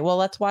 Okay. Well,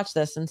 let's watch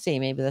this and see.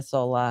 Maybe this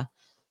will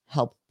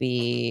help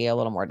be a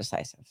little more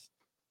decisive.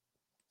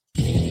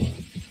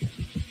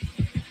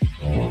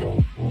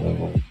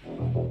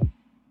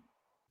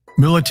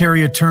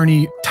 Military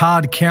attorney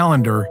Todd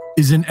Callender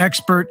is an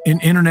expert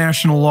in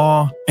international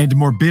law and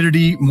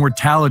morbidity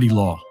mortality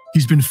law.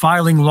 He's been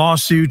filing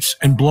lawsuits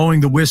and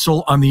blowing the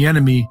whistle on the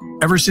enemy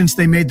ever since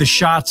they made the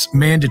shots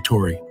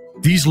mandatory.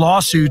 These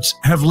lawsuits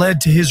have led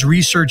to his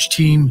research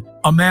team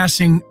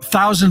amassing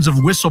thousands of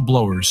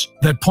whistleblowers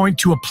that point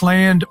to a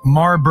planned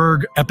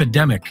Marburg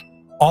epidemic,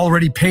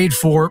 already paid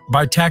for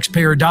by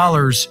taxpayer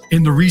dollars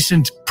in the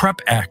recent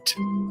PrEP Act.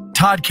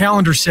 Todd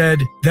Callender said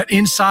that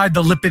inside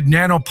the lipid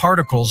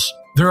nanoparticles,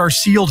 there are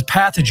sealed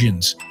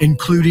pathogens,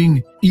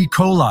 including E.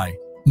 coli,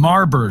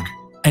 Marburg,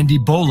 and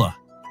Ebola,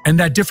 and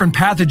that different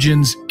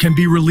pathogens can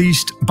be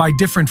released by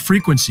different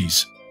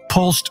frequencies,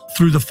 pulsed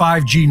through the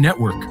 5G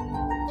network.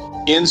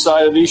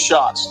 Inside of these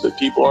shots that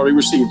people already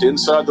received,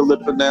 inside the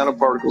lipid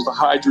nanoparticles, the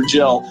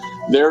hydrogel,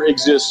 there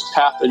exists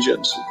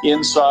pathogens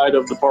inside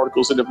of the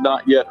particles that have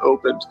not yet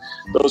opened.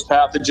 Those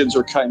pathogens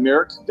are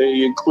chimeric.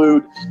 They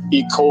include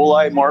E.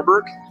 coli,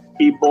 Marburg,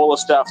 Ebola,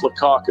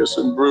 Staphylococcus,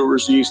 and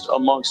brewer's yeast,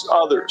 amongst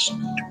others.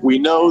 We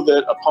know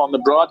that upon the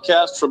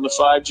broadcast from the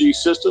 5G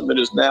system that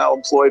is now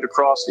employed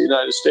across the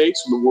United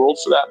States and the world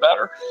for that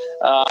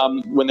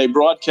matter, when they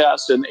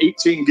broadcast an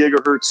 18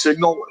 gigahertz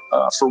signal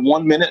for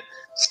 1 minute,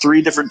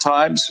 3 different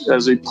times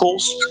as a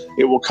pulse.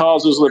 It will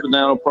cause those lipid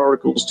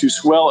nanoparticles to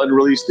swell and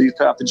release these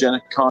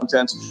pathogenic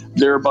contents,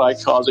 thereby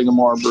causing a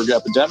Marburg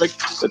epidemic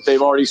that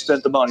they've already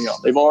spent the money on.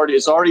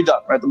 It's already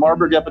done, right? The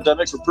Marburg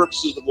epidemic, for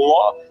purposes of the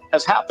law,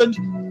 has happened,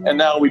 and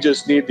now we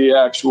just need the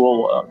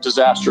actual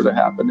disaster to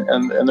happen.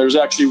 And there's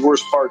actually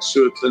worse parts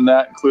to it than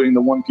that, including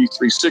the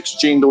 1p36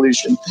 gene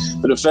deletion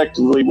that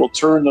effectively will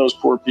turn those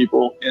poor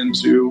people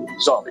into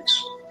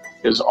zombies.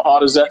 As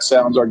odd as that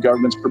sounds, our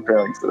government's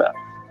preparing for that.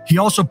 He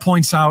also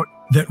points out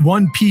that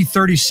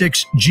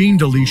 1p36 gene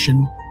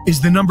deletion is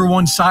the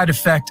 #1 side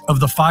effect of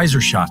the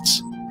Pfizer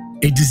shots,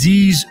 a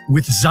disease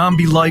with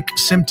zombie-like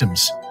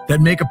symptoms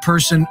that make a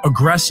person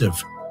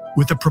aggressive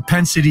with a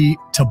propensity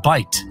to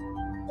bite.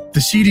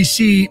 The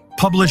CDC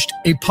published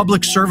a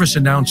public service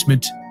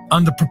announcement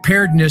on the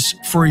preparedness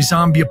for a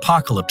zombie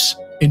apocalypse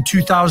in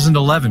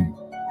 2011.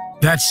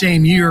 That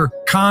same year,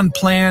 Con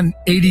Plan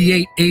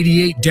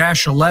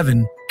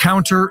 8888-11,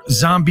 Counter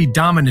Zombie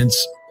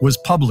Dominance, was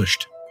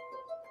published.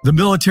 The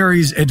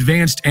military's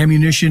advanced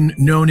ammunition,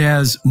 known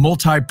as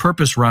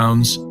multi-purpose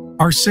rounds,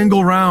 are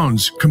single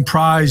rounds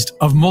comprised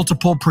of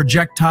multiple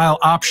projectile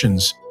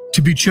options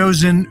to be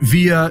chosen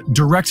via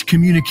direct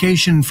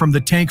communication from the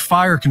tank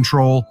fire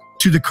control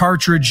to the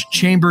cartridge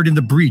chambered in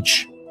the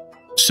breech.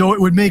 So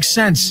it would make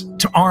sense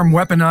to arm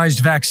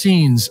weaponized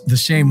vaccines the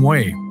same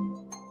way.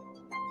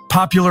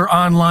 Popular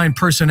online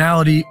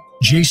personality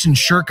Jason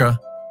Shirka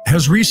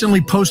has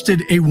recently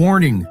posted a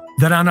warning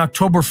that on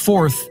October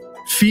 4th,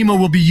 FEMA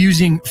will be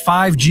using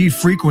 5G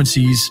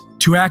frequencies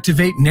to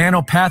activate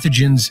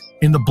nanopathogens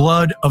in the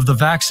blood of the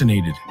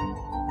vaccinated.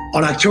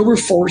 On October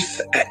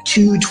 4th at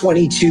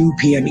 2:22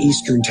 p.m.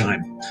 Eastern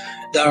Time,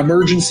 the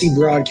emergency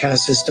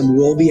broadcast system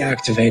will be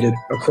activated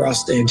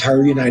across the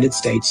entire United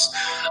States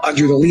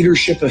under the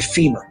leadership of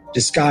FEMA,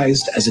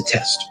 disguised as a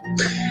test.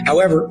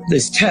 However,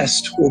 this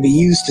test will be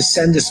used to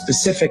send a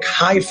specific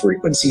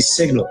high-frequency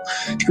signal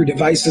through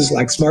devices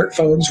like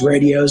smartphones,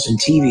 radios, and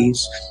TVs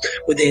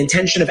with the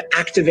intention of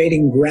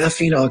activating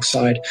graphene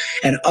oxide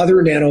and other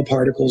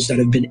nanoparticles that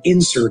have been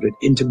inserted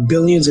into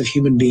billions of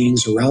human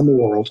beings around the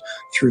world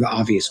through the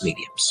obvious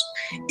mediums.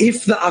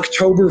 If the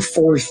October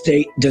 4th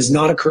date does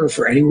not occur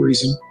for any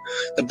reason,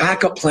 the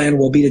backup plan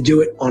will be to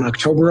do it on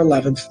October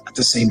 11th at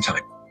the same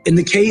time. In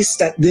the case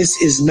that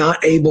this is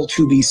not able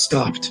to be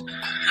stopped,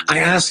 I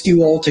ask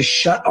you all to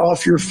shut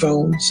off your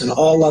phones and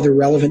all other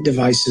relevant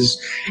devices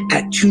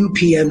at 2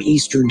 p.m.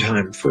 Eastern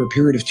Time for a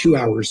period of 2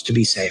 hours to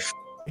be safe.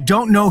 I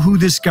don't know who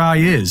this guy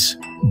is,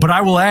 but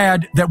I will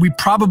add that we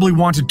probably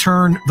want to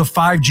turn the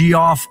 5G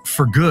off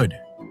for good.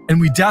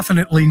 And we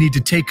definitely need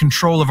to take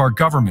control of our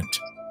government,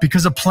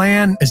 because a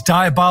plan as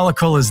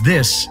diabolical as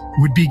this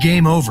would be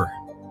game over.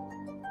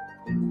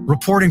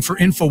 Reporting for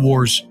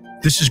InfoWars,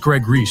 this is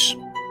Greg Reese.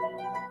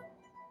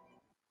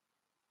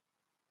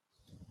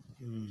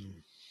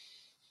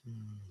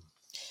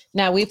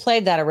 Now, we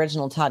played that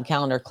original Todd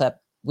Callender clip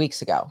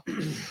weeks ago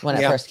when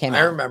it first came out.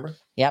 I remember.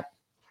 Yep.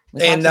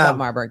 We talked about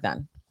Marburg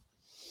then.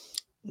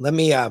 Let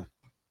me go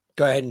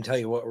ahead and tell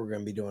you what we're going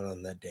to be doing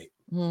on that date.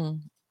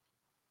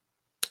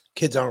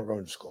 Kids aren't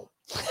going to school.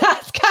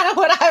 That's kind of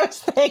what I was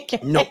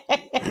thinking. Nope.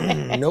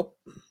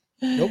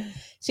 Nope.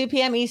 2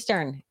 p.m.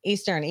 Eastern,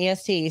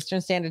 EST,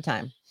 Eastern Standard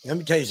Time. Let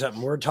me tell you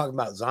something. We're talking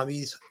about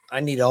zombies. I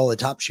need all the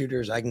top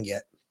shooters I can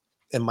get.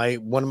 And my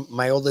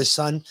youngest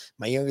son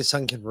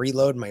can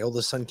reload. My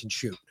oldest son can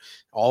shoot.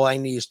 All I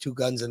need is 2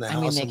 guns in the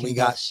house. They can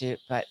both shoot,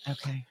 but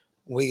okay.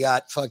 We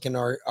got fucking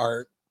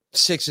our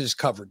 6s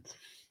covered.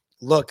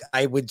 Look,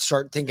 I would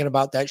start thinking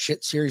about that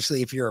shit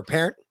seriously. If you're a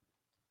parent,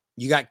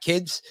 you got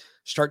kids,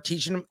 start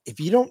teaching them. If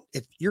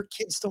your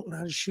kids don't know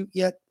how to shoot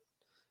yet,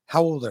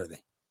 how old are they?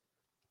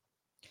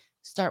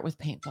 Start with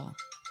paintball.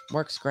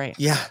 Works great.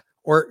 Yeah.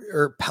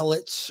 Or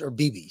pellets or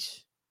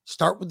BBs.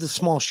 Start with the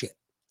small shit.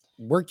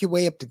 Work your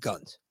way up to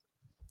guns.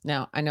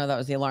 Now, I know that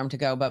was the alarm to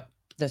go, but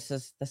this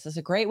is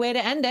a great way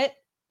to end it.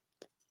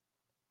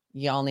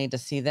 Y'all need to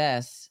see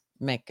this.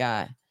 Mick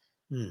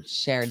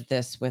shared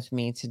this with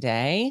me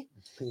today,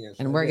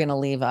 and we're going to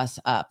leave us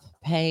up.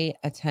 Pay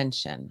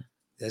attention.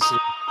 This is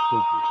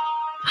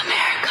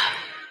America,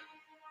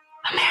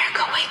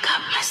 wake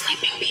up, my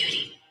sleeping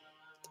beauty.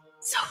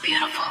 So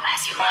beautiful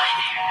as you lie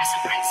there as a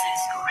princess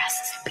who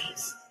rests in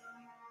peace,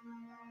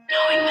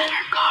 knowing that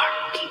her guard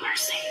will keep her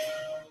safe.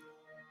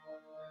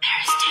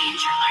 There is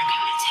danger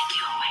lurking to take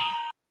you away.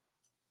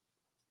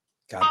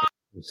 God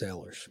bless those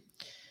sailors.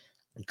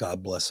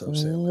 God bless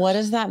those sailors. What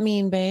does that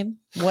mean, babe?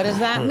 What does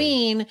that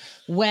mean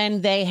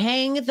when they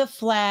hang the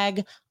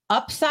flag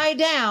upside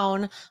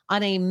down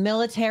on a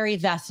military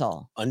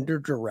vessel? Under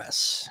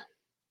duress.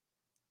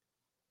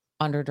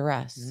 Under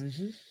duress.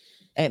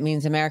 It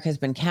means America has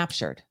been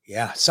captured.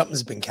 Yeah,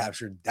 something's been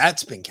captured.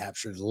 That's been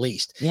captured at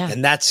least. Yeah.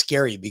 And that's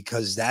scary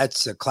because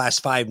that's a Class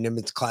 5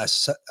 Nimitz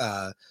class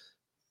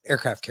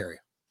aircraft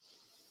carrier.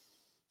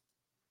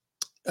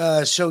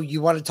 So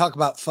you want to talk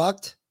about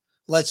fucked?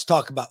 Let's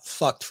talk about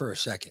fucked for a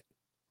second.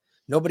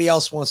 Nobody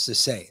else wants to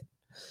say it.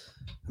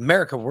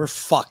 America, we're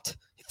fucked.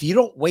 If you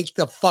don't wake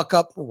the fuck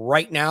up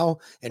right now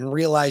and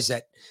realize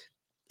that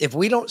if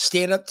we don't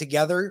stand up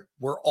together,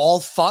 we're all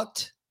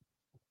fucked.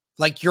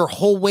 Like your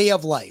whole way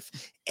of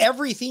life,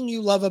 everything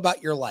you love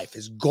about your life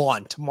is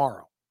gone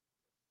tomorrow.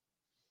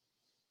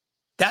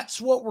 That's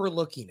what we're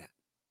looking at.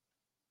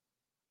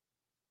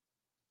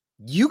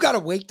 You got to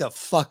wake the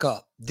fuck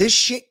up. This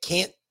shit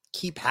can't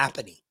keep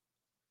happening.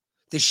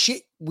 The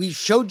shit we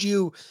showed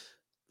you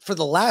for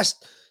the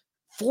last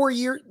 3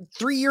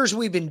 years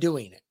we've been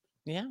doing it.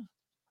 Yeah.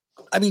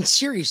 I mean,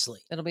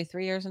 seriously. It'll be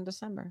 3 years in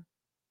December.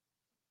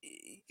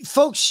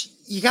 Folks,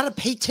 you got to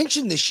pay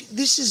attention.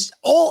 This is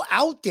all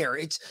out there.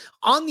 It's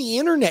on the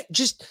internet.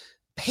 Just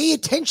pay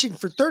attention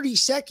for 30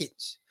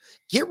 seconds.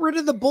 Get rid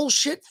of the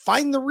bullshit.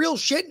 Find the real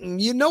shit.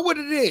 And you know what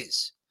it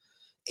is.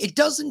 It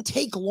doesn't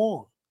take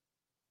long.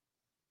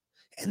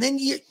 And then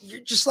you're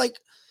just like,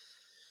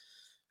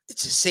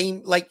 it's the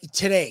same like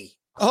today.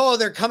 Oh,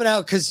 they're coming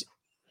out because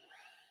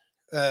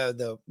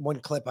the one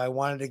clip I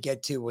wanted to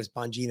get to was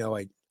Bongino.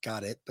 I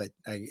got it, but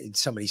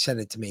somebody sent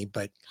it to me.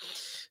 But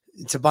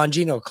it's a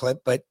Bongino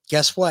clip. But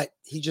guess what?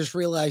 He just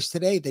realized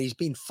today that he's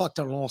being fucked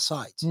on all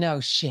sides.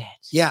 No shit.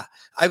 Yeah.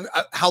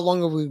 How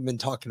long have we been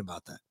talking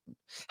about that?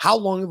 How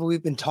long have we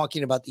been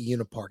talking about the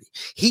Uniparty?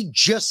 He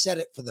just said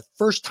it for the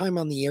first time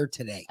on the air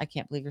today. I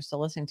can't believe you're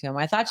still listening to him.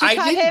 I thought you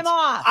cut him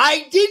off.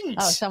 I didn't.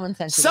 Oh, someone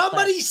sent you.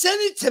 Somebody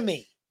sent it to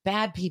me.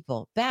 Bad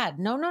people. Bad.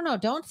 No.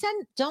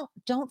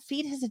 Don't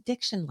feed his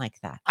addiction like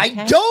that.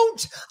 Okay?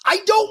 I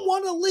don't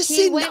want to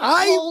listen.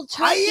 I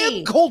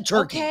am cold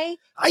turkey. Okay.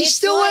 I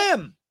still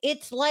am.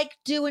 It's like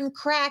doing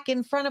crack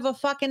in front of a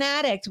fucking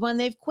addict when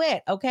they've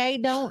quit. Okay.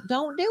 Don't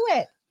do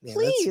it. Yeah,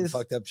 please. That's some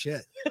fucked up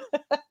shit.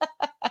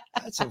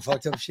 That's some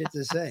fucked up shit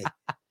to say.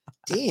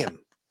 Damn.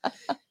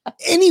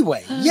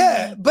 Anyway,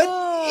 yeah,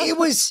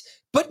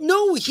 but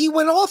no, he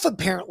went off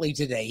apparently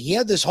today. He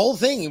had this whole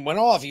thing. He went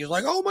off. He was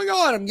like, oh my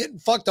God, I'm getting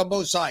fucked on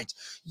both sides.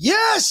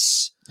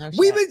 Yes.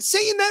 We've been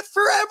saying that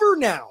forever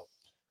now.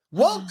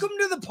 Welcome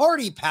to the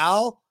party,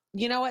 pal.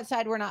 You know what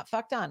side we're not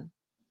fucked on?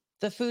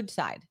 The food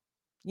side.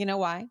 You know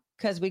why?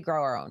 Because we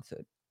grow our own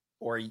food.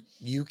 Or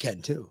you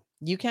can too.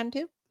 You can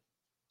too?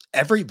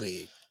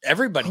 Everybody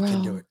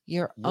can do it.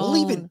 Your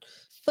own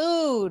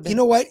food. You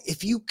know what?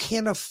 If you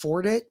can't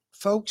afford it,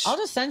 folks, I'll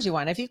just send you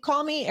one. If you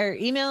call me or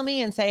email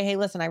me and say, hey,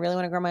 listen, I really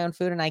want to grow my own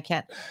food and I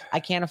can't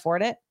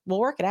afford it, we'll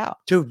work it out.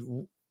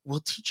 Dude,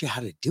 we'll teach you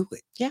how to do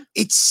it. Yeah.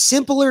 It's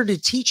simpler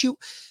to teach you.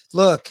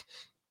 Look,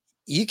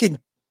 you can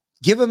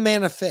give a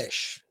man a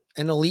fish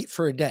and he'll eat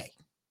for a day.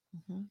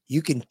 Mm-hmm.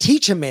 You can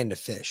teach a man to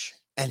fish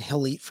and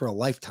he'll eat for a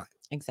lifetime.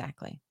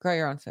 Exactly. Grow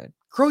your own food.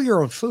 Grow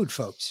your own food,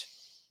 folks.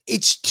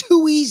 It's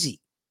too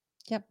easy.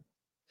 Yep.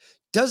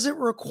 Does it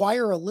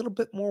require a little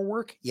bit more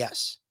work?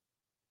 Yes.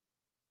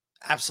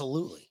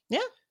 Absolutely. Yeah.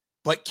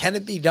 But can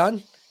it be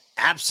done?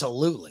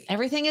 Absolutely.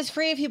 Everything is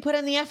free if you put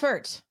in the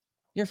effort.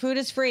 Your food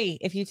is free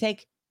if you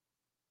take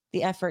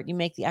the effort, you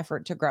make the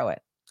effort to grow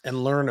it.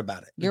 And learn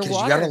about it. Your because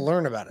water, you got to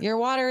learn about it. Your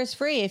water is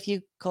free if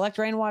you collect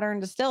rainwater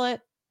and distill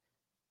it.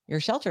 Your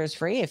shelter is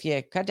free if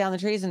you cut down the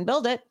trees and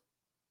build it.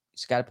 You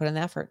just got to put in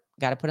the effort.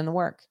 Got to put in the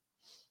work.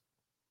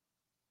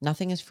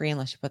 Nothing is free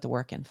unless you put the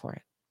work in for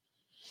it.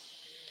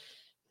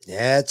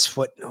 That's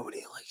what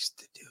nobody likes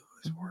to do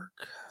is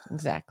work.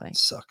 Exactly. It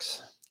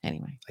sucks.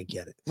 Anyway, I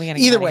get it.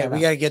 Either way, we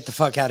got to get the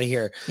fuck out of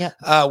here. Yep.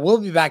 We'll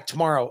be back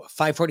tomorrow,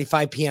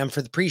 5:45 p.m.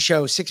 for the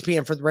pre-show, 6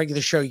 p.m. for the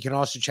regular show. You can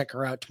also check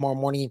her out tomorrow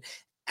morning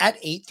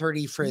at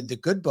 8:30 for the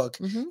Good Book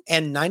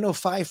and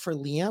 9:05 for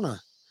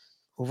Leanna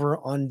over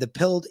on the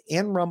Pilled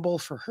and Rumble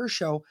for her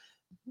show.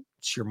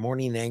 It's your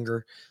morning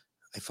anger.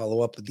 I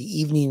follow up with the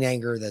evening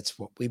anger. That's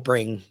what we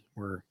bring.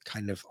 We're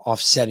kind of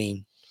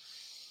offsetting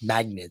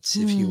magnets,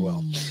 if you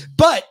will.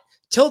 But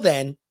till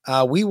then,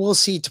 we will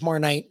see you tomorrow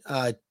night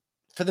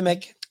for the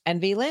Meg and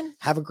V Lynn.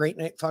 Have a great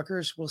night,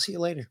 fuckers. We'll see you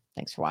later.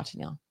 Thanks for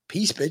watching, y'all.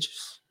 Peace,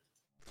 bitches.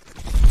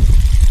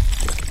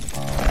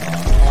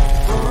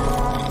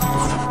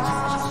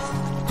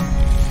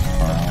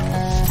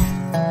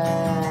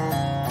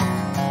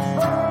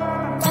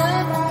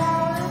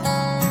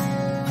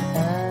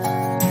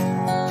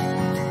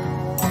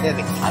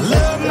 I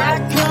love my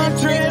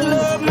country,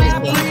 love my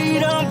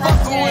freedom.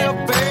 Fuck a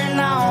welfare,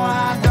 now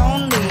I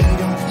don't need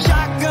them.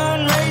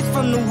 Shotgun race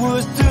from the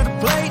woods to the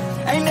plate.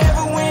 Ain't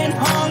never went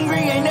hungry,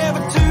 ain't never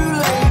too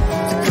late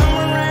to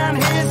come around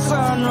here,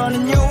 son,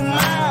 running your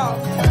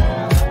mouth.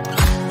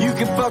 You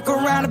can fuck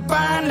around and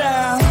find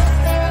out.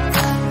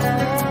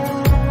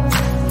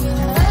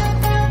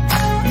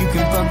 You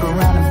can fuck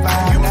around and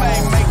find out. You may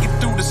make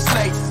it through the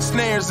snakes,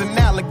 snares, and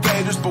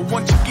alligators, but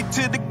once you get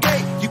to the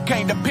gate, you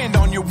can't depend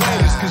on your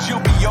waiters, cause you'll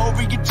be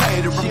overeated.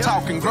 I'm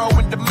talking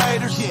growing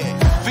tomatoes,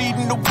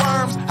 feeding the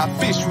worms I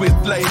fish with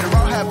later.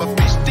 I'll have a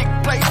fish stick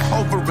plate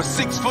over a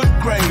 6-foot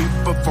grave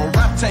before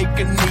I take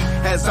a knee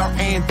as our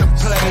anthem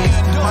plays.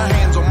 My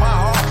hands on my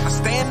heart, I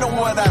stand on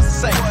what I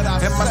say,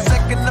 and my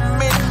Second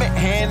Amendment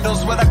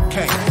handles what I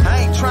can't.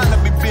 I ain't trying to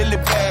be Billy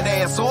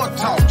Badass or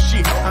talk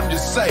shit, I'm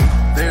just saying,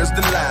 there's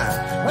the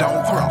line,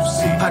 don't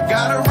cross it. I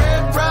got a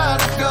Red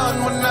Ryder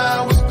gun when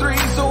I was 3,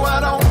 so I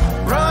don't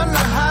run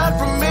or hide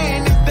from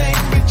anything,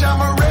 bitch. I'm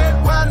a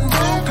red, white, and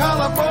blue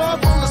collar boy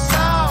from the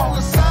South.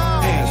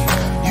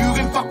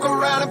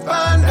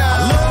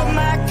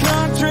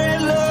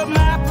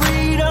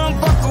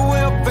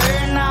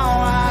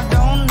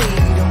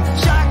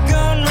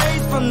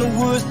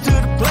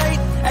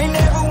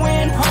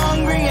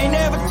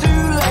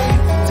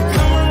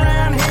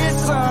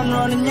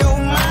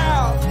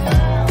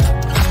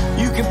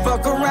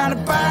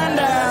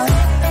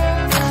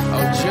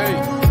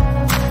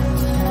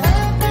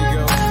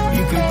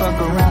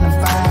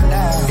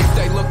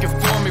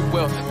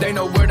 they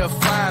know where to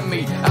find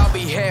me. I'll be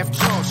half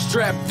drunk,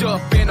 strapped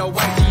up in a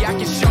whitey. I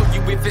can show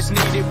you if it's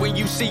needed. When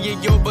you see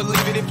it, you'll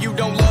believe it. If you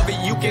don't love it,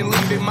 you can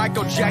leave it.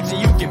 Michael Jackson,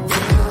 you can beat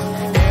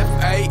it.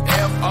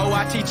 F-A-F-O,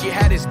 I teach you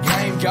how this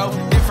game go.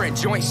 Different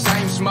joints,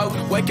 same smoke.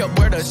 Wake up,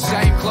 wear the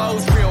same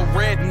clothes. Real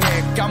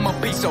redneck, I'm a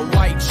piece of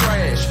white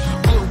trash.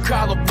 Blue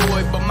collar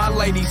boy, but my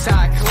lady's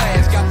high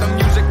class. Got the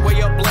music way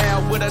up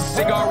loud with a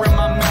cigar in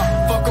my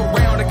mouth. Fuck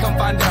around and come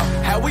find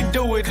out how we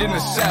do it in the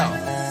South.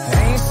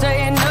 I ain't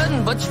saying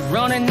nothing, but you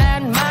running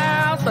that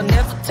mouth. I'll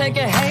never take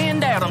a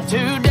handout, I'm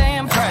too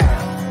damn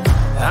proud.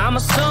 I'm a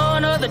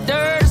son of the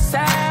dirty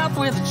South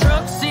with a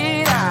truck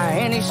seat high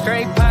and these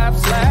straight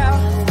pipes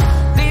loud.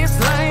 This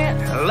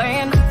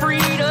land of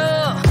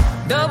freedom,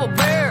 double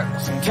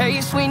barrels in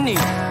case we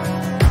need.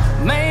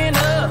 Man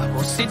up,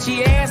 or sit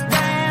your ass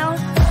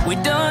down. We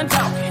done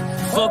talking,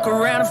 fuck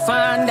around and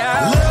find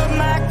out. Love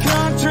my country.